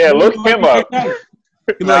 Nah. Yeah, look him up.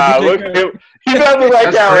 Nah, look him. He does look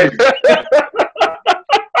like Khaled.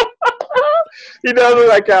 He does look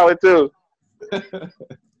like Khaled too.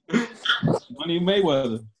 Money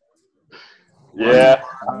Mayweather. Yeah,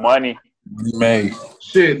 money. May.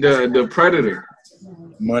 Shit, the Predator.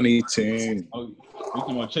 Money 10. Oh, you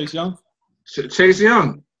talking about Chase Young? Chase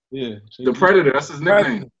Young. Yeah. The Predator. That's his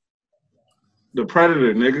nickname. The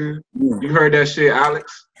Predator, nigga. You heard that shit,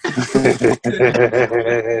 Alex?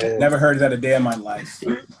 Never heard that a day in my life.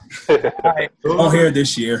 Won't hear it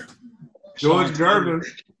this year. George Gervin.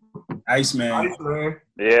 Iceman.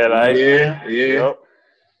 Yeah, like yeah. Yep.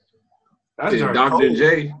 That's Dr.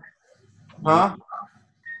 J. Huh?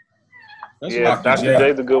 Yeah, Dr.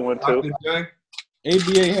 J's a good one too. Dr. J.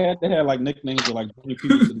 ABA had to have like nicknames of like bring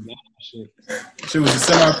people to the game and shit. She was a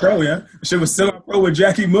semi-pro, yeah. She was semi-pro with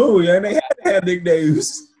Jackie Moon, yeah. They had to have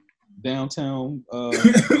nicknames. Downtown.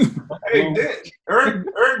 Hey, Eric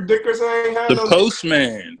Dickerson ain't had The no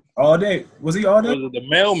postman. All day. Was he all day? Was it the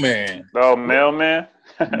mailman? Oh, mailman.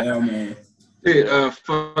 Mailman. Shit,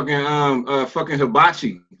 fucking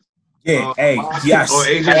Hibachi. Yeah, hey, yes. Or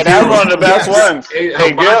Agent Hey, that was one of the best ones. Hey,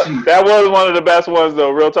 Hey, Gil, that was one of the best ones, though.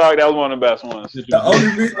 Real talk, that was one of the best ones. The only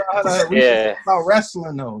reason Yeah. About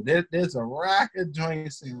wrestling though, there's a rack of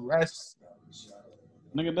joints in wrestling.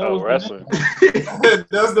 Nigga, that Oh, was wrestling.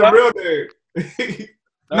 That's the real name.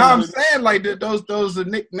 No, I'm saying like those are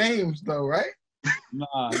nicknames though, right?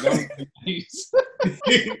 Nah, those nicknames.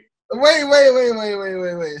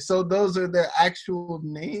 Wait. So those are their actual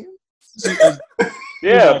names?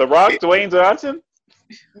 Yeah, The Rock, Dwayne Johnson.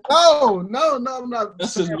 No, I'm not.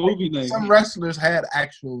 That's his movie name. Some wrestlers had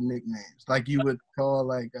actual nicknames, like you would call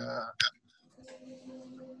like.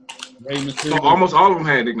 So almost all of them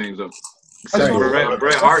had nicknames though. Except for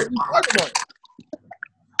Bret Hart.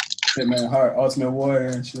 Man, Hart, Ultimate Warrior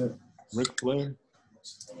and shit. Ric Flair.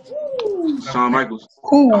 Shawn Michaels.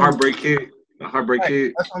 The Heartbreak Kid. That's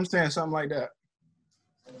what I'm saying, something like that.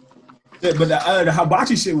 Yeah, but the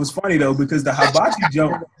hibachi shit was funny though because the hibachi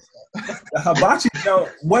jump,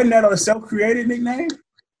 wasn't that a self-created nickname?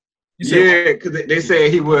 Yeah, because they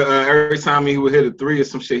said he would every time he would hit a three or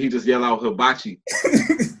some shit, he just yell out hibachi.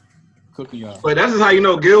 Cooking y'all. But that's just how you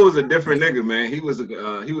know Gil was a different nigga, man. He was a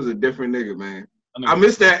different nigga, man. I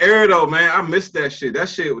missed that era though, man. I missed that shit.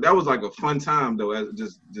 That was like a fun time though. As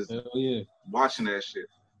just yeah, watching that shit.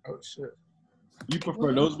 Oh shit. You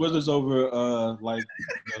prefer those Wizards over like?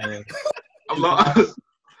 I'm lost.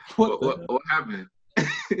 What happened?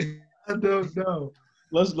 I don't know.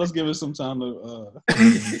 Let's give it some time to.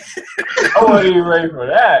 I wasn't even ready for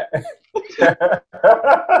that.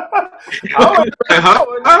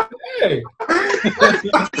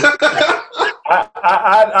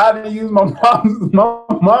 I didn't use my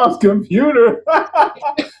mom's computer.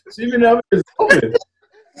 She didn't have it open.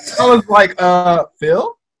 I was like,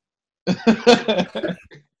 Phil?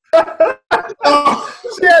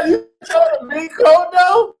 Yeah, you told me code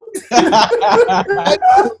though?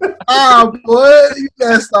 Oh boy, you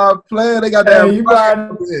gotta stop playing. They got that. Hey, you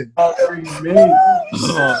Oh,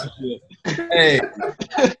 shit. Hey,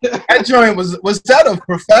 that joint was that a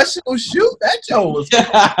professional shoot? That joint was.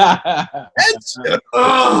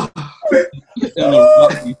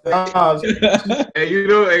 Hey,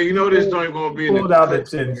 you know this joint gonna be in pulled out the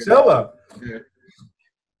chinchilla. Yeah.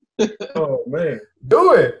 Oh man,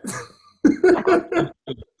 do it.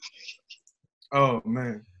 Oh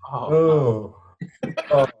man. Oh,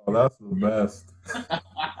 that's the best.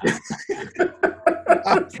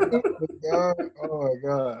 Oh my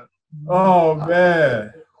god. Oh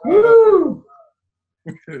man. Woo.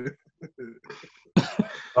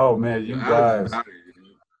 Oh man, you guys.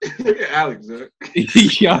 Look at Alex,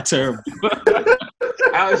 Y'all terrible.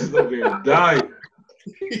 I was just over here dying.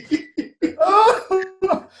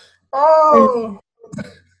 Oh,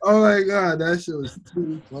 Oh my god, that shit was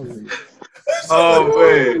too funny. Oh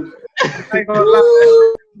man. I ain't gonna lie,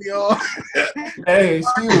 that shit be on. hey,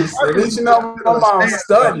 she was. At least you know my mom's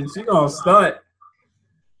stunting. She gonna stunt.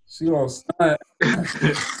 She gonna stunt.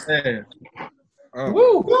 Man.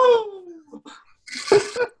 Woo!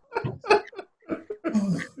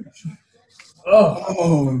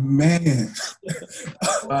 Oh man.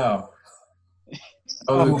 Wow.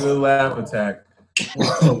 That was a good laugh attack.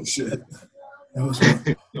 Oh shit. That was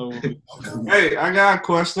Hey, I got a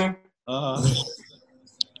question. Uh-huh.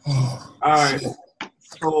 oh, All right.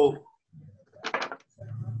 So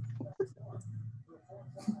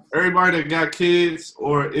everybody that got kids,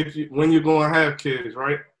 or when you're going to have kids,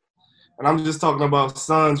 right? And I'm just talking about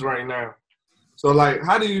sons right now. So, like,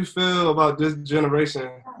 how do you feel about this generation?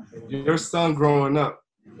 Your son growing up,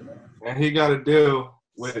 and he got to deal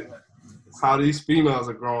with how these females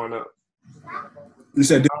are growing up. you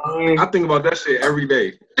said I think about that shit every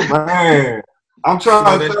day. Man, I'm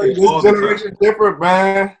trying to tell you, this generation different,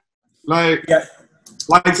 man. Like,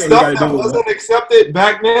 stuff that wasn't accepted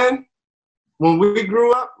back then when we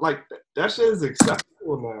grew up, like, that shit is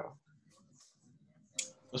acceptable now.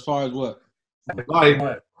 As far as what?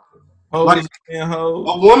 Like, Hoes and hoes.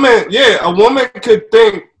 a woman could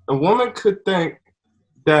think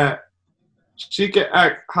that she can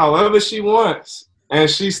act however she wants, and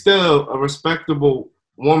she's still a respectable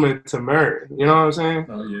woman to marry. You know what I'm saying?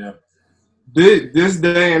 Oh yeah. This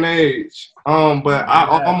day and age. But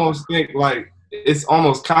I almost think like it's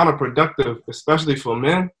almost counterproductive, especially for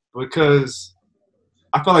men, because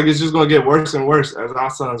I feel like it's just gonna get worse and worse as our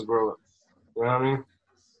sons grow up. You know what I mean?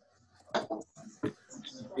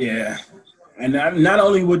 yeah. And not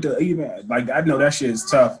only with the even like I know that shit is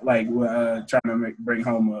tough, like trying to bring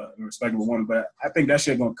home a respectable woman, but I think that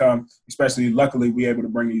shit gonna come. Especially, luckily, we're able to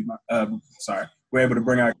bring our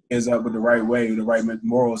kids up with the right way, the right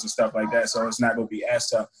morals and stuff like that. So it's not gonna be as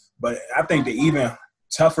tough. But I think the even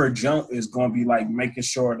tougher jump is gonna be like making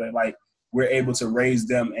sure that like we're able to raise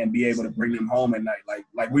them and be able to bring them home at night.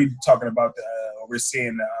 Like we talking about we're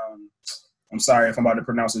seeing I'm sorry if I'm about to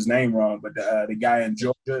pronounce his name wrong, but the guy in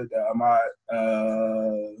Georgia,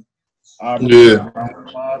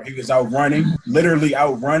 he was literally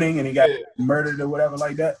out running, and he got murdered or whatever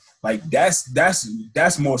like that. Like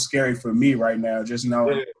that's more scary for me right now. Just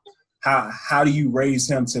knowing how do you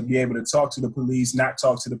raise him to be able to talk to the police, not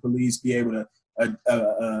talk to the police, be able to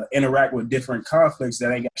interact with different conflicts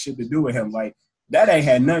that ain't got shit to do with him. Like that ain't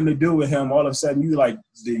had nothing to do with him. All of a sudden, you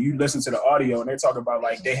listen to the audio and they talk about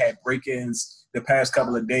like they had break-ins the past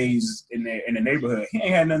couple of days in the neighborhood. He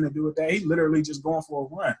ain't had nothing to do with that. He literally just going for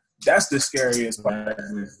a run. That's the scariest part.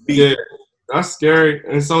 Yeah, that's scary.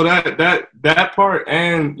 And so that part,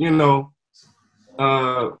 and you know,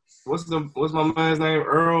 what's my man's name?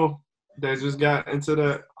 Earl, that just got into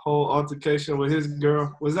that whole altercation with his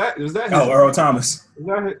girl. Was that his, Earl Thomas. Is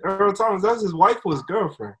that Earl Thomas? That's his wife or his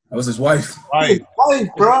girlfriend? That was his wife. His wife,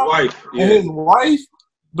 bro. His wife, yeah. And his wife,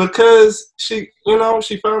 because she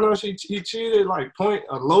found out he cheated, like point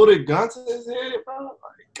a loaded gun to his head, bro. Like,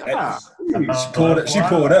 God. She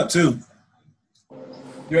pulled up too.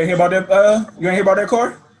 You ain't hear about that? You ain't hear about that,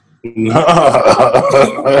 Corey?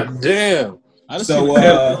 No. Damn. That's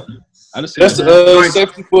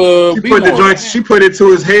safety for she put the joint. She put it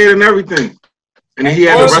to his head and everything, and he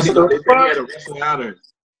had to wrestle out of it.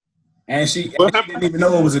 And she didn't even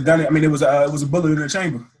know it was a gun. I mean, it was a bullet in the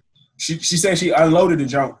chamber. She said she unloaded the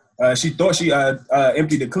junk. She thought she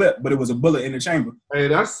emptied the clip, but it was a bullet in the chamber. Hey,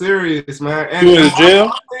 that's serious, man. And you in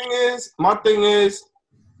jail? My thing is,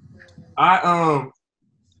 I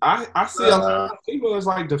see a lot of people is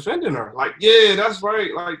like defending her. Like, yeah, that's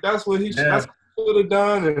right. Like that's what he should have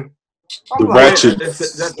done. And the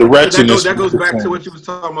ratchetness. That goes back to what you was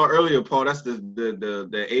talking about earlier, Paul. That's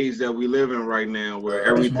the age that we live in right now, where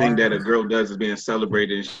everything that a girl does is being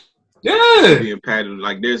celebrated. Yeah, being patted.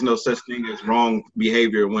 Like there's no such thing as wrong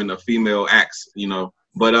behavior when a female acts, you know.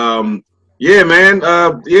 But yeah, man,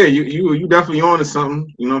 yeah, you definitely on to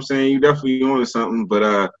something. You know what I'm saying? You definitely on to something.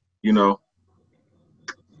 But you know,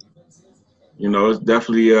 it's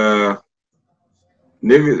definitely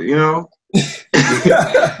niggas, you know.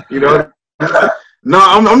 You know. No,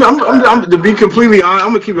 I'm to be completely honest,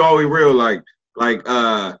 I'm gonna keep it all the way real. Like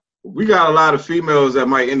we got a lot of females that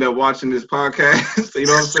might end up watching this podcast, you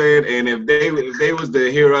know what I'm saying? And if they was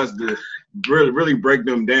to hear us to really break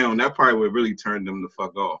them down, that probably would really turn them the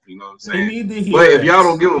fuck off, you know what I'm saying? But if y'all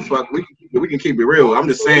don't give a fuck, we can keep it real. I'm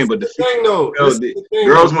just saying, but the thing though,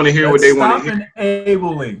 girls want to hear what they want to hear.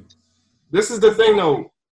 Enabling. This is the thing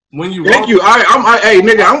though. when you Thank you. Hey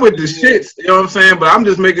nigga, I'm with the shits. You know what I'm saying? But I'm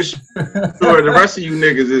just making sure the rest of you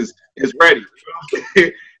niggas is ready.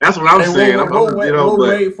 That's what I'm saying. We'll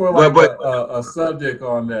wait for like a subject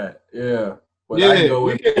on that. Yeah. But yeah,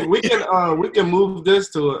 we can move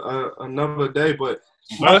this to another day. But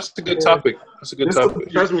that's a good topic. That's a good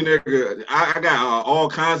topic. Trust me, nigga. I got all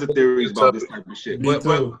kinds of theories about this type of shit. Me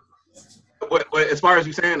too. But as far as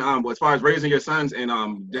you saying, as far as raising your sons and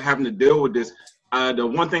having to deal with this, the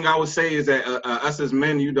one thing I would say is that us as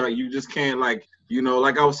men, you just can't like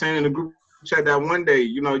I was saying in the group chat that one day,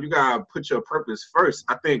 you gotta put your purpose first.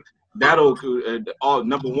 I think that'll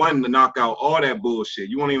number one to knock out all that bullshit.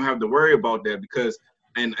 You won't even have to worry about that because.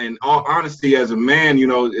 And all honesty, as a man,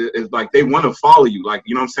 it's like they want to follow you, like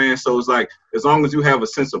you know what I'm saying. So it's like as long as you have a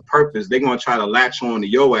sense of purpose, they're gonna try to latch on to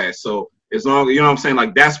your ass. So as long you know what I'm saying,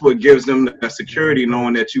 like that's what gives them the security,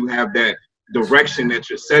 knowing that you have that direction that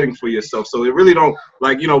you're setting for yourself. So it really don't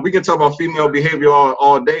like we can talk about female behavior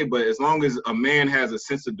all day, but as long as a man has a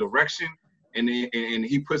sense of direction and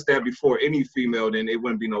he puts that before any female, then it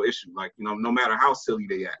wouldn't be no issue. Like no matter how silly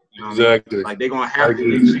they act, exactly. I mean? Like they gonna have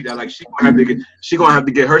to she gonna have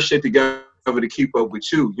to get her shit together to keep up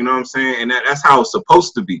with you. You know what I'm saying? And that's how it's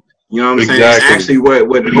supposed to be. You know what I'm saying? Actually, what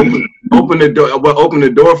open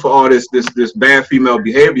the door for all this bad female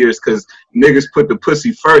behavior is because niggas put the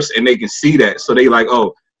pussy first and they can see that, so they like,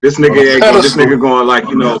 oh. This nigga going like,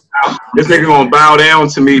 this nigga gonna bow down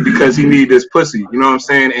to me because he need this pussy. You know what I'm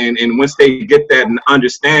saying? And once they get that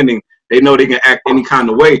understanding, they know they can act any kind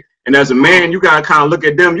of way. And as a man, you gotta kind of look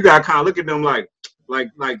at them. You gotta kind of look at them like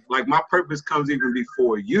my purpose comes even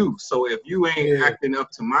before you. So if you ain't acting up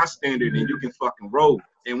to my standard, then you can fucking roll.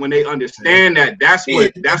 And when they understand that, that's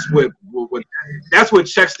what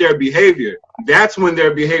checks their behavior. That's when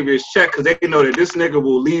their behavior is checked because they know that this nigga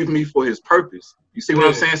will leave me for his purpose. You see what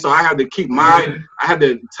I'm saying? So I have to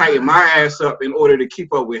tighten my ass up in order to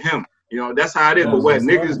keep up with him. That's how it is. But what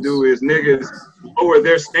niggas do is niggas lower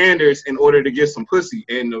their standards in order to get some pussy,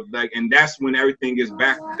 and that's when everything gets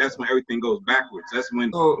back. That's when everything goes backwards. That's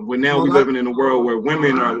when now we living in a world where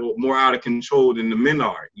women are more out of control than the men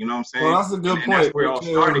are. You know what I'm saying? Well, that's a good point. That's where it all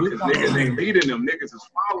started because niggas ain't leading them. Niggas is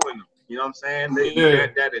following them. You know what I'm saying?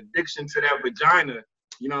 That addiction to that vagina.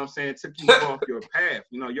 You know what I'm saying? Took you off your path.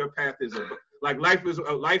 Your path is life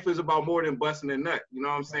is about more than busting a nut. You know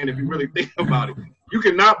what I'm saying? If you really think about it, you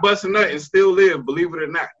cannot bust a nut and still live, believe it or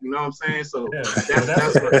not. You know what I'm saying? So that's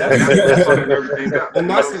fucking everything up. And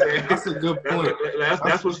that's a good point.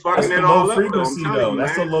 That's what's fucking it all up.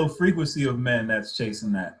 That's the low frequency of men that's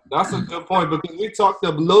chasing that. That's a good point because we talked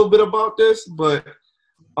a little bit about this, but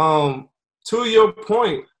to your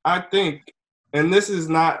point, I think, and this is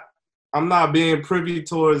not. I'm not being privy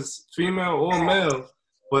towards female or male,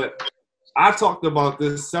 but I talked about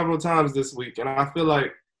this several times this week, and I feel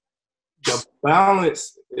like the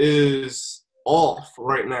balance is off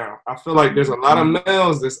right now. I feel like there's a lot of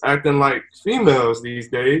males that's acting like females these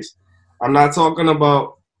days. I'm not talking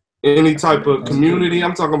about any type of community.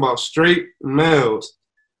 I'm talking about straight males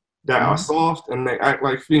that are soft and they act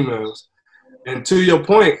like females. And to your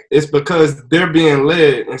point, it's because they're being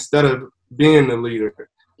led instead of being the leader.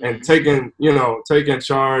 And taking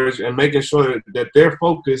charge and making sure that their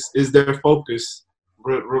focus is their focus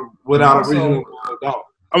without a reasonable doubt.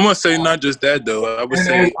 I'm gonna say not just that though. I would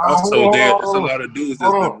say also there's a lot of dudes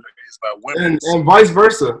that's been raised by women. And vice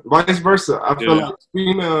versa. I feel like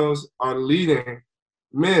females are leading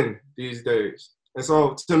men these days. And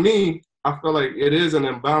so to me, I feel like it is an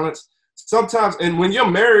imbalance. Sometimes, and when you're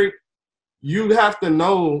married, you have to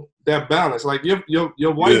know that balance. Like your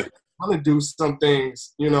wife want to do some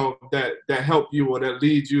things, that help you or that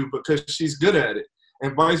lead you because she's good at it,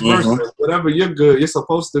 and vice versa. Whatever you're good, you're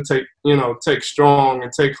supposed to take strong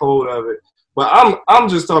and take hold of it. But I'm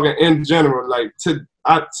just talking in general. Like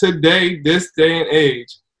today, this day and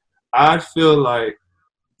age, I feel like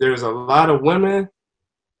there's a lot of women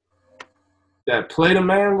that play the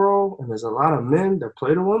man role, and there's a lot of men that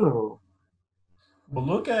play the woman role. But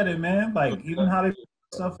look at it, man. Like even how they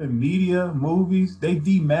stuff in media, movies, they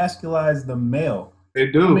demasculize the male. They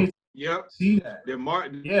do. See that? They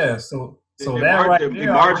marginalize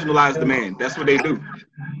the man. That's what they do.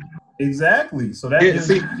 Exactly. So that gives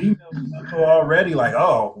females already like,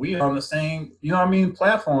 oh, we on the same,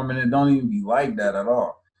 platform, and it don't even be like that at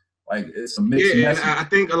all. Like it's a mixed message. And I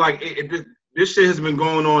think like this shit has been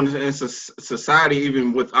going on in society,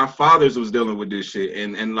 even with our fathers was dealing with this shit,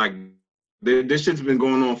 and like. This shit's been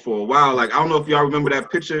going on for a while. Like, I don't know if y'all remember that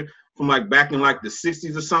picture from like back in like the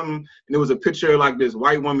 60s or something. And there was a picture of like this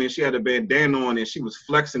white woman. She had a bandana on and she was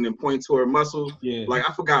flexing and pointing to her muscles. Yeah. Like,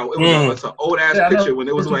 I forgot. It was an old ass picture when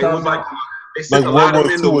it was like they sent like a lot World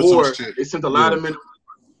of War men II to or some war. shit. They sent a lot of men.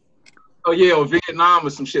 Oh yeah, or Vietnam or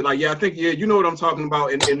some shit. Like, yeah, I think, yeah, you know what I'm talking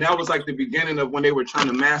about. And that was like the beginning of when they were trying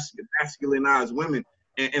to masculinize women.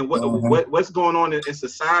 And what's going on in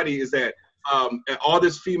society is that all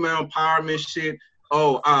this female empowerment shit.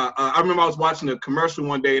 I remember I was watching a commercial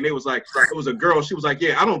one day, and it was like, it was a girl. She was like,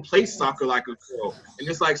 yeah, I don't play soccer like a girl. And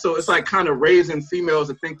it's like, so it's like kind of raising females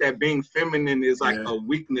to think that being feminine is like a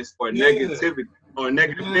weakness or negativity or a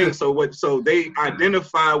negative thing. So they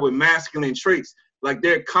identify with masculine traits. Like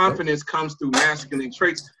their confidence comes through masculine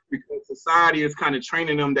traits because society is kind of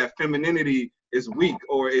training them that femininity is weak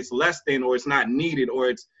or it's less than or it's not needed or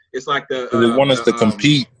it's like They want us to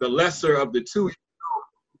compete. the lesser of the two.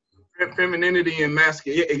 Femininity and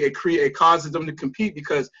masculine, it causes them to compete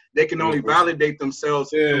because they can only validate themselves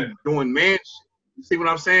through doing man shit. You see what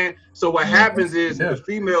I'm saying? So what happens is the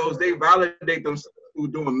females, they validate themselves through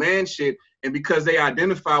doing man shit, and because they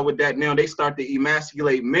identify with that, now they start to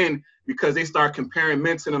emasculate men because they start comparing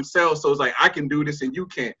men to themselves. So it's like, I can do this and you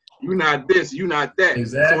can't. You not this, you not that.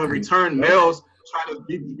 Exactly. So in return, males try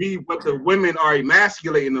to be what the women are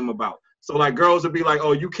emasculating them about. So like girls will be like,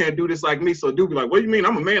 oh, you can't do this like me. So dude be like, what do you mean?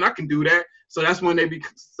 I'm a man, I can do that. So that's when they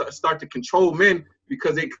start to control men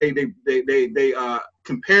because they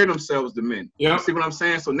compare themselves to men. You see what I'm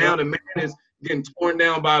saying? So now the man is getting torn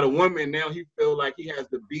down by the woman. Now he feel like he has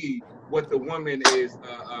to be what the woman is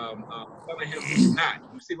telling him he's not.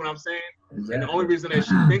 You see what I'm saying? Exactly. And the only reason that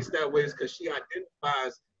she thinks that way is because she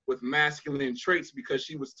identifies with masculine traits because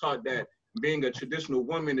she was taught that being a traditional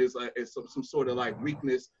woman is some sort of like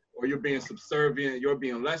weakness, or you're being subservient, you're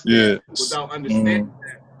being less than, without understanding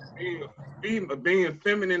that being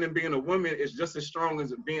feminine and being a woman is just as strong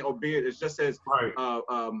as being, or being, it's just as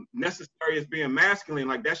necessary as being masculine.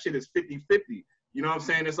 Like that shit is 50-50. You know what I'm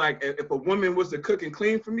saying? It's like if a woman was to cook and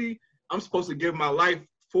clean for me, I'm supposed to give my life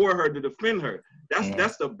for her to defend her.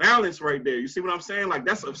 That's the balance right there. You see what I'm saying? Like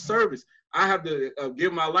that's of service. I have to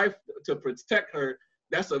give my life to protect her.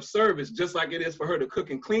 That's of service, just like it is for her to cook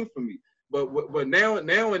and clean for me. But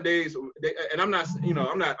nowadays, and I'm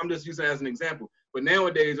just using it as an example. But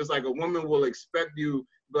nowadays, it's like a woman will expect you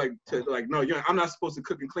no, I'm not supposed to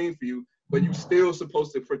cook and clean for you, but you still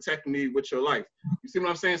supposed to protect me with your life. You see what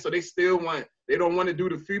I'm saying? So they don't want to do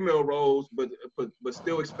the female roles, but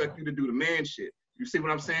still expect you to do the man shit. You see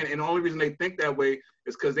what I'm saying? And the only reason they think that way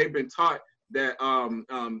is because they've been taught that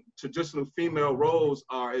traditional female roles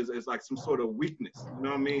is like some sort of weakness, you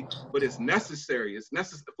know what I mean? But it's necessary. It's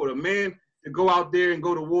necessary for the man to go out there and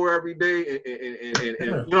go to war every day, and you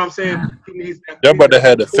know what I'm saying? He needs that. Y'all about to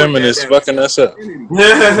have the feminists fucking us up. You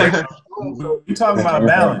talking about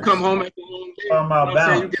balance? Come home at the long day. Talking about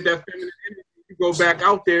balance. You get that feminine energy. You go back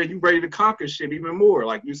out there, you ready to conquer shit even more.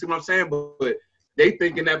 Like, you see what I'm saying? But they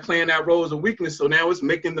thinking that playing that role is a weakness, so now it's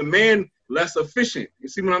making the man less efficient. You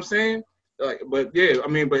see what I'm saying? But yeah, I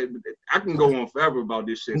mean, but I can go on forever about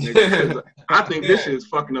this shit, nigga, because I think this shit is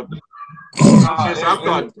fucking up the.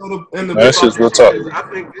 That's just real talk. I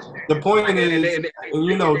think this shit, the point is,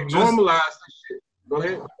 you know, just normalize this shit. Go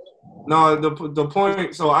ahead. No, the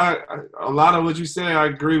point. So a lot of what you say I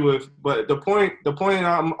agree with, but the point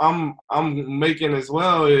I'm making as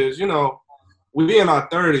well is, you know, we in our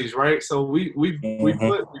 30s, right? So we've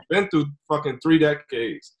been through fucking 3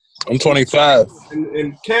 decades. I'm 25.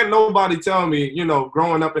 And can't nobody tell me, you know,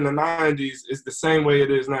 growing up in the 90s is the same way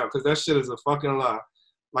it is now, because that shit is a fucking lie.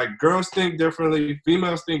 Like, girls think differently,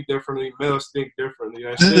 females think differently, males think differently.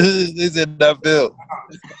 That shit. They said that bill.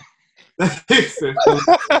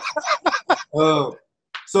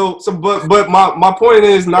 But my point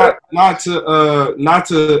is not to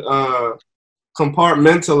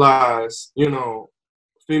compartmentalize, you know,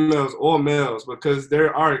 females or males, because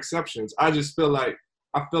there are exceptions. I feel like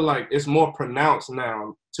it's more pronounced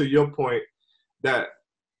now, to your point, that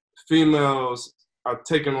females are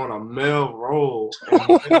taking on a male role and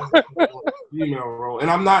a female role.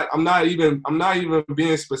 And I'm not even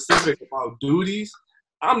being specific about duties.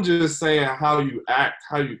 I'm just saying how you act,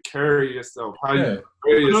 how you carry yourself, how you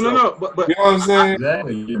carry yourself. No. But you know what I'm saying?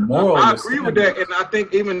 Exactly. I agree with that, and I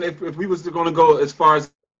think even if we was going to go as far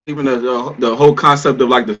as even the whole concept of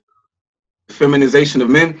like the feminization of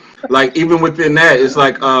men, like even within that, it's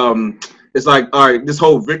like all right, this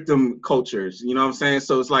whole victim cultures, you know what I'm saying?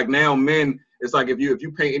 So it's like now men, it's like if you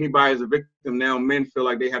paint anybody as a victim, now men feel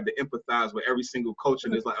like they have to empathize with every single culture,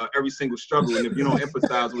 and it's like every single struggle, and if you don't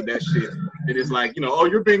empathize with that shit, it is like, you know, oh,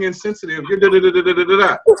 you're being insensitive, you're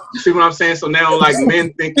da-da-da-da-da-da-da. You see what I'm saying? So now like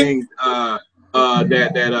men thinking that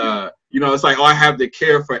you know, it's like, oh, I have to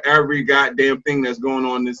care for every goddamn thing that's going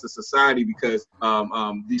on in this society because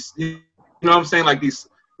these, you know what I'm saying, like these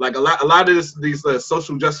like a lot of these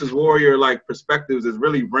social justice warrior like perspectives is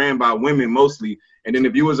really ran by women mostly. And then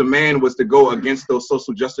if you as a man was to go against those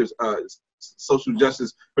social justice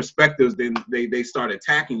perspectives, then they start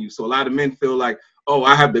attacking you. So a lot of men feel like, oh,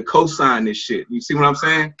 I have to co-sign this shit. You see what I'm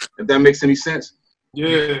saying? If that makes any sense.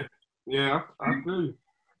 Yeah, I agree.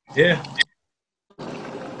 Yeah.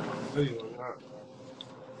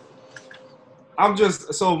 I'm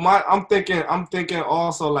thinking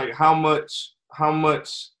also like how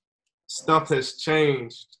much stuff has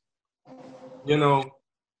changed, you know,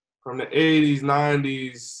 from the 80s,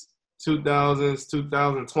 90s, 2000s,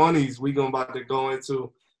 2020s we about to go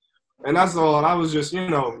into. And that's all. I was just, you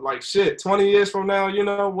know, like shit, 20 years from now, you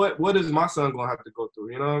know, what is my son going to have to go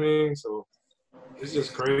through? You know what I mean? So it's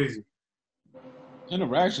just crazy.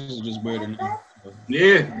 Interactions are just weird enough.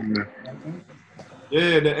 Yeah.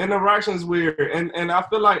 Yeah, the interaction's weird. And I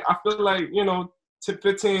feel like, you know,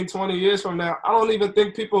 15, 20 years from now, I don't even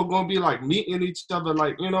think people are going to be like meeting each other,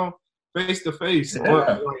 like, you know, face to face. Or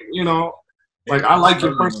like, you know, like I like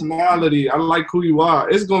your personality. I like who you are.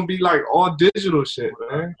 It's going to be like all digital shit,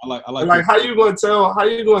 man. I like like how you going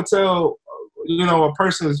to tell, you know, a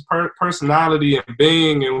person's personality and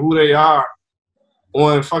being and who they are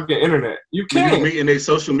on fucking internet? You can't. You're meeting a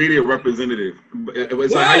social media representative.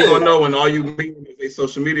 It's like, how you gonna know when all you meeting is a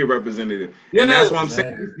social media representative? Yeah, and that's what I'm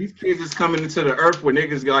saying. These kids is coming into the earth where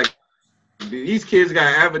niggas like, these kids got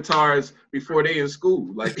avatars before they in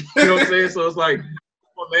school. Like, you know what I'm saying? So it's like,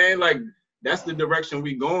 oh man, like that's the direction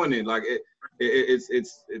we going in. Like it's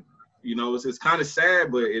you know, it's kind of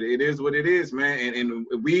sad, but it is what it is, man. And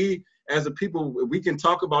we as a people, we can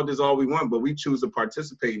talk about this all we want, but we choose to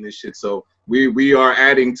participate in this shit. So we are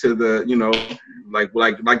adding to the, you know, like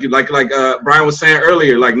Brian was saying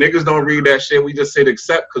earlier, like niggas don't read that shit. We just say to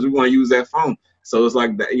accept because we want to use that phone. So it's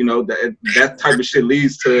like that, you know, that type of shit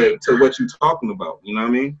leads to what you're talking about. You know what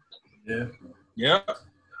I mean? Yeah. Yeah.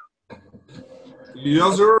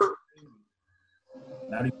 Yes, sir.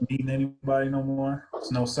 Not even meeting anybody no more.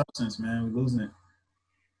 It's no substance, man. We're losing it.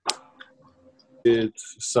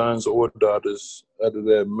 Kids, sons or daughters, out of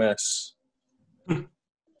that mess. I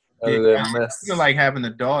feel like having a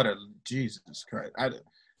daughter. Jesus Christ.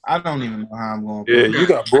 I don't even know how I'm going to. Yeah, you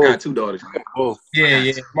got both. I got 2 daughters. Both.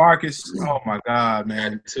 Yeah. Marcus. Oh my God,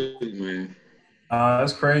 man. Too, man.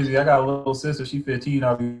 That's crazy. I got a little sister. She's 15.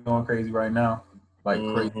 I'll be going crazy right now. Like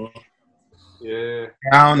crazy. Yeah.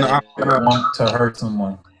 I don't know. I want to hurt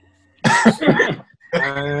someone.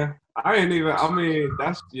 I ain't even. I mean,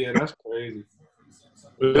 that's crazy.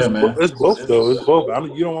 It's both though. It's both. I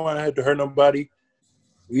mean, you don't want to have to hurt nobody,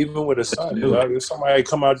 even with a son. Like, if somebody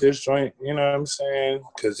come out this joint, you know what I'm saying?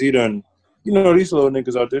 Because he done, you know, these little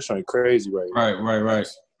niggas out this joint crazy right now. Right.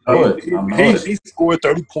 He scored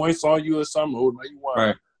 30 points on you or something. Or you want,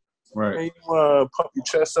 right. Man, you want to pump your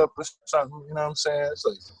chest up or something. You know what I'm saying? It's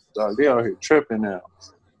like, dog, they out here tripping now.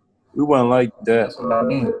 We wasn't like that. That's what I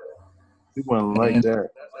mean. We wasn't like that.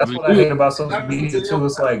 That's what I hate about social media too.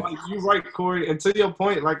 It's like you're right, Corey. And to your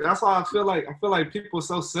point, like that's why I feel like people are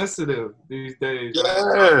so sensitive these days.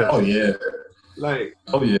 Yeah. Oh yeah. Like.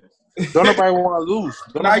 Oh yeah. Don't nobody want to lose.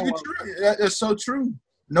 That's so true.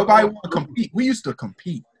 Nobody want to compete. We used to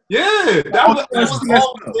compete. Yeah, that was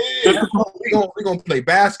all we did. We're gonna play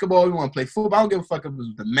basketball. We want to play football. I don't give a fuck if it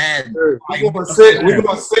was the Madden. We're gonna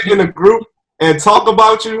sit in a group and talk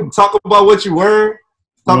about you. Talk about what you were.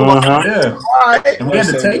 Talk about and we had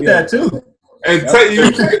to take that too. And take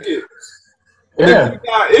it. And if you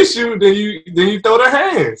got issue, then you throw their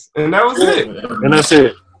hands, and that was it. And that's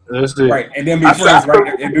it. Right, and then be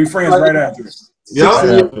friends right after.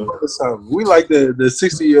 Yeah. We like the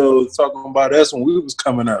 60-year-olds talking about us when we was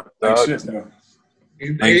coming up. That's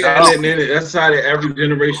how every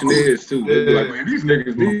generation is too. Like, man, these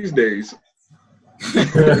niggas these days.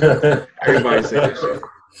 Everybody say that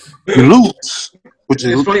shit. Lose.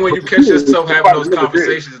 It's funny when you catch yourself having those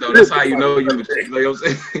conversations, though. That's how you know you mature. You know what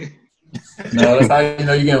I'm saying? No, that's how you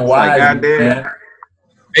know you're getting wise, man.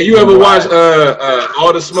 Hey, you ever watch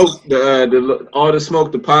All the Smoke,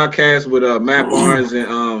 the podcast with Matt Barnes and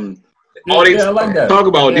all they talk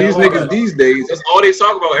about these niggas these days? That's all they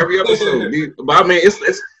talk about every episode. But I mean,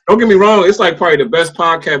 it's don't get me wrong, it's like probably the best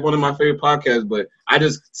podcast, one of my favorite podcasts. But I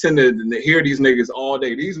just tend to hear these niggas all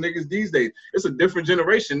day. These niggas these days, it's a different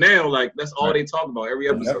generation now. Like that's all they talk about every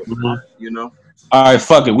episode. You know. All right,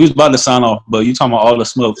 fuck it. We was about to sign off, but you talking about All the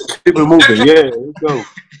Smoke? Keep it moving. Yeah, let's go.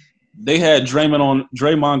 They had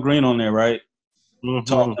Draymond Green on there, right?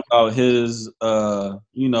 Talking about his,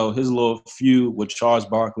 his little feud with Charles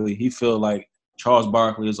Barkley. He feel like Charles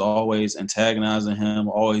Barkley is always antagonizing him,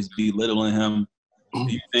 always belittling him.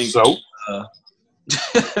 Do you think so?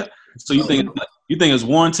 So you think You think it's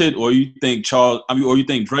warranted, or you think or you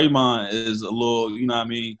think Draymond is a little, you know what I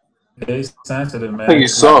mean? He's sensitive, man. I think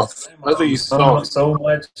he's soft. I think he's soft. So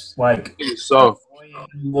much like he's soft.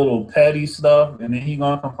 Little petty stuff, and then he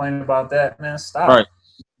gonna complain about that, man. Stop. Right.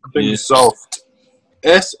 I think he's soft.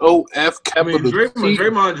 SOF capital. I mean,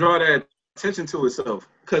 Draymond draw that attention to himself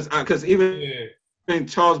because even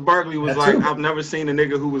Charles Barkley was like, I've never seen a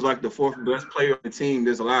nigga who was like the fourth best player on the team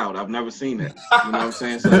this loud. I've never seen that. You know what I'm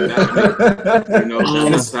saying? So that, you know,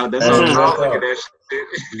 that's how Charles look at that shit.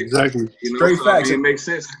 Exactly. You know, Straight facts. It makes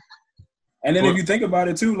sense. And then if you think about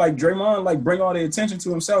it too, like Draymond, like bring all the attention to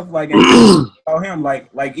himself, like and about him, like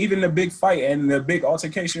even the big fight and the big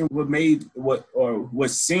altercation what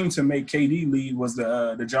seemed to make KD lead was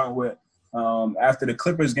the John with after the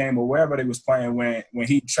Clippers game or wherever they was playing when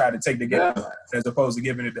he tried to take the game as opposed to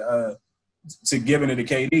giving it to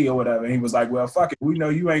KD or whatever. And he was like, well, fuck it, we know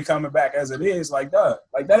you ain't coming back as it is. Like, duh,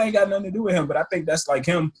 like that ain't got nothing to do with him. But I think that's like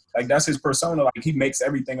him, like that's his persona. Like he makes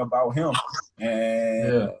everything about him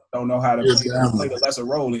and don't know how to play the lesser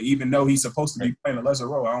role. And even though he's supposed to be playing a lesser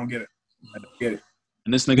role, I don't get it. I don't get it.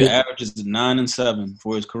 And this nigga averages 9 and 7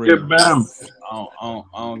 for his career. Yeah, bam. I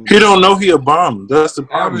don't He don't know he a bomb. That's the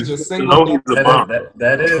problem. Average a He know he's a bomb.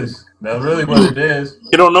 That's really what it is.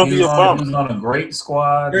 He don't know he a bomb. He was on a great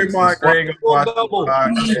squad. Double. All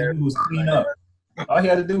he had to do was clean up. All he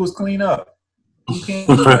had to do was clean up. He can't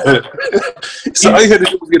do that. So all you had to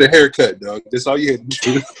do was get a haircut, dog. That's all you had to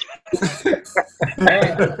do.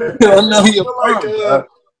 He don't know he a bomb.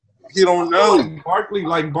 He don't know.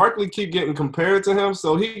 Barkley keep getting compared to him,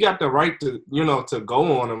 so he got the right to, to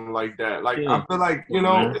go on him like that. Like I feel like,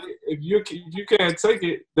 if you can't take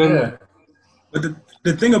it, then. But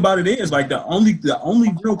the thing about it is, like the only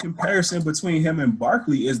real comparison between him and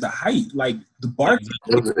Barkley is the height. Like the Barkley.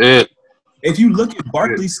 That's it. If you look at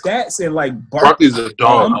Barkley's stats and like Barkley's a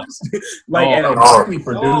dog. Like and Barkley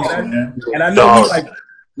producer, and I know like.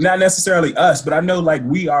 Not necessarily us, but I know like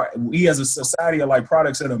we as a society are like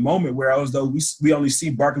products of the moment where as though we only see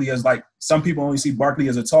Barkley as like some people only see Barkley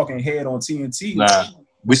as a talking head on TNT. Nah,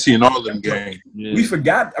 we seen all of them games. Yeah. We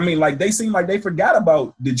forgot. I mean, like they seem like they forgot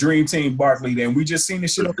about the Dream Team Barkley. Then we just seen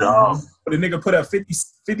this shit. But the nigga put up 50,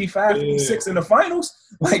 55, 56 in the finals.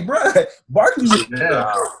 Like, bruh, Barkley was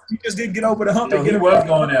he just didn't get over the hump. He was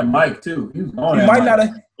going at Mike too. He was going. He might not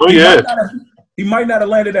have. Oh yeah. He might not have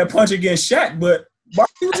landed that punch against Shaq, but.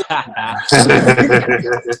 He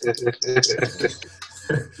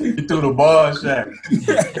threw the ball, Shaq.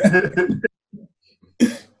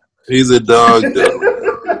 He's a dog,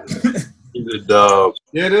 though. He's a dog.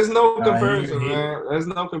 Yeah, there's no comparison, man. There's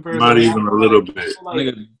no comparison. Not even a little bit.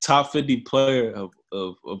 Nigga, top 50 player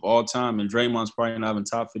of all time, and Draymond's probably not even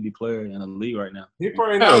top 50 player in the league right now. He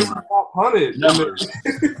probably not even top 100. Never. I'm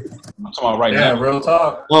talking about right now. Yeah, real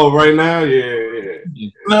talk. Oh, right now, yeah.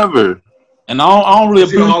 Never. And I don't really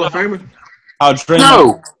Is he a Hall of Famer? How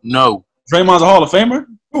Draymond? No. Draymond's a Hall of Famer?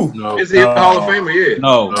 No. Is he a Hall of Famer? Yeah.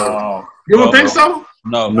 No. You don't think so?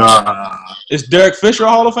 No. Nah. Is Derek Fisher a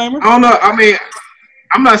Hall of Famer? I don't know. I mean,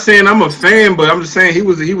 I'm not saying I'm a fan, but I'm just saying he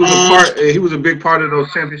was a big part of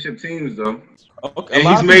those championship teams, though. Okay. And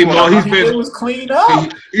he's made more. It was cleaned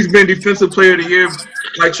up. He's been defensive player of the year.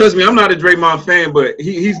 Like, trust me, I'm not a Draymond fan, but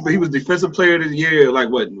he was defensive player of the year like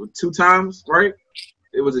what 2 times, right?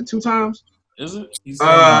 Was it 2 times? Is it?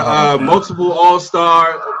 Multiple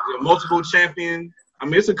All-Star, multiple champion. I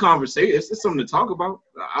mean, it's a conversation. It's something to talk about.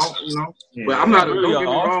 But I'm not. Really, don't get me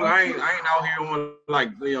wrong. I ain't out here on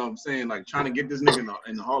like what I'm saying, like trying to get this nigga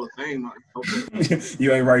in the Hall of Fame. Like,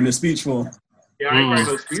 You ain't writing a speech for him. yeah, I ain't writing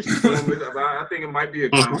no speech for him, but I think it might be a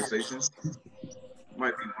conversation.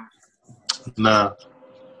 Might be. Nah,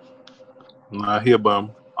 he a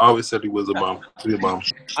bum. I always said he was a bum. He a bum.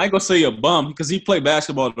 I ain't gonna say a bum because he played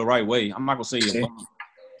basketball the right way. I'm not gonna say a bum,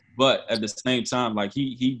 but at the same time, like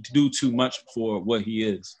he do too much for what he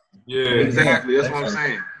is. Yeah, exactly. That's what I'm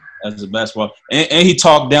saying. As a basketball, and he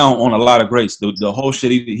talked down on a lot of greats. The whole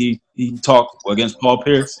shit he talked against Paul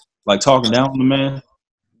Pierce, like talking down on the man.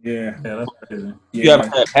 Yeah, that's crazy. You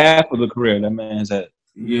haven't had half of the career that man's had.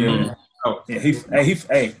 Yeah. Oh, yeah,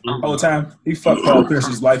 the whole time he fucked Paul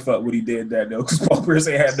Pierce's life up when he did that though, because Paul Pierce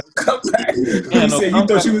ain't had no comeback. Yeah, He said you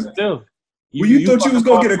thought you was still. You thought you was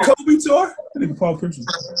gonna get a Kobe tour? I think Paul Pierce.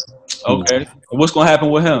 Okay, what's gonna happen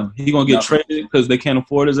with him? He gonna get traded because they can't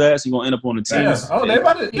afford his ass. He gonna end up on the team. Yeah. Oh, they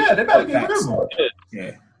about to get rid of him.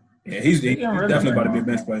 Yeah. He's definitely about to be a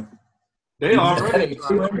bench player. They already.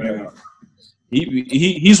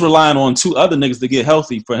 He's relying on 2 other niggas to get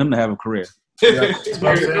healthy for him to have a career. Yeah,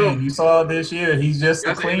 you saw this year. He's just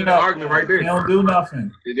a clean up. Argument right there. He don't do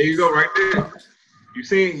nothing. There you go, right there. You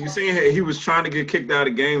seen he was trying to get kicked out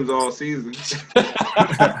of games all season.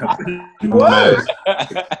 He was.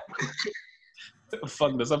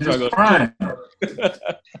 Fuck this. I'm Just trying to crying.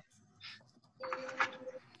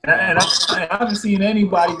 And I haven't seen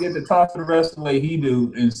anybody get to talk the rest of the way he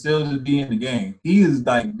do and still just be in the game. He is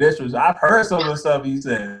like disrespectful. I've heard some of the stuff he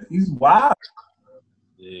said. He's wild.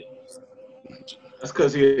 Yeah. That's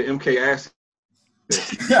because he had MK ass.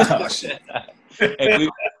 Oh, shit. Hey,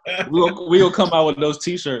 we'll come out with those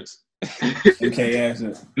T-shirts. MK ass.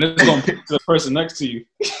 And it's gonna pick to the person next to you.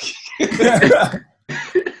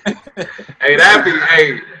 Hey, that's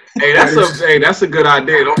a good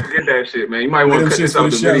idea. Don't forget that shit, man. You might want to cut this out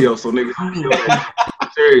the video so niggas don't steal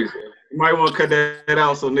that. Seriously. You might want to cut that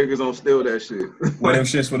out so niggas don't steal that shit. One of them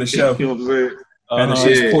shits for the show. You know what I'm saying? And the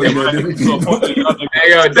shit's pointing Hey,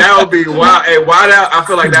 yo, that would be wild. Hey, why that? I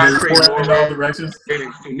feel like that creates more directions.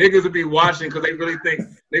 Niggas would be watching because they really think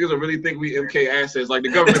niggas will really think we MK assets. Like the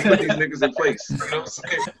government put these niggas in place. You know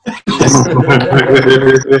what I'm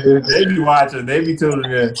saying? They be watching. They be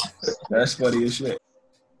tuning in. That's funny as shit.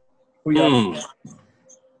 Who y'all?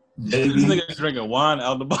 This nigga drinking wine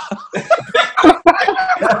out the bottle.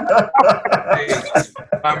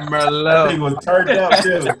 My Merlot. He was turned up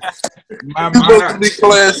too. I'm supposed to be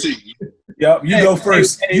classy. Yep, you go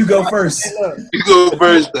first. You go first. You go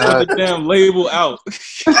first, Put the damn label out.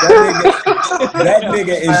 That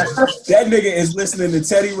nigga is listening to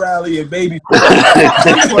Teddy Riley and Baby.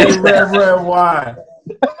 Red wine.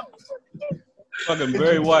 Fucking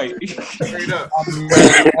very white. Straight up.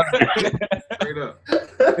 Straight up.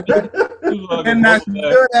 And I can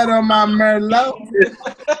do that on my Merlot.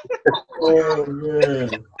 Oh man.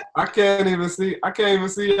 I can't even see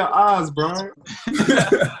your eyes, bro.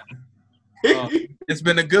 It's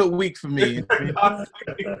been a good week for me.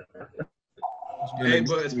 Hey,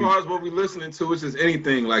 but as far as what we listening to, it's just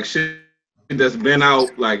anything like shit that's been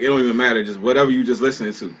out. Like it don't even matter. Just whatever you just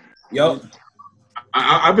listening to. Yup.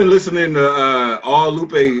 I've been listening to all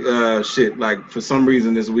Lupe shit like for some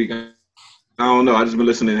reason this week. I don't know. I just been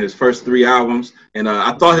listening to his first 3 albums, and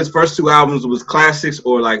I thought his first 2 albums was classics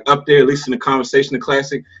or like up there, at least in the conversation of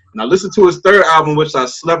classic. And I listened to his 3rd album, which I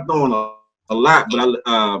slept on a lot, but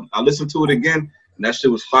I listened to it again, and that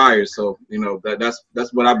shit was fire. So you know that's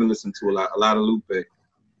what I've been listening to a lot of Lupe.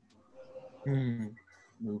 Lupe.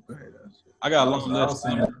 I got a long list.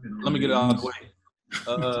 Let me get it out of the way.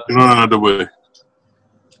 Get out of the way.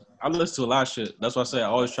 I listen to a lot of shit. That's why I say I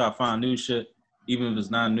always try to find new shit, even if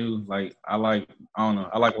it's not new. Like I like a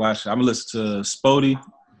lot of shit. I've been listening to Spody.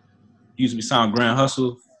 Used to be Sound Grand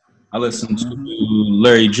Hustle. I listen to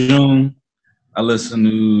Larry June. I listen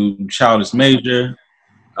to Childish Major.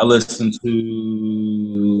 I listen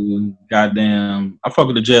to I fuck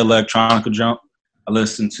with the J Electronica jump. I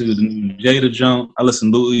listen to the new Jada jump. I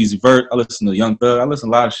listen to Lil Uzi Vert. I listen to Young Thug. I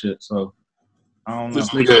listen to a lot of shit. So I don't know.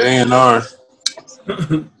 This nigga A&R.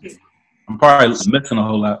 I'm probably missing a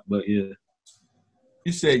whole lot, but yeah.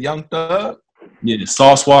 You said Young Thug? Yeah,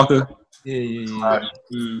 Sauce Walker. Yeah.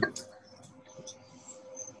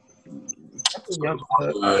 Young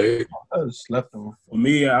Thug. I slept on. For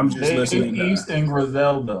me, I'm just listening to East and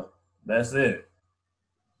Griselda. That's it.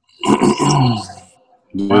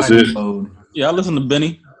 That's it. Mode. Yeah, I listen to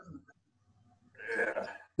Benny. Yeah.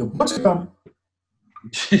 The butcher come.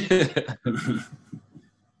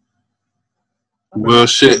 Well,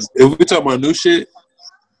 shit. If we talk about new shit,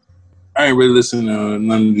 I ain't really listening to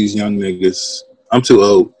none of these young niggas. I'm too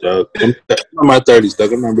old, dog. I'm in my 30s,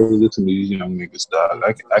 dog. I'm not really listening to these young niggas, dog.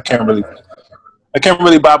 I can't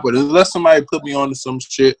really bop with it unless somebody put me on to some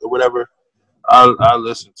shit or whatever. I'll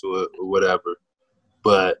listen to it or whatever.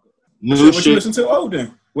 But new what shit. You listen to old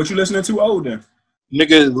then? What you listening to old then?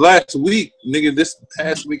 Nigga, this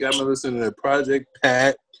past week I've been listening to Project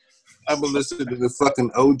Pat. I've been listening to the fucking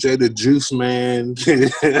OJ the Juice Man.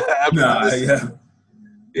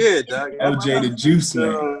 Yeah, dog. OJ the Juice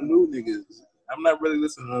Man. New niggas. I'm not really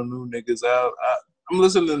listening to new niggas. I'm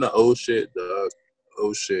listening to old shit, dog.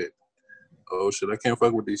 Old shit. I can't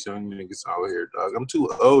fuck with these young niggas out here, dog. I'm too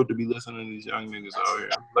old to be listening to these young niggas out here.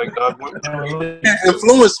 Like, dog, you can't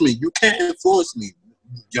influence me. You can't influence me,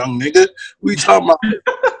 young nigga. We talking about?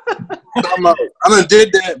 I done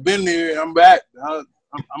did that, been there. I'm back, dog.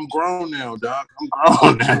 I'm grown now, dog. I'm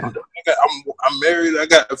grown now. Dog. I'm married. I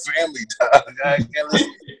got a family, dog. I can't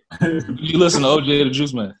listen. You listen to OJ the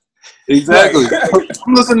Juice Man. Exactly.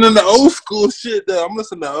 I'm listening to old school shit, though. I'm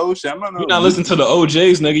listening to old shit. You're not listening to the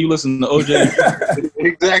OJs, nigga. You listen to OJ.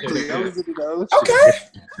 Exactly. I'm listening to the old shit. Okay.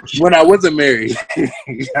 When I wasn't married.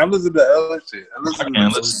 I'm listening to old shit. Listen to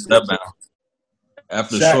that down.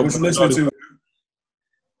 After the Shaq, show, what you listening to?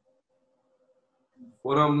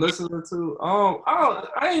 What I'm listening to?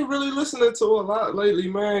 I ain't really listening to a lot lately,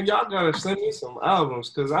 man. Y'all gotta send me some albums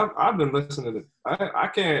because I've been listening to. I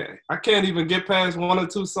can't even get past 1 or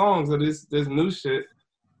 2 songs of this new shit.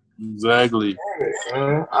 Exactly.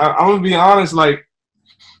 I'm gonna be honest, like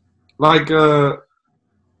when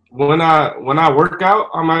I work out,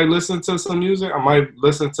 I might listen to some music. I might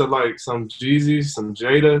listen to like some Jeezy, some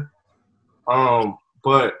Jada.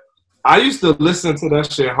 But I used to listen to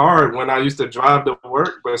that shit hard when I used to drive to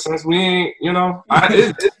work. But since we ain't,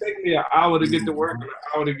 it takes me an hour to get to work and an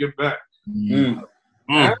hour to get back.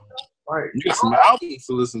 Like, you got some albums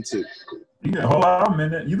to listen to. You got a whole album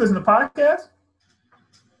in it. You listen to podcasts?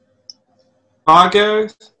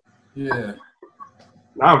 Podcast? Yeah.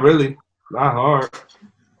 Not really. Not hard.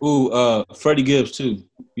 Ooh, Freddie Gibbs too.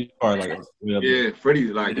 He's probably like yeah, Freddie's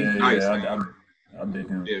like he's nice. I dig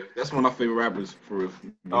him. Yeah, that's one of my favorite rappers for real.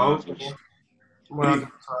 Okay. Well,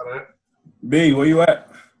 try that. B, where you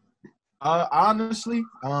at? Honestly,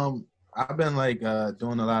 I've been like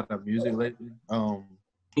doing a lot of music lately.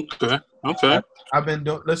 Okay. I've been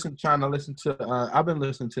trying to listen to. I've been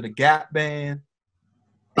listening to the Gap Band.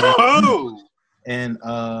 Oh. And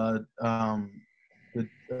the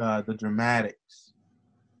Dramatics.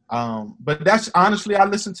 But that's honestly, I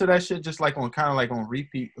listen to that shit just like on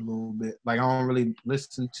repeat a little bit. Like I don't really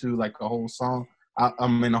listen to like a whole song.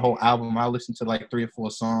 I'm in a whole album. I listen to like 3 or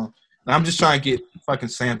 4 songs. And I'm just trying to get fucking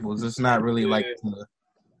samples. It's not really like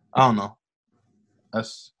I don't know.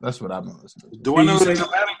 That's what I've been listening to. Do I know the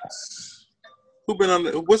Dramatics? Who been on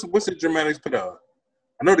what's the Dramatics put out?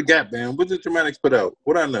 I know the Gap Band. What's the Dramatics put out?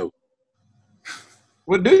 What I know?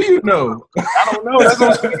 What do you know? I don't know. That's what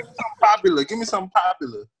I'm saying. Something popular. Give me something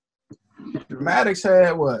popular. Dramatics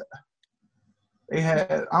had what? They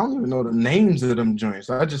had, I don't even know the names of them joints.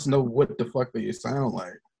 I just know what the fuck they sound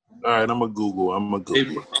like. All right, I'm gonna Google.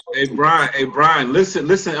 Hey, Brian,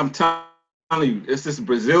 listen. I'm telling you, it's this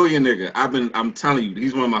Brazilian nigga. I'm telling you,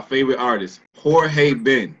 he's one of my favorite artists. Jorge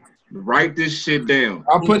Ben. Write this shit down.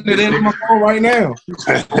 I'm putting it in my phone right now.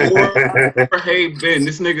 Jorge Ben.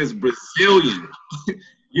 This nigga's Brazilian.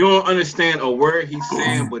 You don't understand a word he's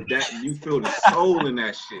saying, but that you feel the soul in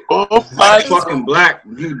that shit. He's fucking black.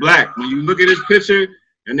 He's black. When you look at his picture,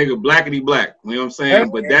 that nigga blackity black. You know what I'm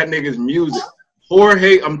saying? But that nigga's music.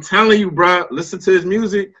 Jorge, I'm telling you, bro, listen to his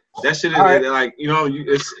music. That shit is like,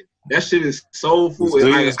 that shit is soulful.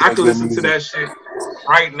 Like, I can listen to that shit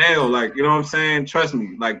right now. Like, you know what I'm saying? Trust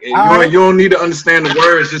me. Like, you don't need to understand the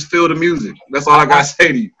words. Just feel the music. That's all I gotta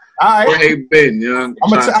say to you. All right. Jorge Ben, you know.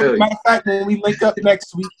 Matter of fact, when we link up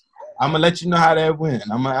next week, I'm gonna let you know how that went.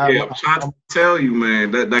 I'm trying to tell you,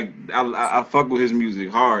 man. That like I fuck with his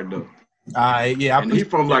music hard though. And he's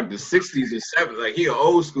from like the 60s or 70s. Like he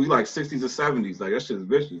old school. He like 60s or 70s. Like that shit's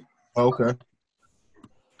vicious. Okay.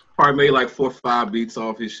 Probably made like 4 or 5 beats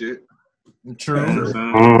off his shit.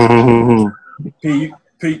 True. P,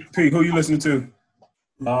 who you listening to?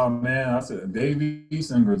 Oh man, I said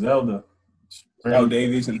Davies and Griselda.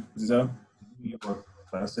 Davies and Griselda.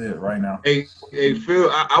 That's it right now. Hey Phil,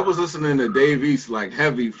 I was listening to Davies like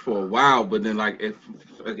heavy for a while, but then like it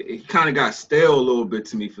kind of got stale a little bit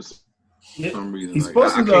to me for some reason. He's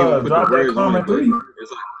supposed to drop that Common 3.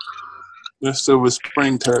 That's still with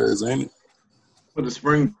Spring Tires, ain't it? For the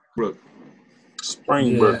Springbrook.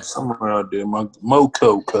 Springbrook, somewhere out there.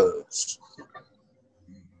 Moco cuz.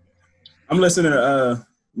 I'm listening to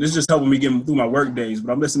this is just helping me get through my work days,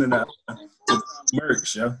 but I'm listening to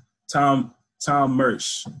Merch, yo. Tom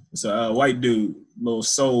Merch. It's a white dude, little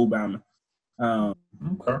soul bounder.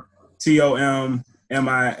 Okay.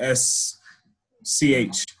 TOMMISCH.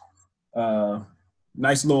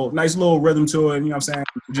 Nice little rhythm to it. You know what I'm saying?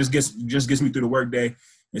 Just gets me through the work day.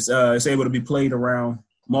 It's able to be played around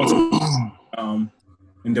multiple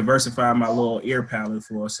and diversify my little ear palette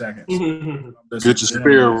for a second. Get your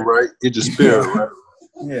spirit right. Right.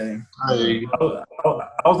 Yeah. Hey. I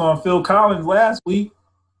was on Phil Collins last week.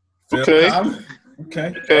 Okay.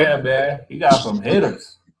 Yeah, man. He got some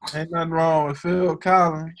hitters. Ain't nothing wrong with Phil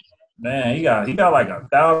Collins. Man, he got like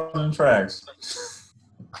 1,000 tracks.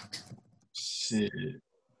 Shit.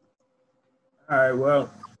 All right,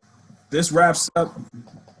 well, this wraps up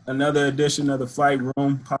another edition of the Fight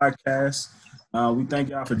Room podcast. We thank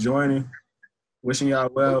y'all for joining. Wishing y'all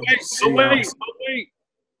well. Wait.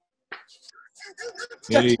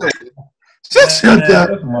 Hey. Shut up.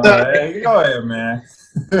 Go ahead, man.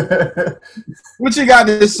 What you got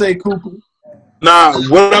to say, Cooper? Nah,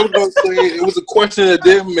 what I was gonna say, it was a question that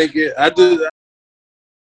didn't make it. I